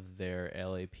out of their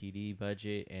LAPD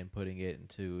budget and putting it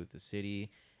into the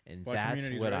city, and Black that's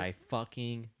communities, what right? I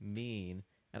fucking mean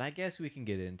and I guess we can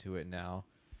get into it now.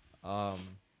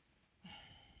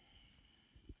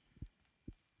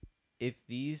 If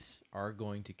these are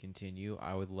going to continue,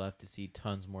 I would love to see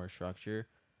tons more structure.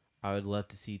 I would love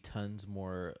to see tons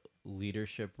more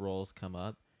leadership roles come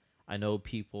up. I know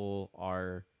people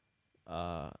are,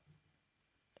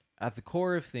 at the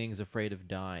core of things, afraid of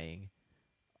dying,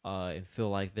 and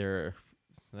feel like they're.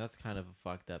 That's kind of a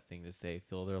fucked up thing to say.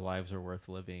 Feel their lives are worth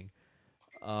living.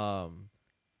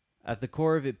 At the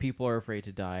core of it, people are afraid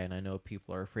to die, and I know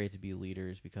people are afraid to be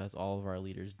leaders because all of our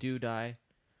leaders do die.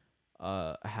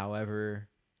 However,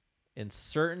 in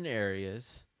certain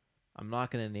areas, I'm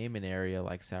not going to name an area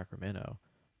like Sacramento.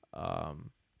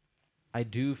 I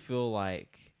do feel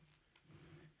like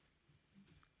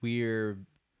we're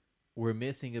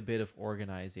missing a bit of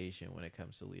organization when it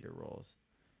comes to leader roles.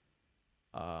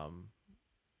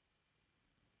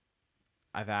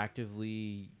 I've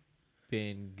actively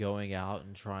been going out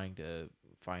and trying to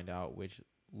find out which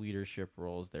leadership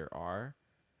roles there are.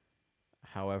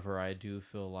 However, I do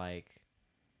feel like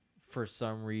for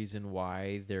some reason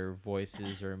why their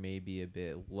voices are maybe a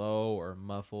bit low or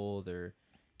muffled, or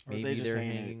maybe they're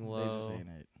hanging low. They just ain't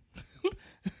it.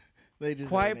 They just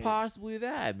Quite ain't it. possibly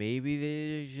that. Maybe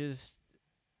they just.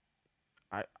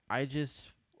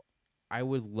 I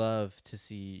would love to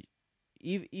see,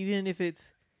 even if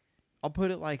it's. I'll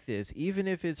put it like this: even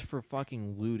if it's for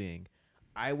fucking looting,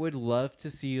 I would love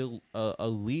to see a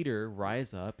leader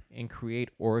rise up and create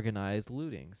organized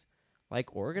lootings,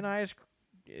 like organized.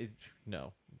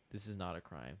 No, this is not a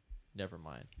crime. Never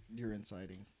mind. You're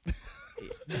inciting.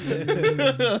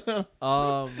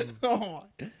 Oh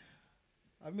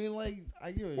I mean, like,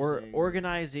 I get what or you're saying.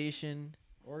 organization,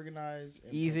 Organize,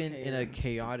 and even in a prepare.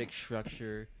 chaotic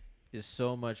structure, is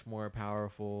so much more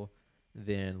powerful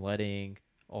than letting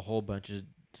a whole bunch of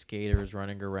skaters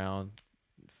running around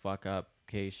fuck up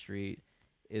K Street.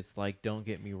 It's like, don't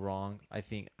get me wrong.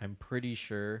 I'm pretty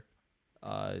sure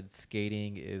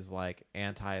skating is like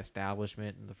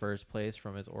anti-establishment in the first place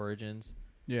from its origins.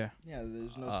 Yeah. Yeah,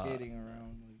 there's no skating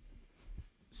around. Like,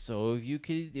 So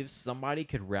if somebody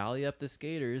could rally up the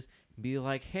skaters and be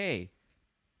like, hey,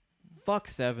 fuck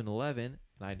 7-Eleven,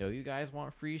 and I know you guys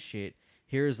want free shit.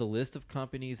 Here's a list of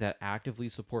companies that actively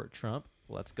support Trump.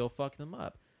 Let's go fuck them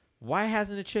up. Why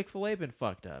hasn't a Chick-fil-A been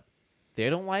fucked up? They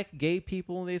don't like gay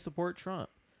people and they support Trump.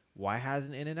 Why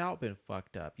hasn't In-N-Out been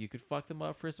fucked up? You could fuck them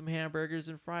up for some hamburgers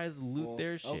and fries, loot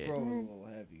their shit. Elk Grove is a little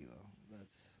heavy though.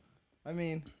 I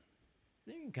mean,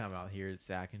 They can come out here at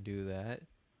SAC and do that.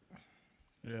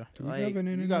 Yeah. Do we Like, have an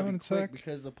you In-N-Out gotta be in quick Sac?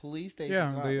 because the police station's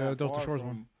Yeah, not the, that Delta far Shores from.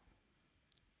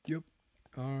 one.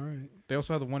 All right. They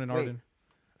also have the one in Wait. Arden.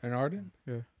 In Arden?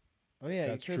 Oh yeah,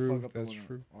 That's you could true, fuck up the that's one in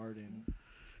true. Arden.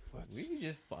 We can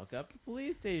just fuck up the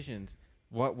police stations.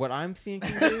 What I'm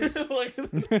thinking is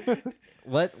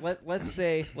let's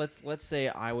say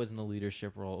I was in the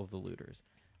leadership role of the looters.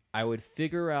 I would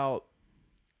figure out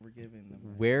We're giving them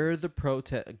where the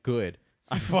protest. Good.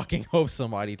 I fucking hope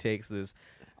somebody takes this.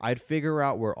 I'd figure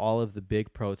out where all of the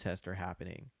big protests are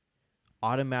happening.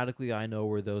 Automatically, I know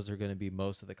where those are going to be.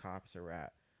 Most of the cops are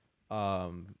at.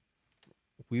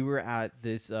 We were at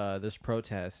this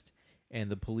protest, and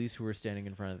the police who were standing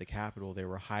in front of the Capitol, they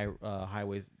were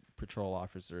highway patrol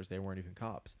officers. They weren't even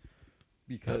cops,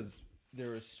 because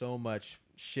there was so much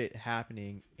shit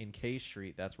happening in K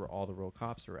Street. That's where all the real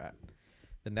cops are at.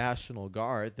 The National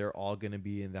Guard, they're all going to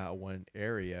be in that one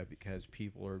area because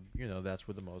people are, that's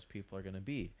where the most people are going to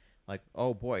be. Like,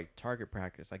 oh boy, target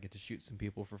practice. I get to shoot some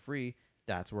people for free.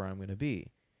 That's where I'm going to be.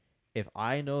 If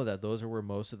I know that those are where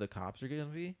most of the cops are going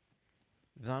to be,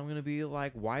 then I'm going to be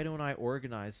like, why don't I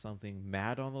organize something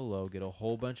mad on the low, get a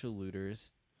whole bunch of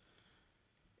looters,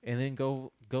 and then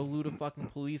go loot a fucking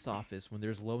police office when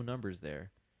there's low numbers there.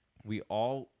 We're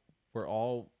all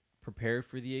prepared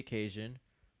for the occasion.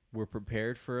 We're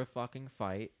prepared for a fucking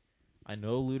fight. I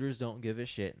know looters don't give a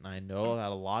shit, and I know that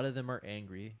a lot of them are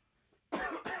angry.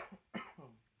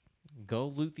 Go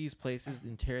loot these places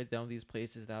and tear down these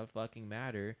places that fucking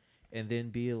matter, and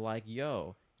then be like,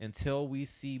 yo, until we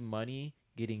see money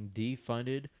getting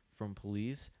defunded from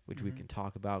police, which we can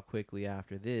talk about quickly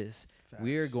after this,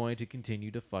 we are Facts. going to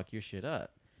continue to fuck your shit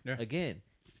up. Yeah. Again,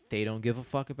 they don't give a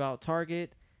fuck about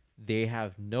Target. They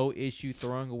have no issue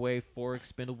throwing away 4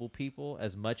 expendable people.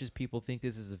 As much as people think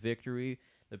this is a victory,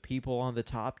 the people on the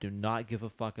top do not give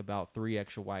a fuck about 3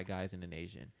 extra white guys and an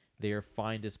Asian. They are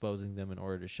fine disposing them in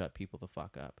order to shut people the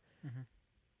fuck up.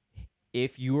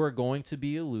 If you are going to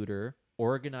be a looter,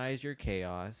 organize your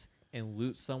chaos and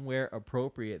loot somewhere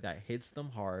appropriate that hits them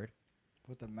hard.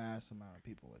 with a mass amount of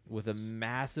people. with a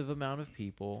massive amount of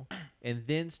people, and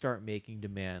then start making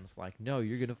demands like, no,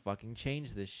 you're gonna fucking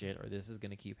change this shit, or this is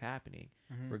gonna keep happening.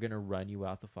 We're gonna run you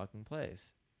out the fucking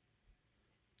place.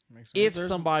 Makes sense. If There's-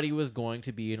 somebody was going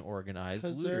to be an organized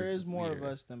because leader, there is more of leader.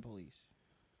 us than police.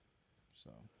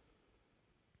 So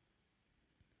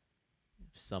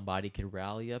If somebody could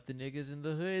rally up the niggas in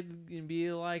the hood and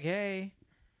be like, hey,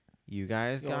 you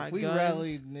guys Yo, got if we guns,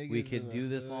 rallied we niggas can in the do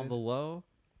this on hood- the low.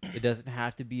 It doesn't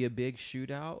have to be a big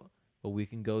shootout, but we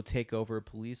can go take over a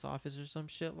police office or some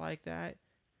shit like that.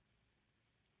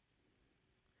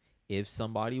 If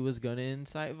somebody was going to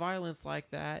incite violence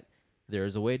like that,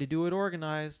 there's a way to do it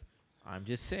organized. I'm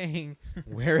just saying,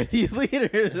 where are these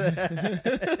leaders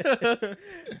at?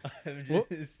 Well,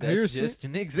 That's have you just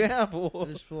an example.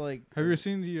 I just feel like Have you ever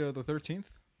seen the 13th?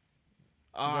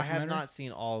 I have documentary? not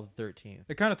seen all of 13th.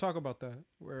 They kind of talk about that,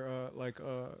 where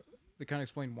they kind of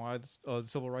explain why the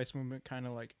civil rights movement kind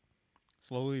of like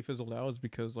slowly fizzled out, is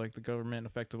because like the government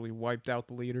effectively wiped out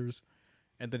the leaders,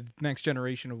 and the next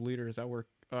generation of leaders that were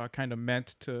kind of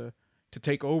meant to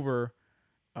take over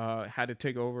had to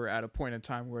take over at a point in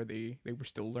time where they were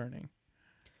still learning,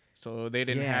 so they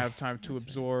didn't Yeah, have time to that's right.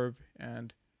 absorb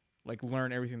and like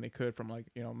learn everything they could from like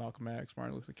Malcolm X,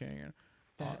 Martin Luther King, and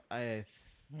That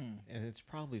and it's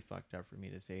probably fucked up for me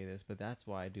to say this, but that's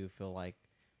why I do feel like,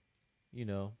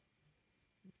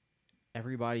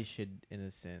 everybody should, in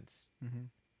a sense,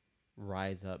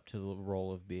 rise up to the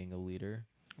role of being a leader.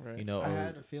 right. I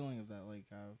had a feeling of that. Like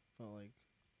I felt like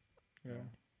Yeah.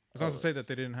 It's not to say that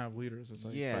they didn't have leaders. It's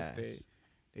like, Yeah. but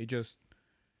they just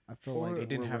I feel like they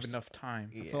didn't we're have res- enough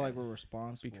time. I feel like we're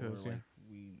responsible. Because, Because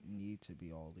we need to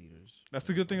be all leaders. That's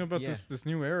the good thing about Yeah. this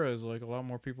new era, is like a lot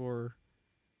more people are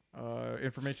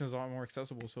information is a lot more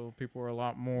accessible, so people are a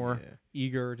lot more Yeah.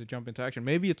 eager to jump into action.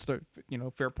 Maybe it's the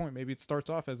fair point. Maybe it starts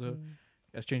off as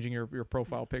as changing your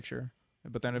profile picture,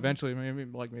 but then eventually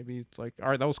maybe it's like, all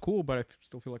right, that was cool, but I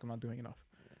still feel like I'm not doing enough.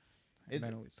 And It's,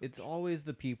 then it leads to it's always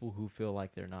the people who feel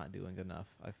like they're not doing enough.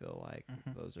 I feel like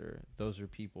Mhm. those are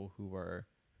people who are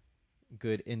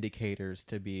good indicators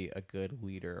to be a good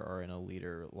leader or in a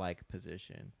leader like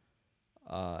position.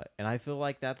 And I feel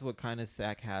like that's what kind of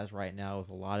SAC has right now, is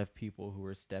a lot of people who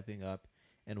are stepping up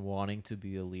and wanting to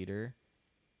be a leader,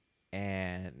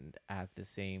 and at the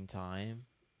same time,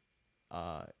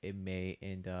 it may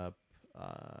end up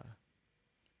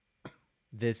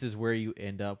this is where you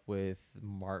end up with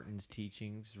Martin's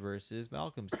teachings versus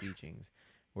Malcolm's teachings,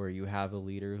 where you have a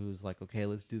leader who's like, okay,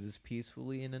 let's do this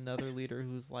peacefully, and another leader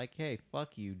who's like, hey,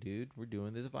 fuck you, dude, we're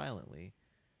doing this violently.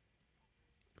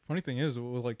 Funny thing is,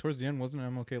 like towards the end, wasn't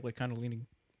MLK like kind of leaning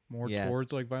more Yeah.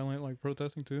 towards like violent like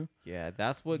protesting too? Yeah,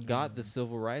 that's what got the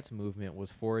civil rights movement, was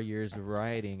 4 years of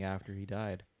rioting after he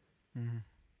died.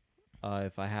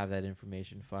 If I have that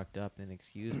information fucked up, then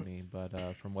excuse me,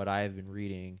 but from what I have been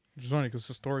reading, Which is funny because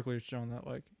historically it's shown that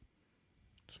like,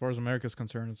 as far as America's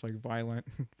concerned, it's like violent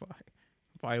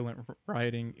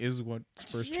rioting is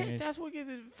what's first shit, changed. that's what gets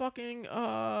it fucking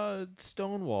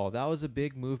Stonewall. That was a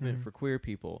big movement Mhm. for queer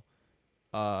people.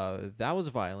 That was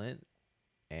violent,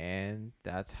 and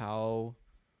that's how,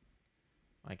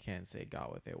 I can't say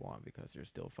got what they want because they're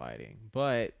still fighting,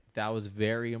 but that was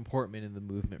very important in the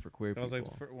movement for queer That was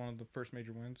people. like one of the first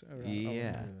major wins.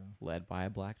 Yeah, led by a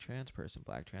black trans person.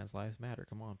 Black trans lives matter.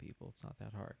 Come on, people, it's not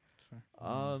that hard.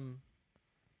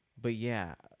 But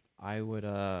yeah, I would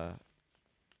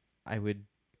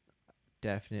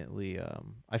definitely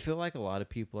I feel like a lot of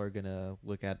people are gonna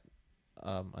look at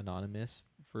Anonymous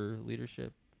for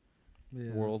leadership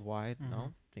worldwide. I Mhm.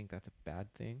 don't think that's a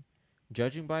bad thing.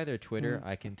 Judging by their Twitter,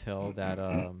 I can tell that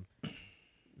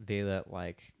they let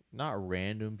like not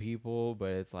random people, but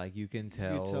it's like you can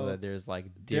tell, tell that it's there's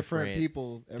like different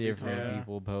people every different time. Yeah.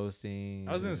 people posting.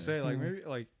 I was gonna and-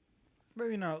 say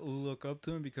maybe not look up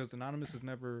to him, because Anonymous has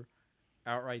never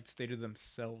outright stated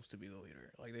themselves to be the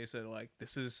leader. Like they said, like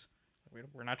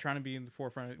we're not trying to be in the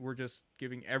forefront. We're just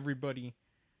giving everybody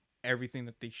everything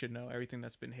that they should know, everything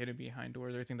that's been hidden behind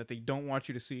doors, everything that they don't want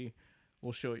you to see.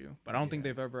 We'll show you. But I don't think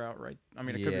Yeah. they've ever outright. I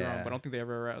mean, it could be wrong, Yeah. but I don't think they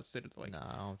ever outstated like no,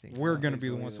 I don't think we're so. gonna think be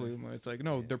the so ones to either. lead the movement. It's like,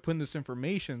 no, Yeah. they're putting this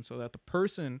information so that the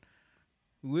person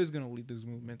who is gonna lead these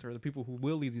movements, or the people who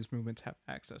will lead these movements, have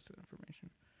access to the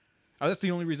information. That's the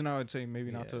only reason I would say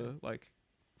maybe not Yeah. to like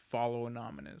follow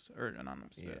Anonymous.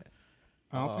 Yeah.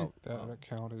 I don't think Oh, that oh.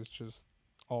 account is just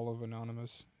all of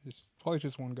Anonymous. It's probably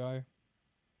just one guy.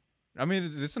 I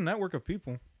mean, it's a network of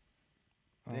people.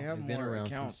 They have They've been more around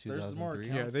since accounts. There's more 2003.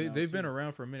 accounts. Yeah, now, they've been too.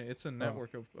 around for a minute. It's a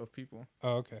network of people.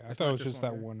 Oh, okay. I It's thought not it was just just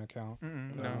that one guy. one account.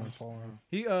 Mm-mm, that no. everyone's following.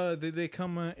 They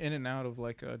come in and out of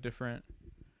like different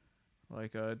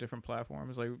like different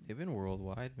platforms. Like, They've been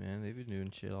worldwide, man. They've been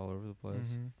doing shit all over the place.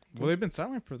 well, they've been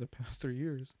silent for the past 3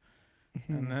 years,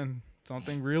 and then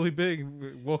something really big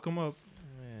woke them up.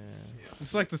 Yeah.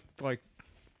 It's like this, like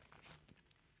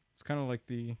it's kind of like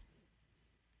the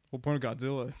whole point of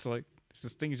Godzilla. It's like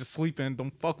this thing is just sleeping.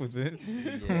 Don't fuck with it.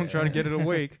 Don't try to get it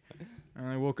awake. And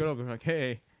I woke it up. They're like,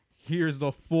 hey, here's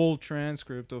the full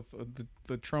transcript of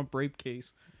the Trump rape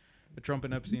case, the Trump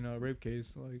and Epstein rape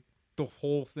case, like the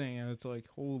whole thing. And it's like,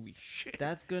 holy shit.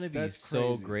 That's gonna be That's so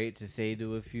crazy. great to say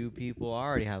to a few people. I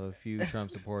already have a few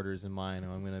Trump supporters in mind,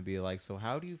 and I'm gonna be like, so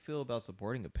how do you feel about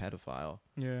supporting a pedophile?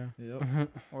 Yeah. Yep.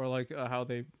 Or like how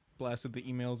they blasted the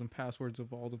emails and passwords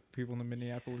of all the people in the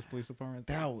Minneapolis Police Department.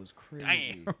 That was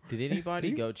crazy. Damn. Did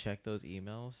anybody go check those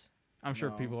emails? I'm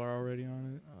sure No. people are already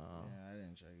on it. Yeah, I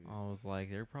didn't check it. I was like,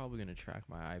 they're probably gonna track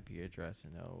my IP address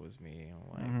and know it was me.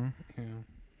 I'm like, Mhm. Yeah.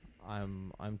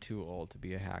 I'm too old to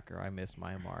be a hacker. I missed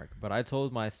my mark. But I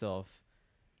told myself,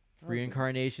 if Okay.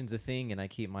 reincarnation's a thing, and I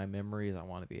keep my memories, I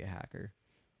want to be a hacker.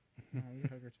 No, you're a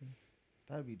hacker too.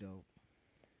 That'd be dope.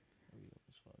 That'd be dope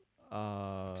as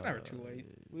fuck. It's never too late.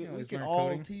 We, Yeah, we let's can learn all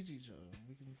coding. teach each other.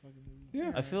 We can fucking do.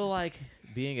 Yeah. I feel like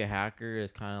being a hacker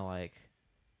is kind of like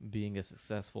being a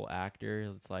successful actor.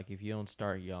 It's like if you don't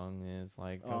start young, then it's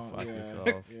like go fuck yeah.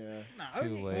 yourself. Yeah. It's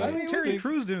too late. I mean, Terry we-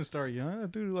 Crews didn't start young.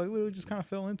 That dude like literally just kind of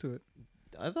fell into it.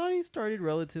 I thought he started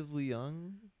relatively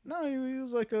young. No, he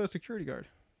was like a security guard.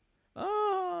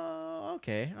 Oh,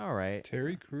 okay, all right.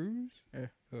 Terry Crews? Yeah.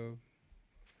 The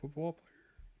football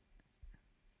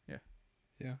player?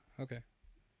 Yeah. Yeah, okay.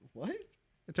 What?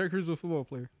 Terry Crews was a football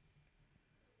player.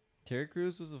 Terry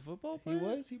Crews was a football He player.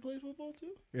 was? He played football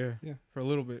too? Yeah. Yeah. For a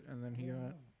little bit, and then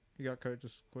Oh. he got cut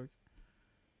just quick.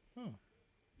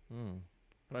 Hmm.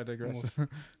 But I digress.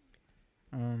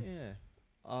 Yeah.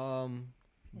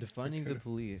 Defunding the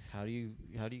police. How do you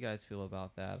guys feel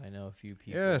about that? I know a few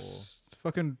people. Yes,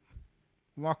 fucking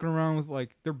walking around with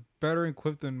like they're better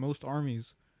equipped than most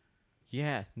armies.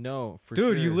 Yeah. No. For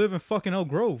Dude, you sure. live in fucking Elk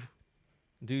Grove.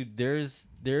 Dude, there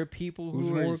are people Who's who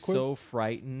more are equipped? so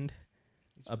frightened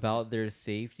about their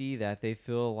safety that they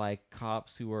feel like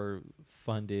cops who are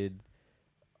funded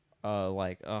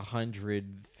like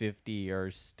 150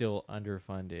 are still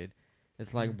underfunded.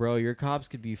 It's like, bro, your cops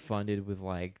could be funded with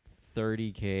like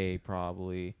 30K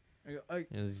probably. I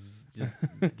Just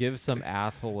give some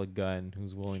asshole a gun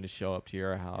who's willing to show up to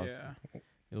your house. yeah,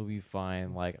 It'll be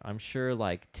fine. Like I'm sure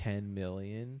like 10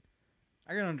 million,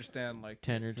 I can understand like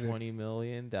 10 or If they're- 20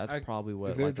 million. That's I- probably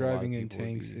what If they're like, a lot of driving in people would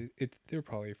tanks, be. they're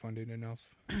probably funded enough.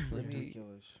 Let me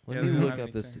Ridiculous. let Yeah, me they don't look have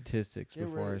up the anything. statistics Get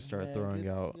before I rid- start man, throwing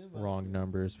get- out give us wrong some.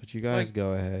 numbers. But you guys Like-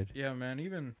 go ahead. yeah, man.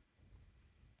 Even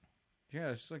yeah,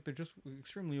 it's just like they're just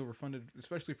extremely overfunded,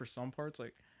 especially for some parts.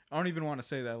 Like I don't even want to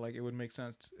say that. Like it would make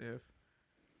sense if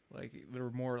like there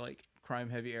were more like crime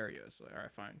heavy areas. Like all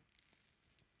right, fine,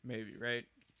 maybe right.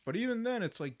 But even then,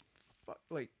 it's like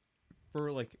like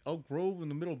for like Elk Grove in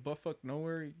the middle of buttfuck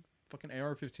nowhere, fucking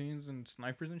AR-15s and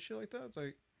snipers and shit like that. It's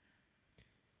like,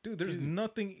 dude, there's Dude.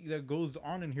 nothing that goes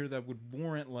on in here that would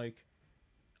warrant like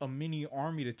a mini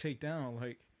army to take down.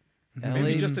 Like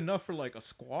maybe LA just enough for like a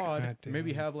squad. God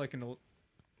Maybe damn. have like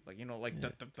like you know like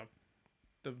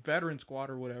the veteran squad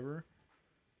or whatever.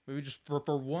 Maybe just for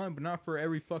one, but not for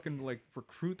every fucking like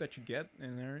recruit that you get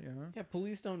in there. You know? Yeah,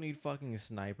 police don't need fucking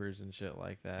snipers and shit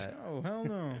like that. Oh hell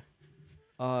no.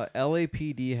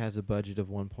 LAPD has a budget of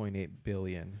 1.8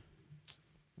 billion.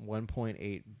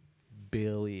 1.8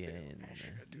 billion.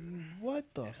 What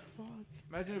the fuck?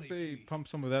 Imagine if they pump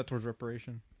some of that towards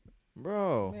reparation.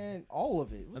 Bro, Man, all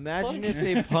of it. What the imagine fuck? if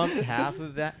they pumped half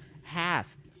of that.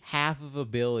 Half of a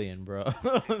billion, bro.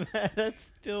 That's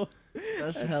still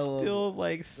That's that's hella- still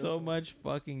like so that's- much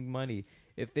fucking money.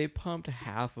 If they pumped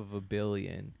half of a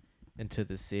billion into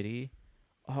the city,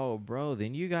 oh bro,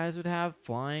 then you guys would have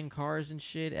flying cars and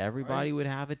shit. Everybody would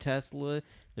have a Tesla.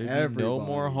 There'd be no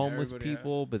more Everybody. homeless Everybody, yeah.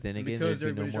 people, but then And again because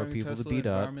there'd be no everybody's more driving people to Tesla, beat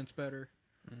up. environment's better.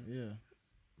 Yeah.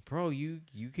 Bro, you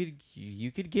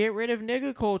could get rid of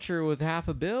nigga culture with half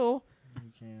a bill.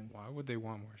 You can. Why would they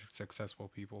want more successful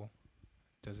people?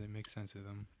 Doesn't make sense to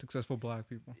them. Successful black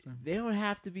people. So. They don't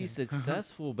have to be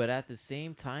successful, but at the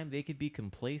same time they could be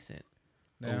complacent.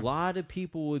 Yeah. A lot of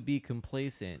people would be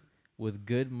complacent with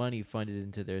good money funded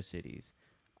into their cities.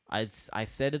 I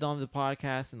said it on the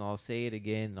podcast, and I'll say it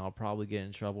again, and I'll probably get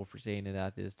in trouble for saying it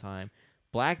at this time.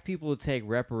 Black people would take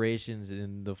reparations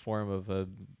in the form of a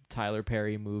Tyler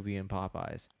Perry movie and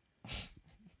Popeyes.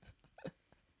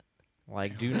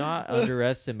 Like, do not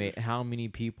underestimate how many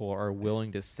people are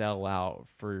willing to sell out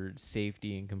for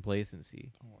safety and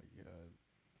complacency. Oh my god.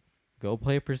 Go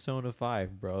play Persona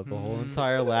 5, bro. The whole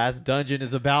entire last dungeon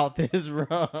is about this,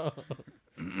 bro.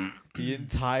 The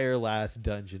entire last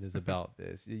dungeon is about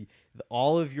this.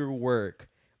 All of your work,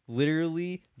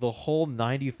 literally the whole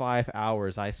 95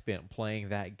 hours I spent playing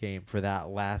that game for that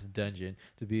last dungeon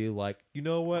to be like, you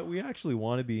know what? We actually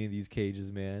want to be in these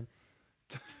cages, man.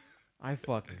 I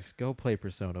fucking go play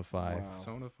Persona 5. Wow.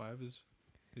 Persona 5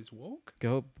 is woke.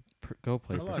 Go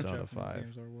play A lot of Persona Japanese 5.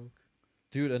 games are woke.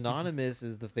 Dude, Anonymous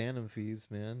is the Phantom Thieves,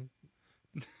 man.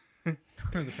 The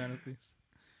fantasies.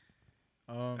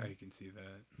 I can see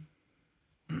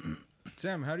that.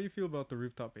 Sam, how do you feel about the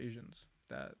rooftop Asians?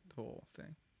 That whole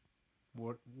thing.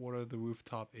 What are the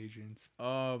rooftop agents?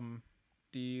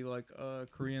 The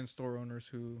Korean store owners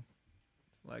who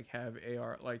like have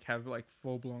AR, like have like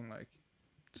full blown like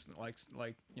a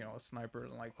sniper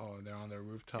and like Oh, they're on their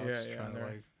rooftops Yeah, trying to they're-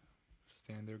 like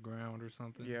stand their ground or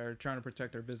something. yeah, are trying to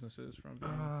protect their businesses from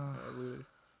being looted.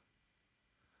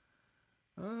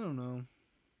 I don't know.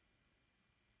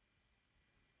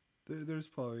 There's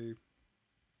probably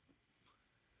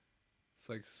it's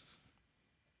like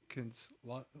can a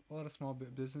lot of small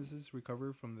businesses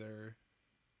recover from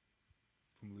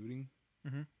looting.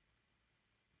 Mhm.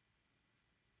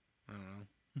 I don't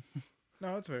know.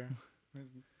 No, that's fair. I'm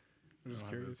I just don't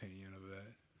have an curious. opinion of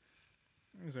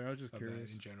that. I was just Of curious.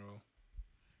 that in general.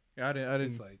 Yeah, I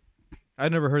It's didn't. like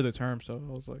I'd never heard the term, so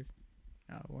I was like,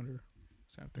 I wonder.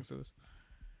 Sam thinks of this.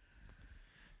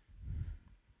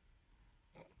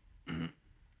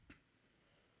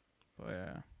 But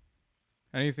yeah.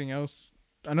 Anything else?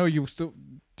 I know you still.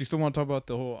 Do you still want to talk about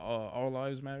the whole All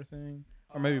Lives Matter thing,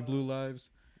 or maybe Blue Lives?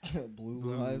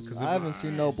 Blue lives. 'Cause I haven't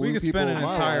seen no blue We could people spend in an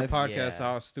my entire life. podcast Yeah.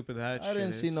 how stupid that I shit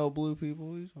didn't see is. no blue people.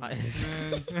 What are you talking I,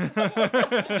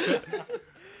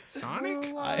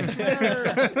 Sonic.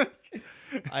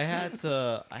 I had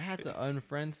to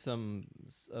unfriend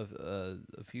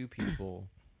a few people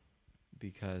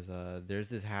because there's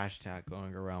this hashtag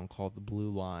going around called the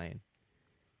Blue Line,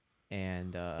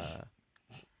 and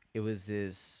it was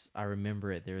this. I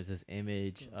remember it. There was this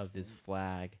image of this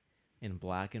flag in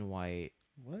black and white,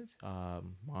 What?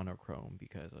 monochrome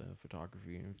because of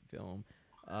photography and film,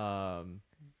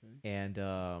 and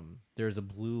there's a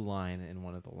blue line in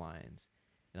one of the lines,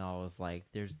 and I was like,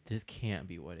 this can't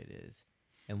be what it is.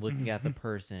 And looking at the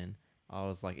person, I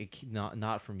was like,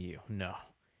 not from you. No,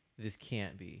 this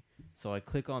can't be. So I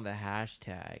click on the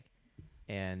hashtag,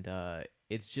 and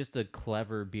it's just a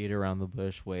clever beat around the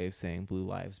bush way of saying Blue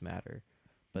Lives Matter,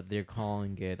 but they're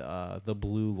calling it the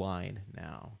Blue Line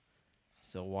now.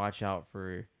 So watch out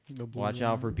for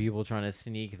people trying to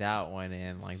sneak that one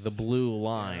in, like the Blue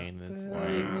Line. It's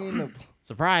like,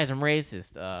 surprise, I'm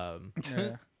racist.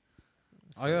 Yeah.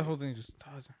 So, That whole thing just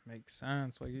doesn't make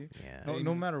sense. Like, yeah.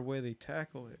 no matter where they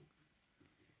tackle it,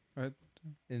 right?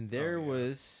 And there yeah.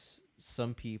 was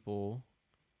some people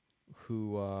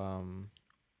who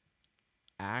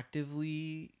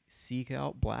actively seek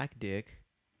out black dick.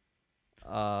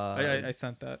 I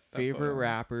sent that Favorite photo.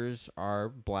 rappers are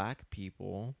black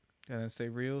people. And then say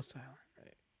real silent.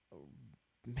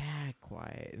 Mad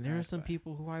quiet. And there Mad are some quiet.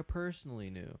 people who I personally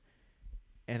knew.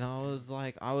 And I was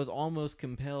like, I was almost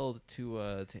compelled to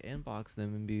inbox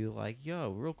them and be like,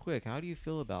 yo, real quick, how do you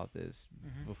feel about this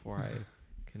before I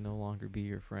can no longer be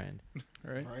your friend?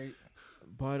 Right? Right.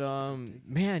 But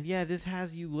man, yeah, this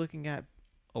has you looking at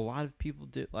a lot of people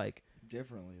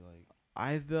Differently, like.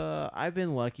 I've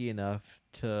been lucky enough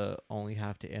to only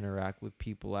have to interact with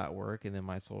people at work and in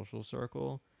my social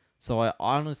circle. So I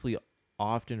honestly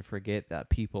often forget that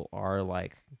people are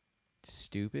like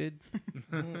stupid.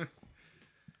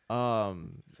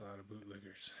 It's a lot of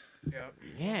bootlickers.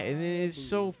 Yeah, and then it's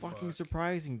so Fuck. fucking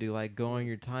surprising to like go on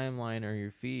your timeline or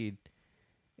your feed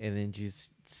and then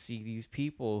just see these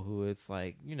people who it's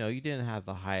like, you didn't have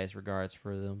the highest regards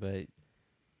for them, but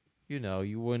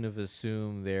you wouldn't have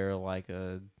assumed they're like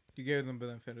You gave them the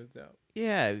benefit of the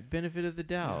doubt. benefit of the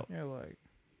doubt. You're like,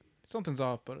 something's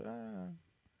off, but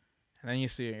and then you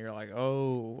see it, and you're like,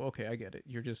 oh, okay, I get it.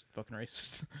 You're just fucking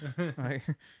racist. Like,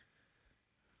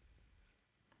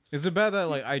 is it bad that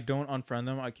like I don't unfriend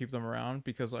them? I keep them around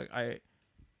because like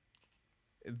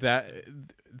that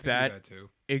That too.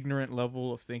 ignorant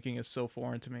level of thinking is so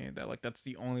foreign to me that like that's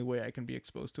the only way I can be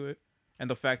exposed to it. And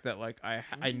the fact that like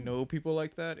I know people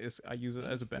like that is I use it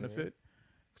as a benefit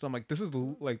because I'm like this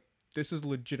is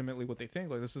legitimately what they think.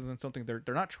 Like this isn't something they're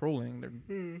not trolling.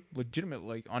 They're legitimate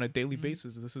like on a daily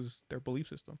basis. This is their belief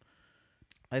system.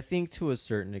 I think to a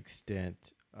certain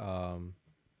extent,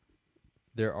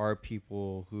 there are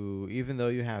people who, even though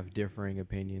you have differing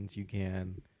opinions, you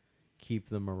can keep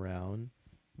them around.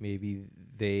 maybe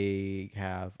they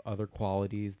have other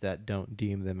qualities that don't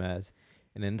deem them as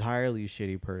an entirely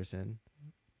shitty person.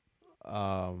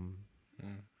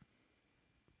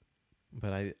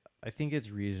 But I think it's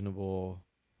reasonable.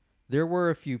 There were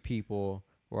a few people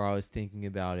where I was thinking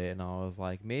about it and I was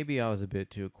like, maybe I was a bit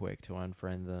too quick to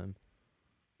unfriend them.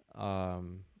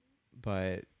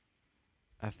 But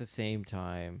at the same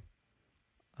time,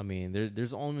 I mean,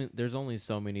 there's only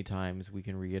so many times we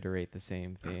can reiterate the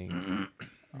same thing.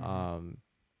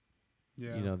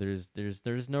 Yeah. You know,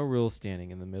 there's no real standing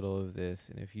in the middle of this,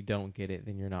 and if you don't get it,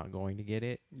 then you're not going to get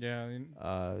it. Yeah,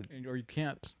 or you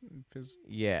can't. 'Cause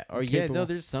Yeah, or incapable.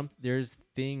 there's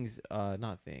things,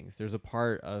 not things. There's a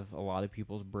part of a lot of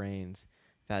people's brains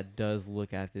that does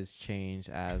look at this change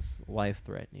as life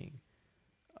threatening,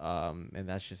 and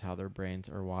that's just how their brains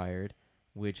are wired.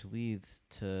 Which leads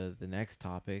to the next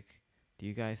topic. Do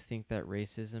you guys think that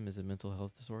racism is a mental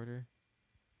health disorder?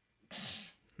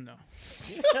 No.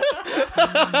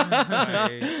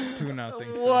 I do not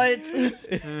think so. What?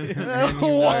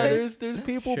 There's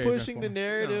people Shade pushing of the form.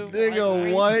 narrative. Nigga,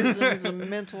 like what? racism is a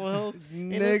mental health.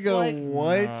 it's Nigga, like-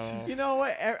 what? No. You know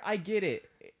what? I get it.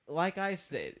 Like I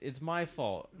said, it's my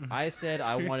fault. I said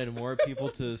I wanted more people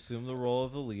to assume the role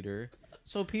of a leader.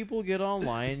 So people get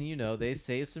online, you know, they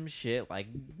say some shit like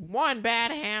one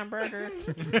bad hamburger.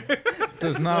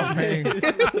 Does not make. What's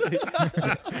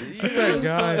that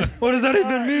guy? What does that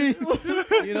even mean?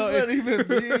 You know, What does that even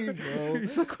mean, bro?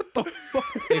 He's like, what the fuck?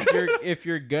 if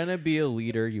you're gonna be a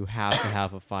leader, you have to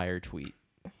have a fire tweet.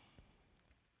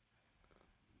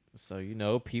 So you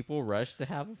know, people rush to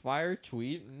have a fire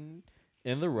tweet, and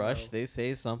in the rush, they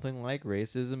say something like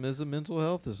 "racism is a mental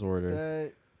health disorder."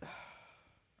 That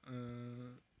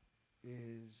Uh,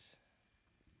 is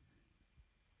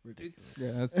ridiculous.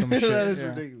 Yeah, that's some shit. That is yeah.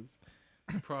 ridiculous.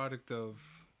 product of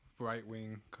right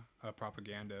wing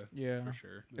propaganda. Yeah. For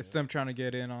sure. It's them trying to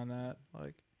get in on that.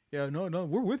 Like, yeah, no,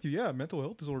 we're with you. Yeah, mental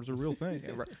health disorders are a real thing.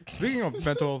 Yeah, right. Speaking of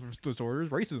mental health disorders,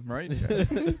 racism, right? Yeah.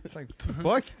 It's like, the fuck?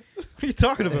 What are you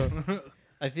talking about?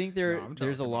 I think No, I'm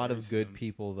there's a talking lot about of good racism.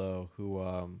 people though who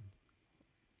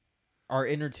are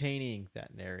entertaining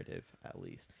that narrative at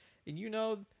least. And you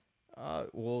know,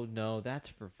 well, no, that's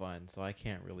for fun, so I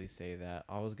can't really say that.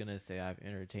 I was gonna say I've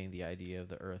entertained the idea of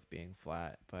the Earth being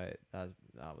flat, but that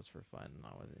was for fun, and I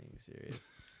wasn't even serious.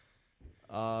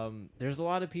 There's a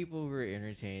lot of people who are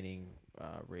entertaining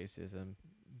racism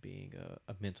being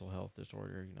a mental health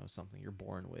disorder. You know, something you're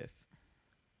born with.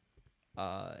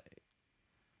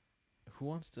 Who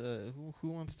wants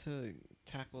to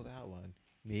tackle that one?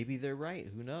 Maybe they're right.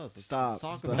 Who knows? Let's Stop.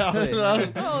 talk Stop. about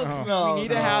it. No. No, We need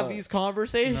to no. have these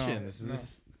conversations. No.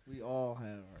 This- We all have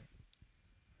our.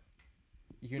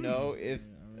 You know, if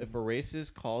Yeah, I if a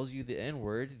racist calls you the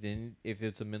N-word, then if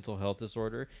it's a mental health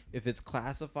disorder, if it's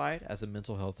classified as a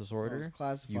mental health disorder,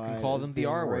 classified you can call as them the being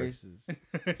R-word.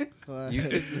 racist. You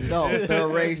can- No, they're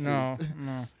racist.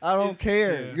 No. I don't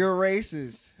care. yeah. You're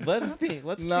racist. let's think.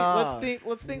 Nah.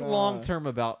 Let's think Nah. long term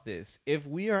about this. If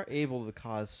we are able to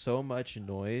cause so much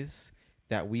noise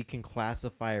that we can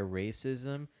classify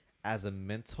racism as a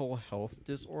mental health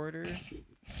disorder,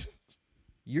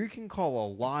 you can call a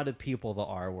lot of people the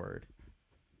R word.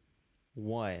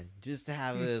 One, just to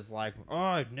have it as like,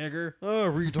 oh, nigger,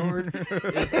 oh, retard.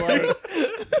 It's like,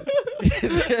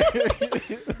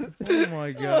 Oh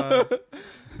my god.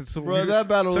 So Bro, you- that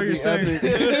battle so would you're be saying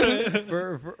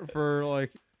epic. for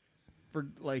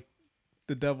like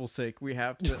the devil's sake, we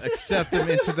have to accept him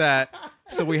into that,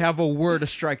 so we have a word to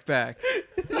strike back.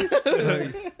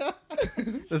 Like,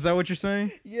 is that what you're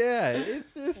saying? yeah,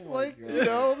 it's just Oh my like, God. you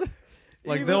know,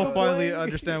 Like even they'll finally when-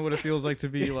 understand what it feels like to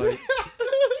be like.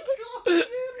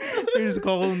 You just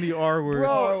call him the R word. Bro,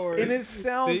 R-word. and it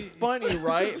sounds They- funny,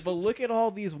 right? But look at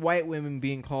all these white women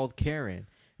being called Karen.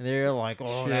 And they're like,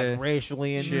 oh, that's Shit.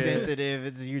 racially Shit. insensitive.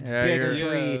 It's Yeah, you're-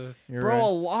 bigotry. Yeah. You're Bro, right. a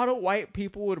lot of white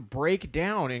people would break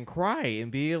down and cry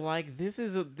and be like, this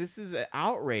is an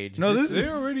outrage. No, this They is-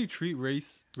 already treat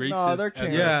racist they're as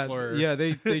Karens. a Yeah, slur. yeah,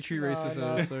 they treat No, racists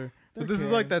no. as a slur. They're But this is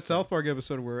like that Karens. South Park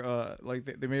episode where like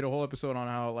they made a whole episode on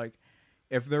how like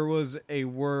if there was a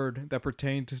word that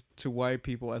pertained to white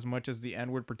people as much as the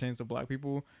N word pertains to black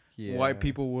people, Yeah. white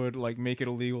people would like make it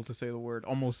illegal to say the word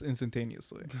almost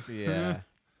instantaneously. Yeah.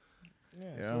 Yeah,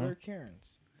 Yeah. so they're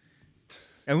Karens.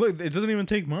 And look, it doesn't even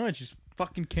take much. Just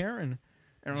fucking Karen.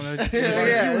 And I'm like,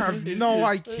 Yeah, you it's have just- no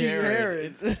It's idea.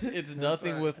 just Karen. It's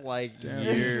nothing with like Yeah. It's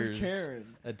years just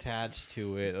Karen. attached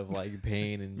to it of like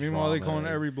pain and Meanwhile, they trauma. calling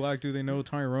every black dude they know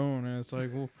Tyrone, and it's like,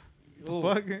 well, Oh,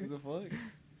 fuck? The fuck?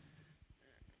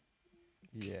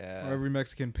 Yeah. or every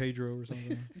Mexican Pedro or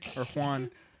something, or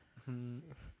Juan.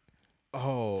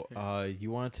 Oh,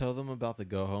 you want to tell them about the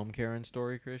Go Home Karen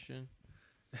story, Christian?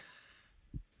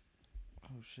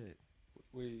 Oh shit.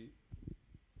 Wait,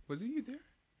 was you there?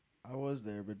 I was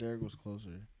there, but Derek was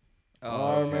closer. Oh,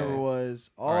 All I remember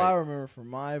was Alright. I remember from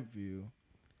my view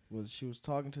was she was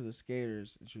talking to the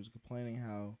skaters and she was complaining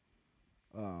how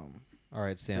All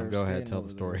right, Sam, They're go ahead, skating tell over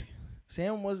the there. story.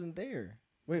 Sam wasn't there.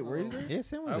 Wait, were you there? Yeah,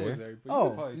 Sam was I there. was there. But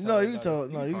Oh probably no, it you better. tell.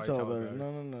 No, you probably tell it better.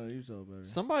 No, you tell better.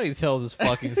 Somebody tell this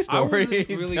fucking I story. wasn't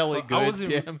really tell it clo- I good,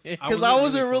 wasn't- damn it. Because I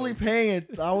wasn't really close. paying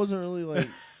it. I wasn't really like.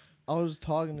 I was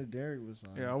talking to Derek with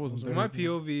something. Yeah, I wasn't In there. my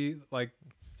POV, like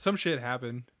some shit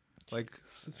happened. Like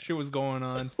shit was going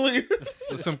on. Look,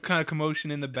 There's some kind of commotion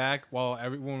in the back while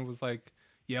everyone was like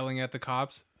yelling at the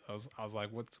cops. I was like,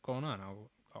 what's going on?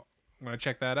 I'm gonna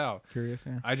check that out. Curious,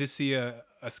 yeah. I just see a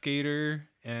skater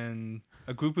and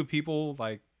a group of people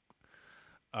like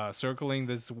circling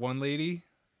this one lady.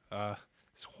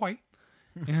 It's white.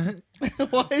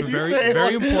 why did you Very- say it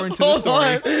very like- important to the hold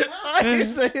story. on. Why did you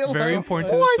say it Very like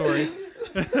important to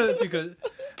the story because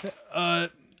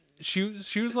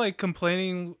she was like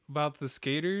complaining about the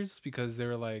skaters because they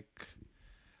were like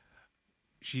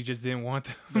she just didn't want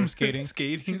them skating?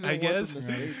 skating, She I didn't want guess. them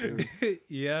to skate,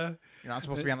 Yeah. You're not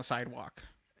supposed to be on the sidewalk.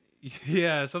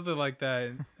 Yeah, something like that.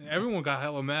 And everyone got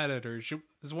hella mad at her.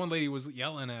 This one lady was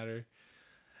yelling at her,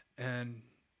 and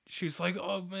she was like,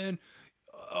 "Oh man,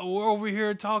 we're over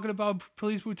here talking about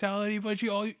police brutality, but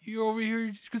you're over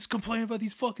here just complaining about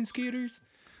these fucking skaters."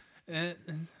 And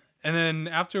then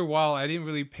after a while, I didn't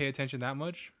really pay attention that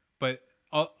much, but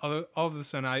all of a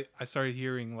sudden, I started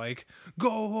hearing like, "Go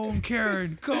home,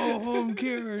 Karen! Go home,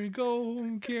 Karen! Go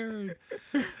home, Karen!"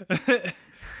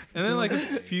 And then like a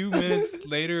few minutes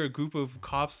later, a group of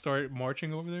cops start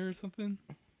marching over there or something.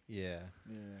 Yeah.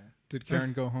 Yeah. Did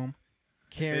Karen go home?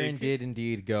 Karen did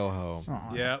indeed go home.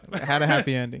 Aw, Yeah. it had a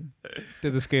happy ending.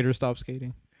 Did the skater stop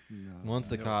skating? No. Once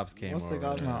the cops came Once over, the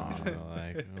cops there, came. you know,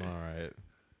 like, all right.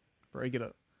 Break it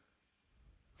up.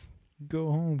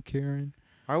 Go home, Karen.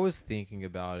 I was thinking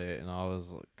about it, and I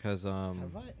was, cause Have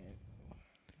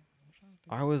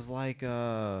I was like,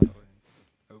 Oops,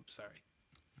 sorry.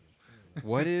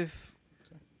 what if?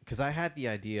 Because I had the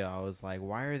idea. I was like,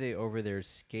 why are they over there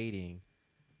skating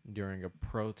during a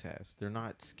protest? They're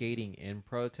not skating in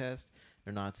protest.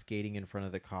 They're not skating in front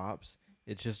of the cops.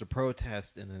 It's just a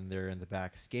protest, and then they're in the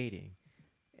back skating.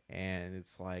 And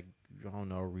it's like, I don't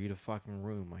know, read a fucking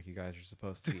room. Like, you guys are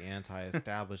supposed to be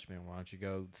anti-establishment. Why don't you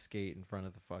go skate in front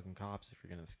of the fucking cops if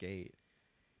you're going to skate?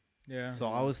 Yeah. So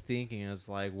I was thinking, I was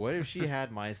like, what if she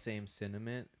had my same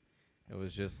sentiment? It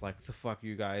was just like, what the fuck are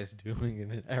you guys doing?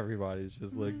 And then everybody's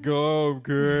just like, go,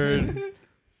 good.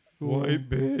 White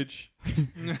bitch.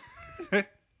 I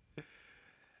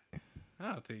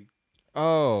don't think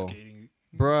Oh, skating.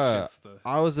 bruh. Just the,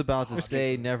 I was about to Oh,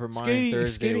 say, different. never mind. Skating-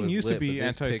 Thursday skating was used to lit, be but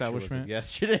this picture was of anti-establishment.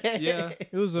 yesterday. Yeah.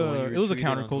 It was The one you it was a retweeted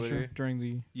on counterculture Twitter? during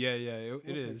the, yeah, it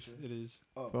What is. picture? It is.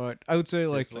 but I would say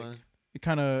like This one? it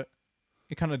kind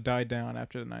of died down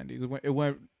after the 90s. It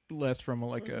went less from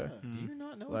like Where's a that? Do you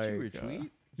not know what you like, retweet?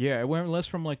 yeah, it went less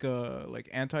from like a like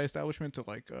anti-establishment to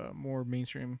like more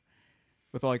mainstream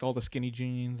with like all the skinny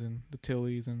jeans and the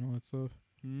tillies and all that stuff.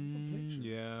 picture?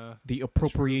 Yeah. The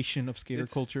appropriation of skater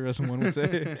It's- culture, as one would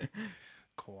say.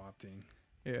 Co-opting.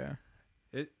 Yeah.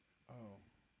 Oh.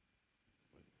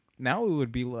 Now it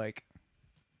would be like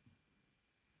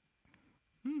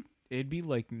it'd be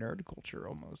like nerd culture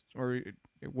almost, or it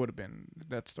would have been.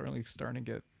 That's starting to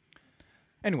get.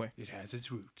 Anyway, It has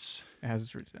its roots. it has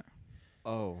its roots. Yeah.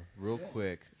 Oh, real Yeah.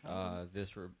 quick. I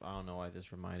don't know why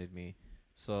this reminded me.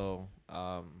 So,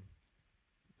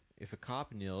 if a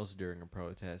cop kneels during a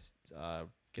protest,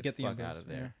 get the fuck out of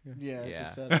there. Yeah. Yeah,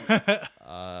 it's Yeah. a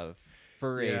setup.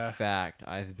 For Yeah. a fact,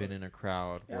 I've been in a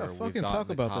crowd Yeah, where we've fucking gotten talk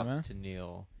the about that, cops man. to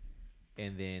kneel,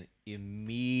 and then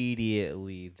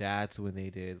immediately that's when they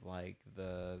did like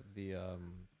the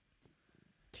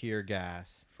tear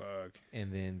gas, Fuck.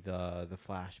 and then the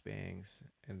flashbangs,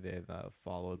 and then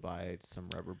followed by some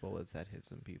rubber bullets that hit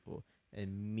some people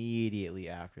immediately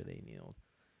after they kneeled.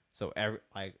 So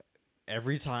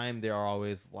every time they're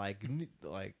always like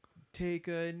take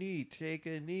a knee.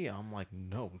 I'm like,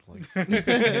 no, like stand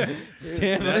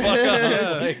the fuck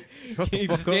up. Like, Shut the keep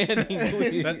fuck up. standing,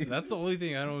 please. That's the only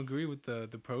thing I don't agree with the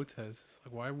protests.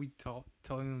 Like, why are we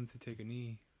telling them to take a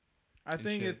knee? I and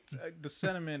think shit. the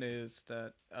sentiment is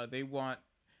that they want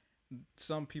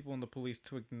some people in the police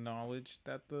to acknowledge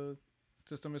that the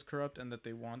system is corrupt and that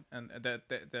they want and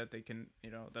that they can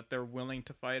that they're willing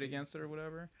to fight against it or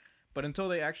whatever. But until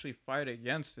they actually fight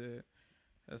against it,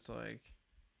 it's like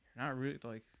you're not really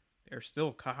like they're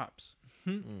still cops.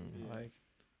 Mm. Like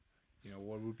You know,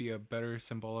 what would be a better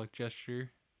symbolic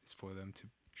gesture is for them to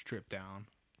strip down.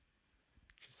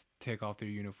 Just take off their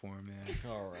uniform, man.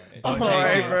 All right. All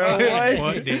right, bro. What?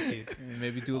 Butt naked. And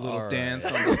maybe do a little All right. dance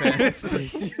on the fence.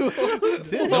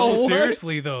 No, What?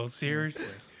 seriously though, seriously.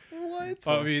 What?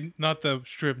 I mean, not the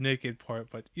strip naked part,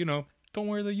 but you know, don't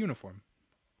wear the uniform.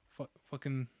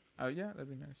 Fucking Oh yeah, that'd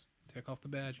be nice. take off the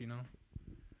badge, you know.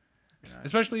 Yeah.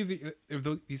 Especially if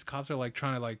these cops are like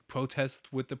trying to like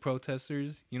protest with the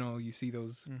protesters, you know, you see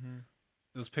those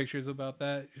pictures about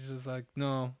that. It's just like,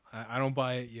 no, I don't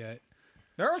buy it yet.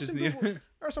 There are Just some the- people. There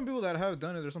are some people that have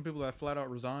done it. There's some people that flat out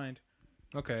resigned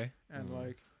Okay, and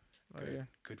like good, yeah,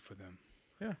 good for them.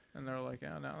 yeah, and they're like,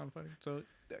 yeah, now I'm fighting. So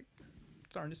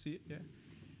starting to see it, yeah.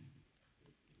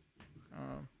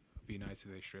 Be nice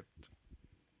if they stripped.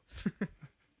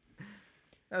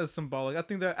 That is symbolic. I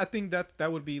think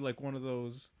that would be like one of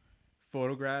those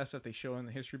photographs that they show in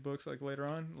the history books like later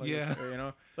on. Like, Yeah. you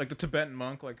know, like the Tibetan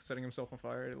monk like setting himself on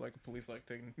fire, like police like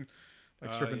taking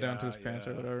like stripping down to his pants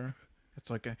or yeah. whatever. It's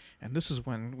like, and this is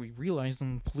when we realized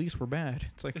the police were bad.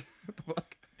 It's like, what the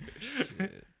fuck?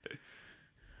 Shit.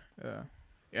 Yeah,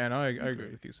 yeah. No, I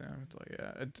agree with you, Sam. It's like,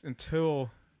 yeah,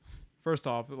 until first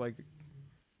off, like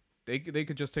they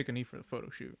could just take a knee for the photo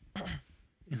shoot.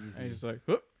 And he's just like,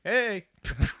 "Whoop, hey!"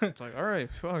 It's like, all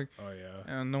right, fuck, Oh yeah.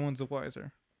 and no one's the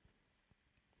wiser.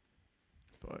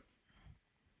 But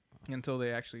until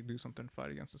they actually do something to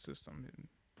fight against the system.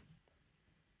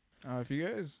 If you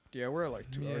guys, we're at like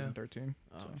 2 hours Yeah. and 13.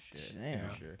 Oh so. shit. Damn.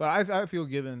 For sure. But I feel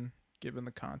given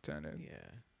the content, it Yeah.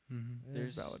 Mm-hmm.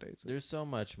 There's validates it. there's so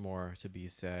much more to be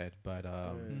said, but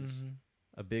There is.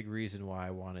 a big reason why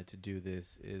I wanted to do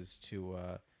this is to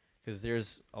because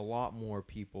there's a lot more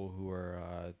people who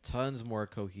are tons more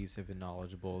cohesive and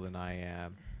knowledgeable than I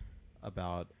am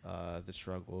about the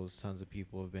struggles. Tons of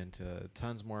people have been to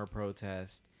tons more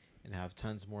protests and have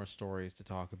tons more stories to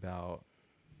talk about.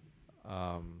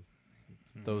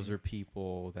 Those are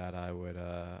people that I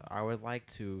would like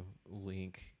to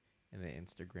link in the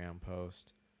Instagram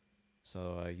post,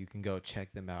 so you can go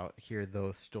check them out, hear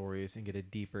those stories, and get a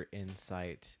deeper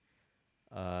insight.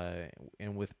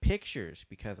 And with pictures,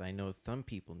 because I know some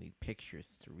people need pictures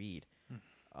to read.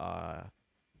 But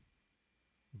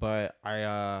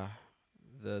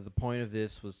the point of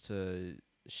this was to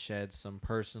shed some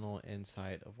personal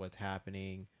insight of what's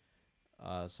happening,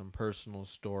 some personal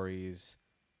stories,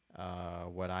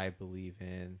 what I believe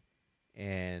in,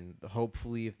 and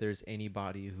hopefully if there's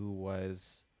anybody who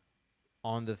was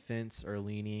on the fence or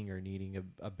leaning or needing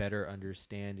a better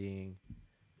understanding,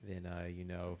 then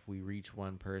if we reach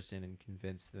one person and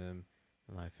convince them,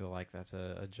 then I feel like that's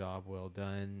a job well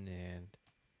done. And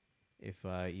if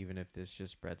even if this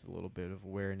just spreads a little bit of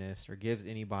awareness or gives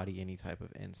anybody any type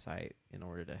of insight in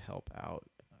order to help out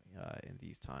in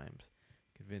these times,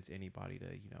 convince anybody to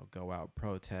go out,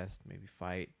 protest, maybe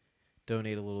fight,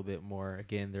 donate a little bit more.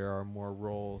 Again, there are more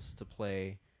roles to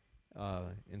play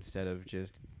instead of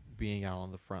just being out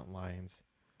on the front lines.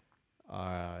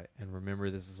 And remember,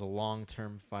 this is a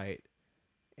long-term fight,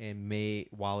 and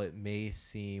while it may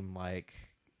seem like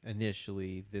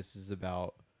initially this is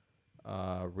about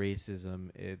racism,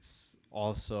 it's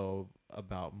also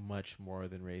about much more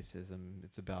than racism.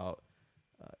 It's about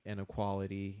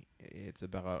inequality. It's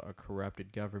about a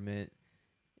corrupted government,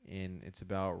 and it's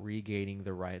about regaining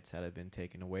the rights that have been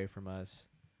taken away from us.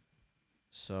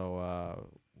 So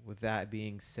with that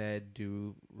being said,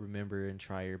 do remember and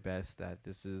try your best that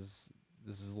this is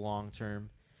long term.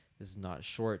 This is not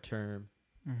short term.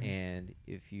 And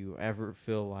if you ever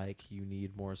feel like you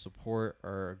need more support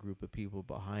or a group of people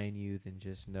behind you, then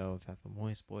just know that the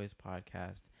Moist Boys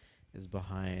podcast is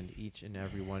behind each and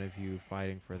every one of you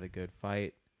fighting for the good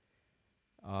fight.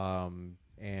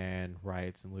 And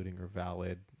rights and looting are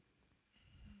valid.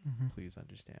 Please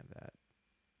understand that.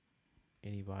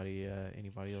 Anybody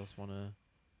else want to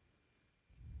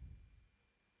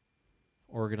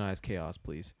organize chaos,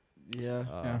 please? Yeah.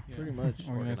 Yeah. Pretty much.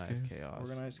 Organized Organize chaos. chaos.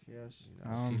 Organized chaos.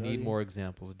 If you Study. need more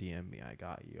examples, DM me. I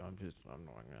got you. I'm just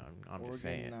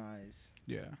saying. Organize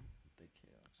Yeah. the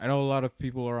chaos. I know a lot of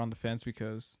people are on the fence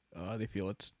because they feel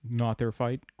it's not their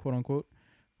fight, quote unquote,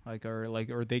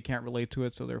 or they can't relate to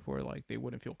it, so therefore like they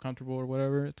wouldn't feel comfortable or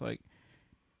whatever. It's like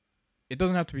it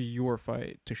doesn't have to be your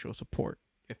fight to show support.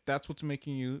 If that's what's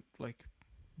making you like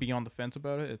be on the fence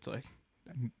about it, it's like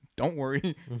don't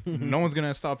worry, no one's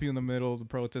gonna stop you in the middle of the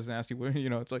protest and ask you.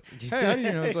 It's like, hey, how do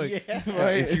you know? It's like,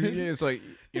 Right. It's like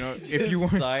if you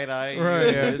want. side eye,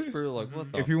 Right, yeah. whisper like,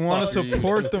 what the If you want fuck to are you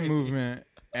support the doing? movement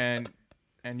and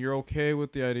you're okay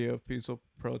with the idea of peaceful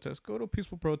protest, go to a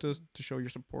peaceful protest to show your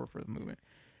support for the movement.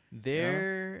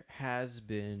 There has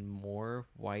been more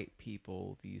white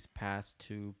people these past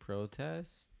two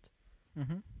protests.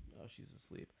 Mm-hmm. Oh, she's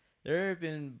asleep. There have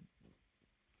been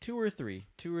two or three.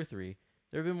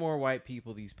 There have been more white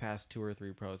people these past 2 or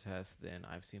 3 protests than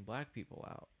I've seen black people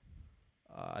out.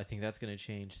 I think that's going to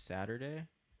change Saturday.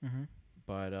 Mm-hmm.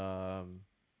 But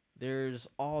there's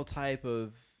all type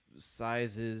of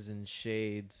sizes and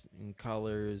shades and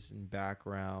colors and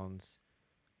backgrounds.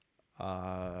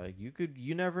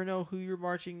 You never know who you're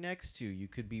marching next to. You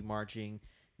could be marching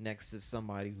next to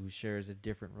somebody who shares a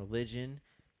different religion.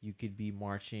 You could be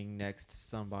marching next to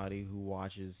somebody who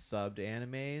watches subbed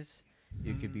animes.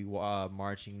 You could be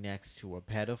marching next to a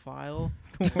pedophile.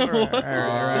 But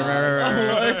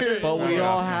we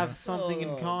all have something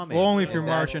in common. Well, only if and you're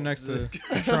marching that's- next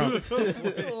to Trump.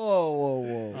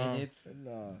 Whoa. And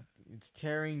Nah. it's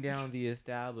tearing down the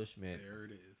establishment. There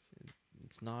it is.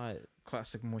 It's not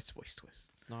Classic moist voice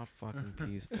twist. it's not fucking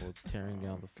peaceful. It's tearing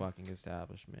down the fucking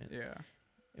establishment. Yeah.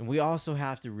 And we also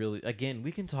have to really, again,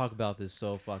 we can talk about this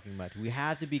so fucking much. We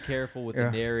have to be careful with Yeah.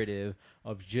 the narrative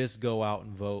of just go out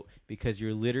and vote, because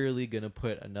you're literally going to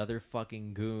put another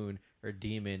fucking goon or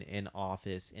demon in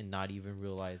office and not even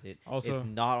realize it. Also- it's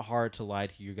not hard to lie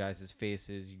to you guys'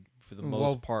 faces. For the most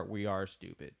Well- part, we are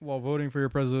stupid. While voting for your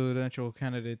presidential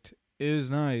candidate is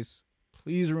nice,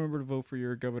 please remember to vote for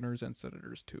your governors and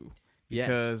senators too. Yes.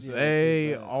 Because Yeah,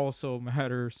 they 'cause, also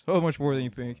matter so much more than you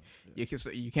think.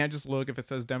 You can't just look if it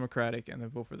says Democratic and then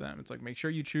vote for them. It's like, make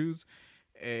sure you choose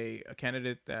a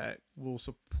candidate that will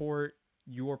support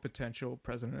your potential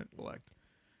president-elect.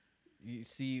 You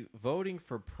see, voting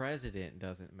for president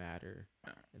doesn't matter.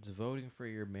 It's voting for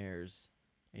your mayors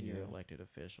and your Yeah. elected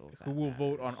officials. Who that will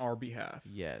vote on matters. our behalf.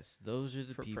 Yes, those are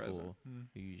the for people president.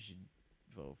 who you should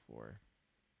vote for.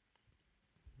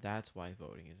 That's why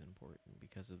voting is important,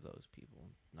 because of those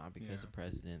people, not because Yeah. the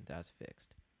president. That's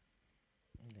fixed.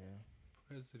 Yeah.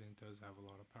 President does have a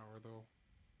lot of power, though.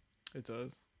 It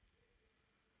does.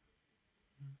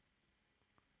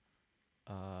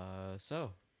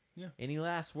 So, Yeah. Any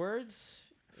last words?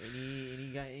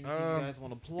 Anything you guys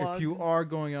want to plug? If you are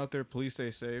going out there, please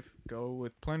stay safe. Go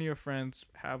with plenty of friends.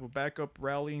 Have a backup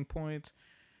rallying point.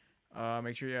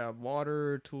 Make sure you have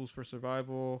water, tools for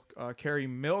survival. Carry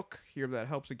milk. Here that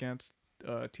helps against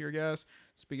tear gas.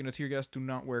 Speaking of tear gas, do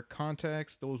not wear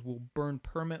contacts. Those will burn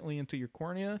permanently into your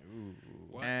cornea. Ooh.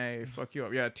 What? Hey, fuck you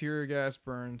up. Yeah, tear gas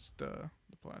burns the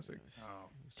plastic. Oh,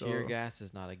 Tear So- gas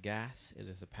is not a gas; it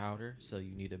is a powder. So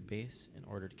you need a base in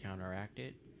order to counteract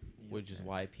it. Which is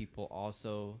why people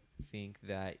also think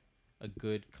that a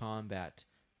good combat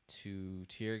to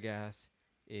tear gas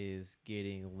is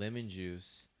getting lemon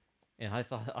juice. And I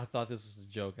thought this was a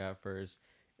joke at first.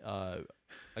 I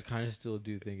kind of still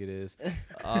do think it is.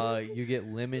 You get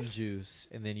lemon juice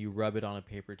and then you rub it on a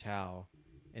paper towel,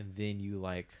 and then you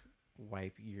like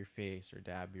wipe your face or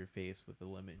dab your face with the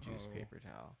lemon juice Oh. paper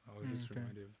towel. I was just Okay.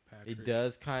 reminded of Patrick. It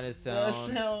does kind of That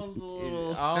sound. sounds a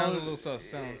little. Sounds a little sus.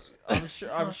 Sounds.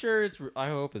 I'm sure it's. I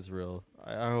hope it's real.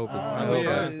 I hope. I I don't hope know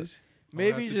yeah. what it it is. is.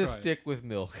 Maybe have to just try it. stick with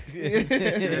milk.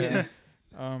 Yeah.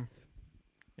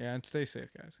 Yeah, and stay safe,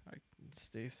 guys.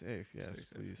 Stay safe. Yes, Stay safe.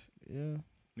 please. Yeah.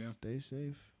 Yeah. Stay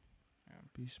safe. Yeah.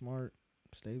 Be smart.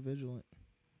 Stay vigilant.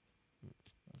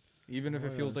 Even if all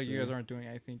it I feels gotta like you guys say. aren't doing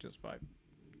anything, just by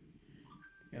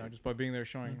just by being there,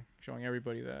 showing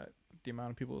everybody that the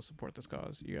amount of people who support this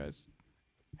cause, you guys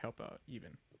help out.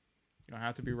 Even you don't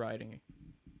have to be rioting.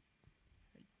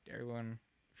 Everyone,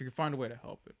 if you can find a way to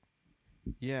help it.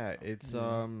 Yeah, it's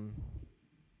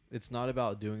it's not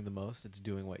about doing the most. It's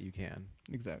doing what you can.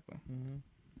 Exactly. Mm-hmm.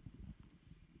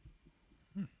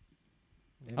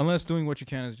 Unless doing what you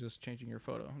can is just changing your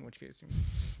photo, in which case you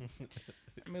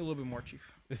maybe a little bit more,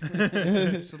 chief.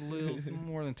 Just a little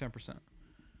more than 10%.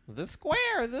 The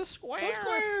square. The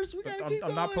squares. We But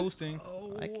I'm not posting.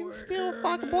 I can still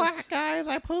fuck black guys.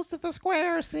 I posted the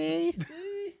square. See.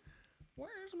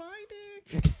 Where's my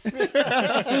dick?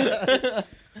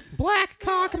 Black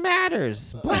cock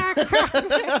matters. Black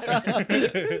cock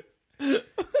matters.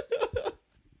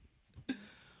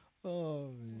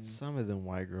 Oh man. Some of them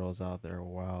white girls out there are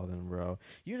wild, and bro.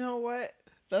 You know what?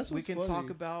 That's We what's can funny. talk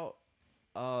about.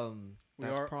 We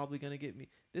That's are- probably gonna get me.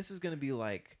 This is gonna be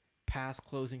like past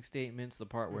closing statements, the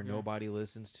part where Okay. nobody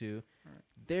listens to. Alright.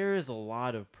 There is a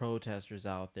lot of protesters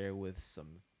out there with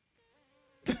some.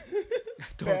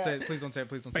 Don't say it. Please don't say it.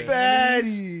 Please don't say it.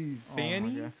 Baddies. Oh my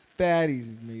God. Fannies?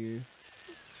 Baddies, nigga.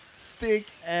 Thick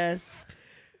ass.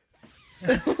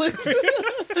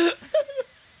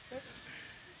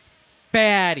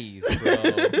 Baddies,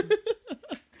 bro.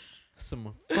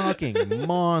 Some fucking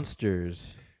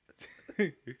monsters. Yeah,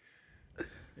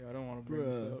 I don't want to bring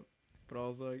this Bruh. up. but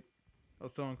I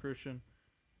was telling Christian,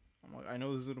 I'm like, I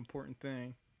know this is an important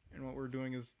thing, and what we're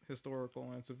doing is historical,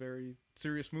 and it's a very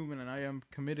serious movement, and I am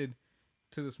committed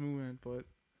to this movement, but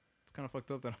it's kind of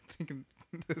fucked up that I'm thinking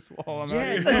this while I'm out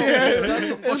here. Yeah, What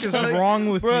the fuck is wrong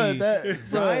with Bruh, me? that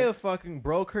Zaya fucking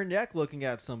broke her neck looking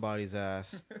at somebody's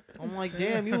ass. I'm like,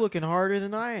 damn, you looking harder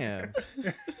than I am.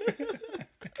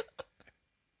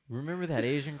 Remember that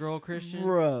Asian girl, Christian?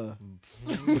 bruh,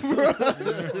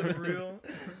 Unreal.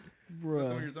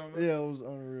 bruh. what you're talking about? Yeah, it was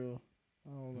unreal.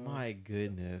 I don't know. My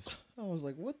goodness. I was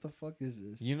like, what the fuck is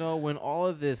this? You know, when all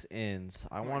of this ends,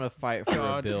 I want to fight for a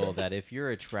God. bill that if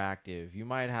you're attractive, you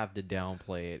might have to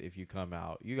downplay it if you come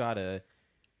out. You got to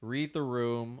read the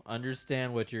room,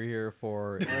 understand what you're here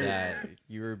for, and that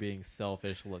you're being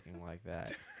selfish looking like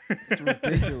that. It's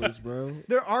ridiculous, bro.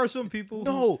 There are some people. Who,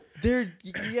 No,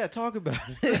 yeah, talk about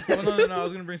it. well, no. I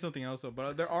was gonna bring something else up,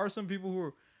 but there are some people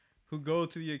who go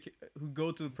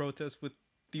to the protest with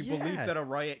the belief Yeah. that a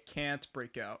riot can't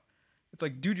break out. It's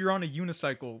like, dude, you're on a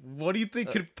unicycle. What do you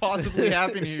think could possibly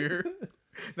happen here?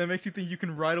 That makes you think you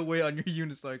can ride away on your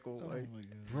unicycle? Oh Like, my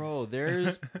god. Bro,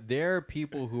 there are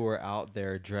people who are out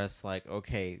there dressed like,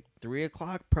 okay, 3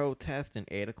 o'clock protest and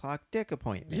 8 o'clock dick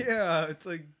appointment. yeah, it's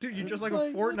like, dude, you're just It's like a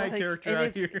like, Fortnite like, character and out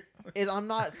it's- here. And I'm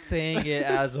not saying it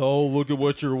as, oh, look at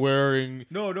what you're wearing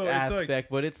No, it's like aspect,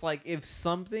 but it's like if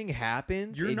something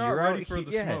happens, you're and not you're ready out for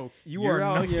the yeah, smoke. you're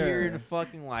out not. here Yeah. in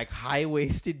fucking like high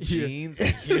waisted Yeah. jeans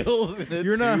and heels and a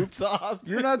You're not- tube top.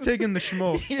 You're not taking the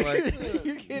smoke. you're, Like,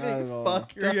 you're Not getting at all.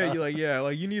 fucked up.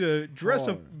 like you need to dress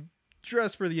Hard.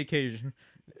 dress for the occasion.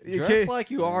 The Dress occa-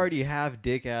 like you already have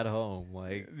dick at home.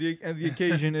 Like, and the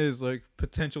occasion is like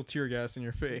potential tear gas in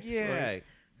your face. yeah, Like,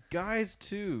 guys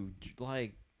too.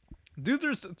 Like, dudes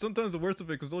are sometimes the worst of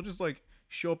it because they'll just like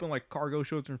show up in like cargo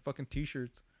shorts and fucking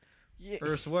t-shirts yeah,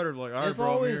 or a sweater. Like, all right, it's bro,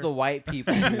 I'm always here. the white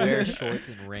people who wear shorts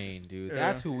in rain, dude. Yeah.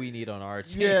 That's who we need on our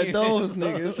team. Yeah, those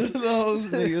niggas.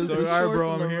 Those niggas. So, the all right, shorts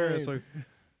bro, in the I'm here. rain. It's like,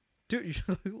 dude, you should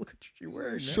look at what you're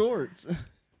wearing. man. Shorts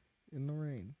in the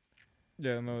rain.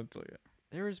 Yeah, no, it's like, yeah.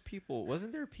 There was people.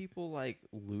 Wasn't there people like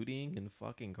looting in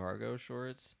fucking cargo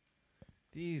shorts?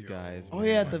 These Yo. guys. Oh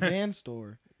yeah, man. at the van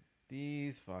store.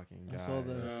 These fucking I guys. saw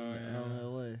that Oh, yeah. out in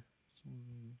LA.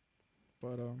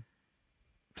 But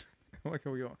I like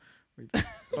how we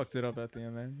fucked it up at the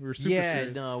end. Man, we were super Yeah,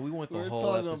 serious. no, we went the We're whole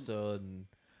talking- episode. And,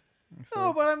 So-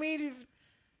 no, but I mean,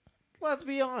 let's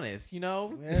be honest. You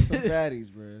know, We had some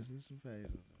fatties, bro. Some fatties.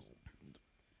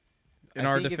 in I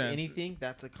our think defense, if anything,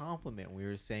 that's a compliment. We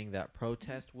were saying that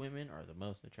protest women are the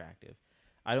most attractive.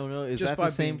 I don't know. Is Just that by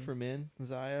the same being- for men,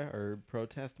 Zaya, or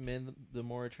protest men the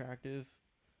more attractive?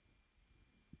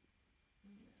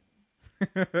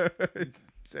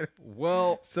 Said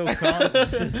Well, so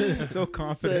so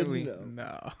confidently, no.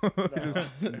 no. Just,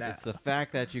 nah. it's the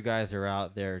fact that you guys are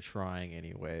out there trying,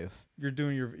 anyways.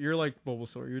 You're like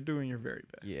Bulbasaur. You're doing your very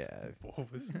best. Yeah,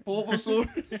 Bulbasaur.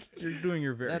 You're doing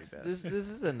your very that's best. this. This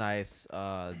is a nice,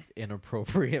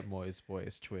 inappropriate Moist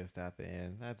Boys twist at the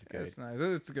end. That's good. It's nice.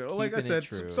 It's good. Like I Keeping it said,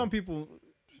 true. some people,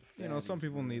 some Fatties,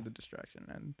 people bro. need the distraction,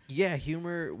 and Yeah,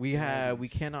 humor. We Yes.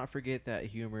 cannot forget that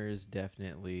humor is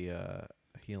definitely a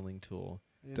healing tool.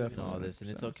 Definitely. And all this, and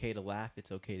it's 100%. okay to laugh.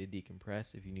 It's okay to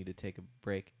decompress. If you need to take a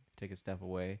break, take a step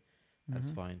away,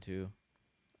 that's Mhm. fine too.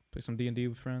 play some D&D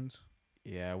with friends.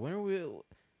 Yeah, when are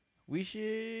we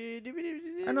should.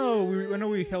 I know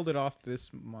we held it off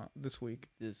this week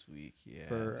this week. Yeah.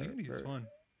 for, D&D is for fun.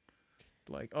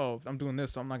 like, oh, I'm doing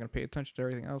this, so I'm not gonna pay attention to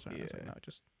everything else. Right now. It's like, Yeah. no,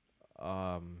 just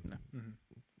No. Mhm.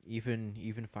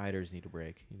 Even fighters need a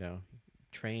break. You know,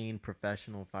 trained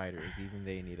professional fighters. Even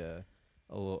they need a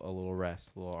little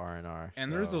rest, a little R&R.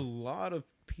 And there's a lot of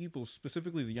people,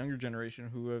 specifically the younger generation,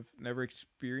 who have never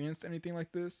experienced anything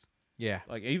like this. yeah.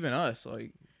 Like even us,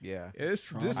 like Yeah. this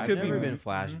Strong. I've could never be been Mhm.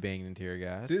 flashbanged in tear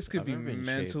gas. This could I've be never been shaped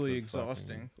mentally with fucking-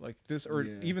 exhausting. Like this, or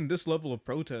Yeah. even this level of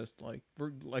protest. Like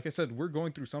like I said, we're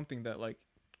going through something that like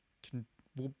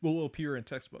will appear in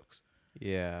textbooks.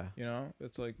 Yeah. You know,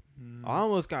 it's like I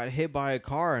almost got hit by a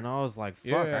car, and I was like, "Fuck!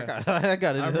 Yeah. I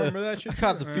got I remember that shit. I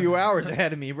got too. the few hours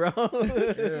ahead of me, bro."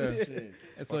 Yeah. Shit.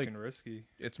 It's like fucking risky.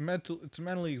 it's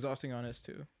mentally exhausting on us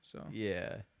too. So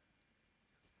Yeah.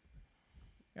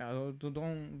 yeah,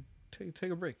 don't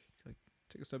take a break. Like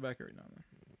take a step back every now and then.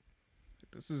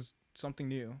 Like, this is something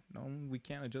new. No, we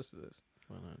can't adjust to this.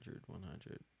 100.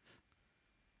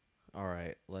 All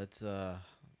right, let's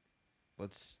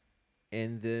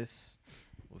end this.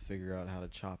 We'll figure out how to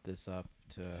chop this up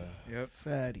to Yep.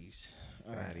 Fatties.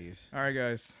 All right. fatties. All right,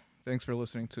 guys. Thanks for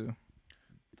listening to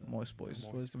Moist Boys.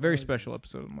 Moist Boys A very podcast. special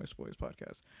episode of the Moist Boys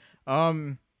podcast.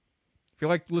 If you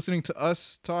like listening to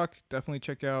us talk, definitely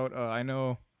check out. I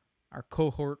know our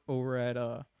cohort over at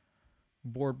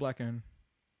Board Black and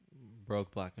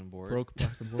Broke, black, and bored. Broke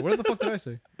Black and Board. What the fuck did I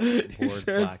say? Bored,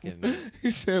 said- black, and He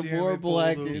said Damn more it,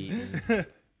 black. Boldo. eaten.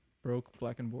 Broke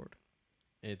Black and Board.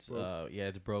 It's Broke.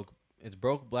 it's broke. It's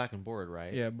broke, black, and bored,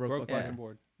 right? Yeah, Broke, Broke Black Black Yeah. and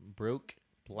Bored. Broke,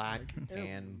 black,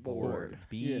 and bored.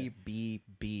 Yeah.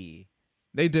 BBB.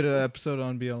 They did an episode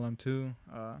on BLM too.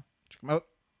 Check them out.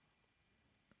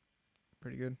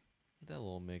 Pretty good. What that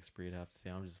little mixed breed have to say?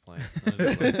 I'm just playing. I'm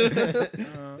just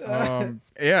playing.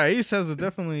 Yeah, Ace has a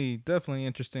definitely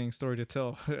interesting story to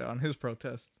tell on his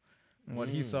protest and what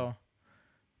he Mm. saw.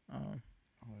 Oh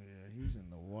yeah, he's in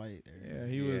the white area. Yeah,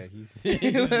 he was. He's,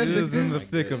 He was in the Like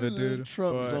thick that. of it, dude.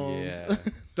 Trump But zone. Yeah.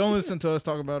 don't listen to us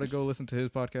talk about it. Go listen to his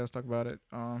podcast talk about it.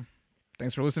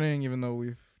 Thanks for listening, even though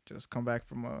we've just come back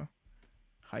from a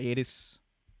hiatus.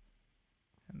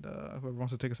 And whoever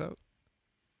wants to take us out.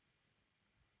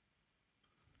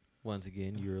 Once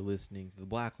again, you're listening to the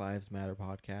Black Lives Matter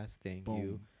podcast. Thank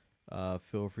you. Boom.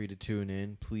 Feel free to tune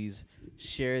in. Please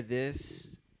share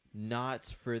this, not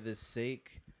for the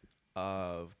sake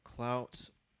of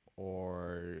clout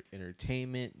or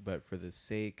entertainment, but for the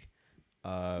sake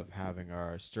of having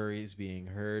our stories being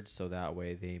heard, so that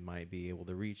way they might be able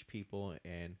to reach people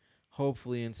and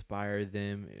hopefully inspire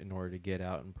them in order to get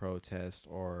out and protest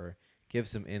or give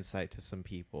some insight to some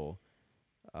people.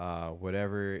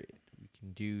 Whatever we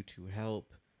can do to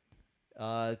help.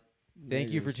 Thank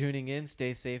you for Niggers. tuning in.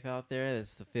 Stay safe out there.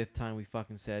 That's the 5th time we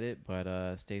fucking said it,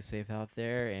 but stay safe out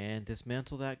there and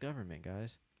dismantle that government,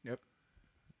 guys.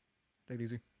 Take it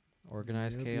easy.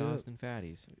 Organized Yep, chaos yep. and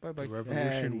fatties. Bye bye. The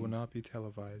revolution will Fatties. not be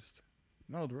televised.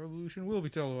 No, the revolution will be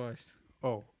televised.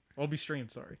 Oh, I'll be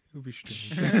streamed. Sorry. it'll be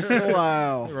streamed.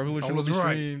 Wow. The revolution I will was be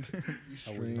right. streamed.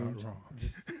 I was not wrong.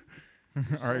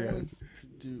 All right, guys.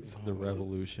 Dude, The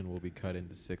revolution will be cut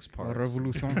into 6 A parts.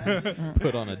 revolution.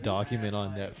 Put on a document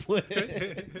on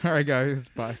Netflix. All right, guys.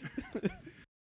 Bye.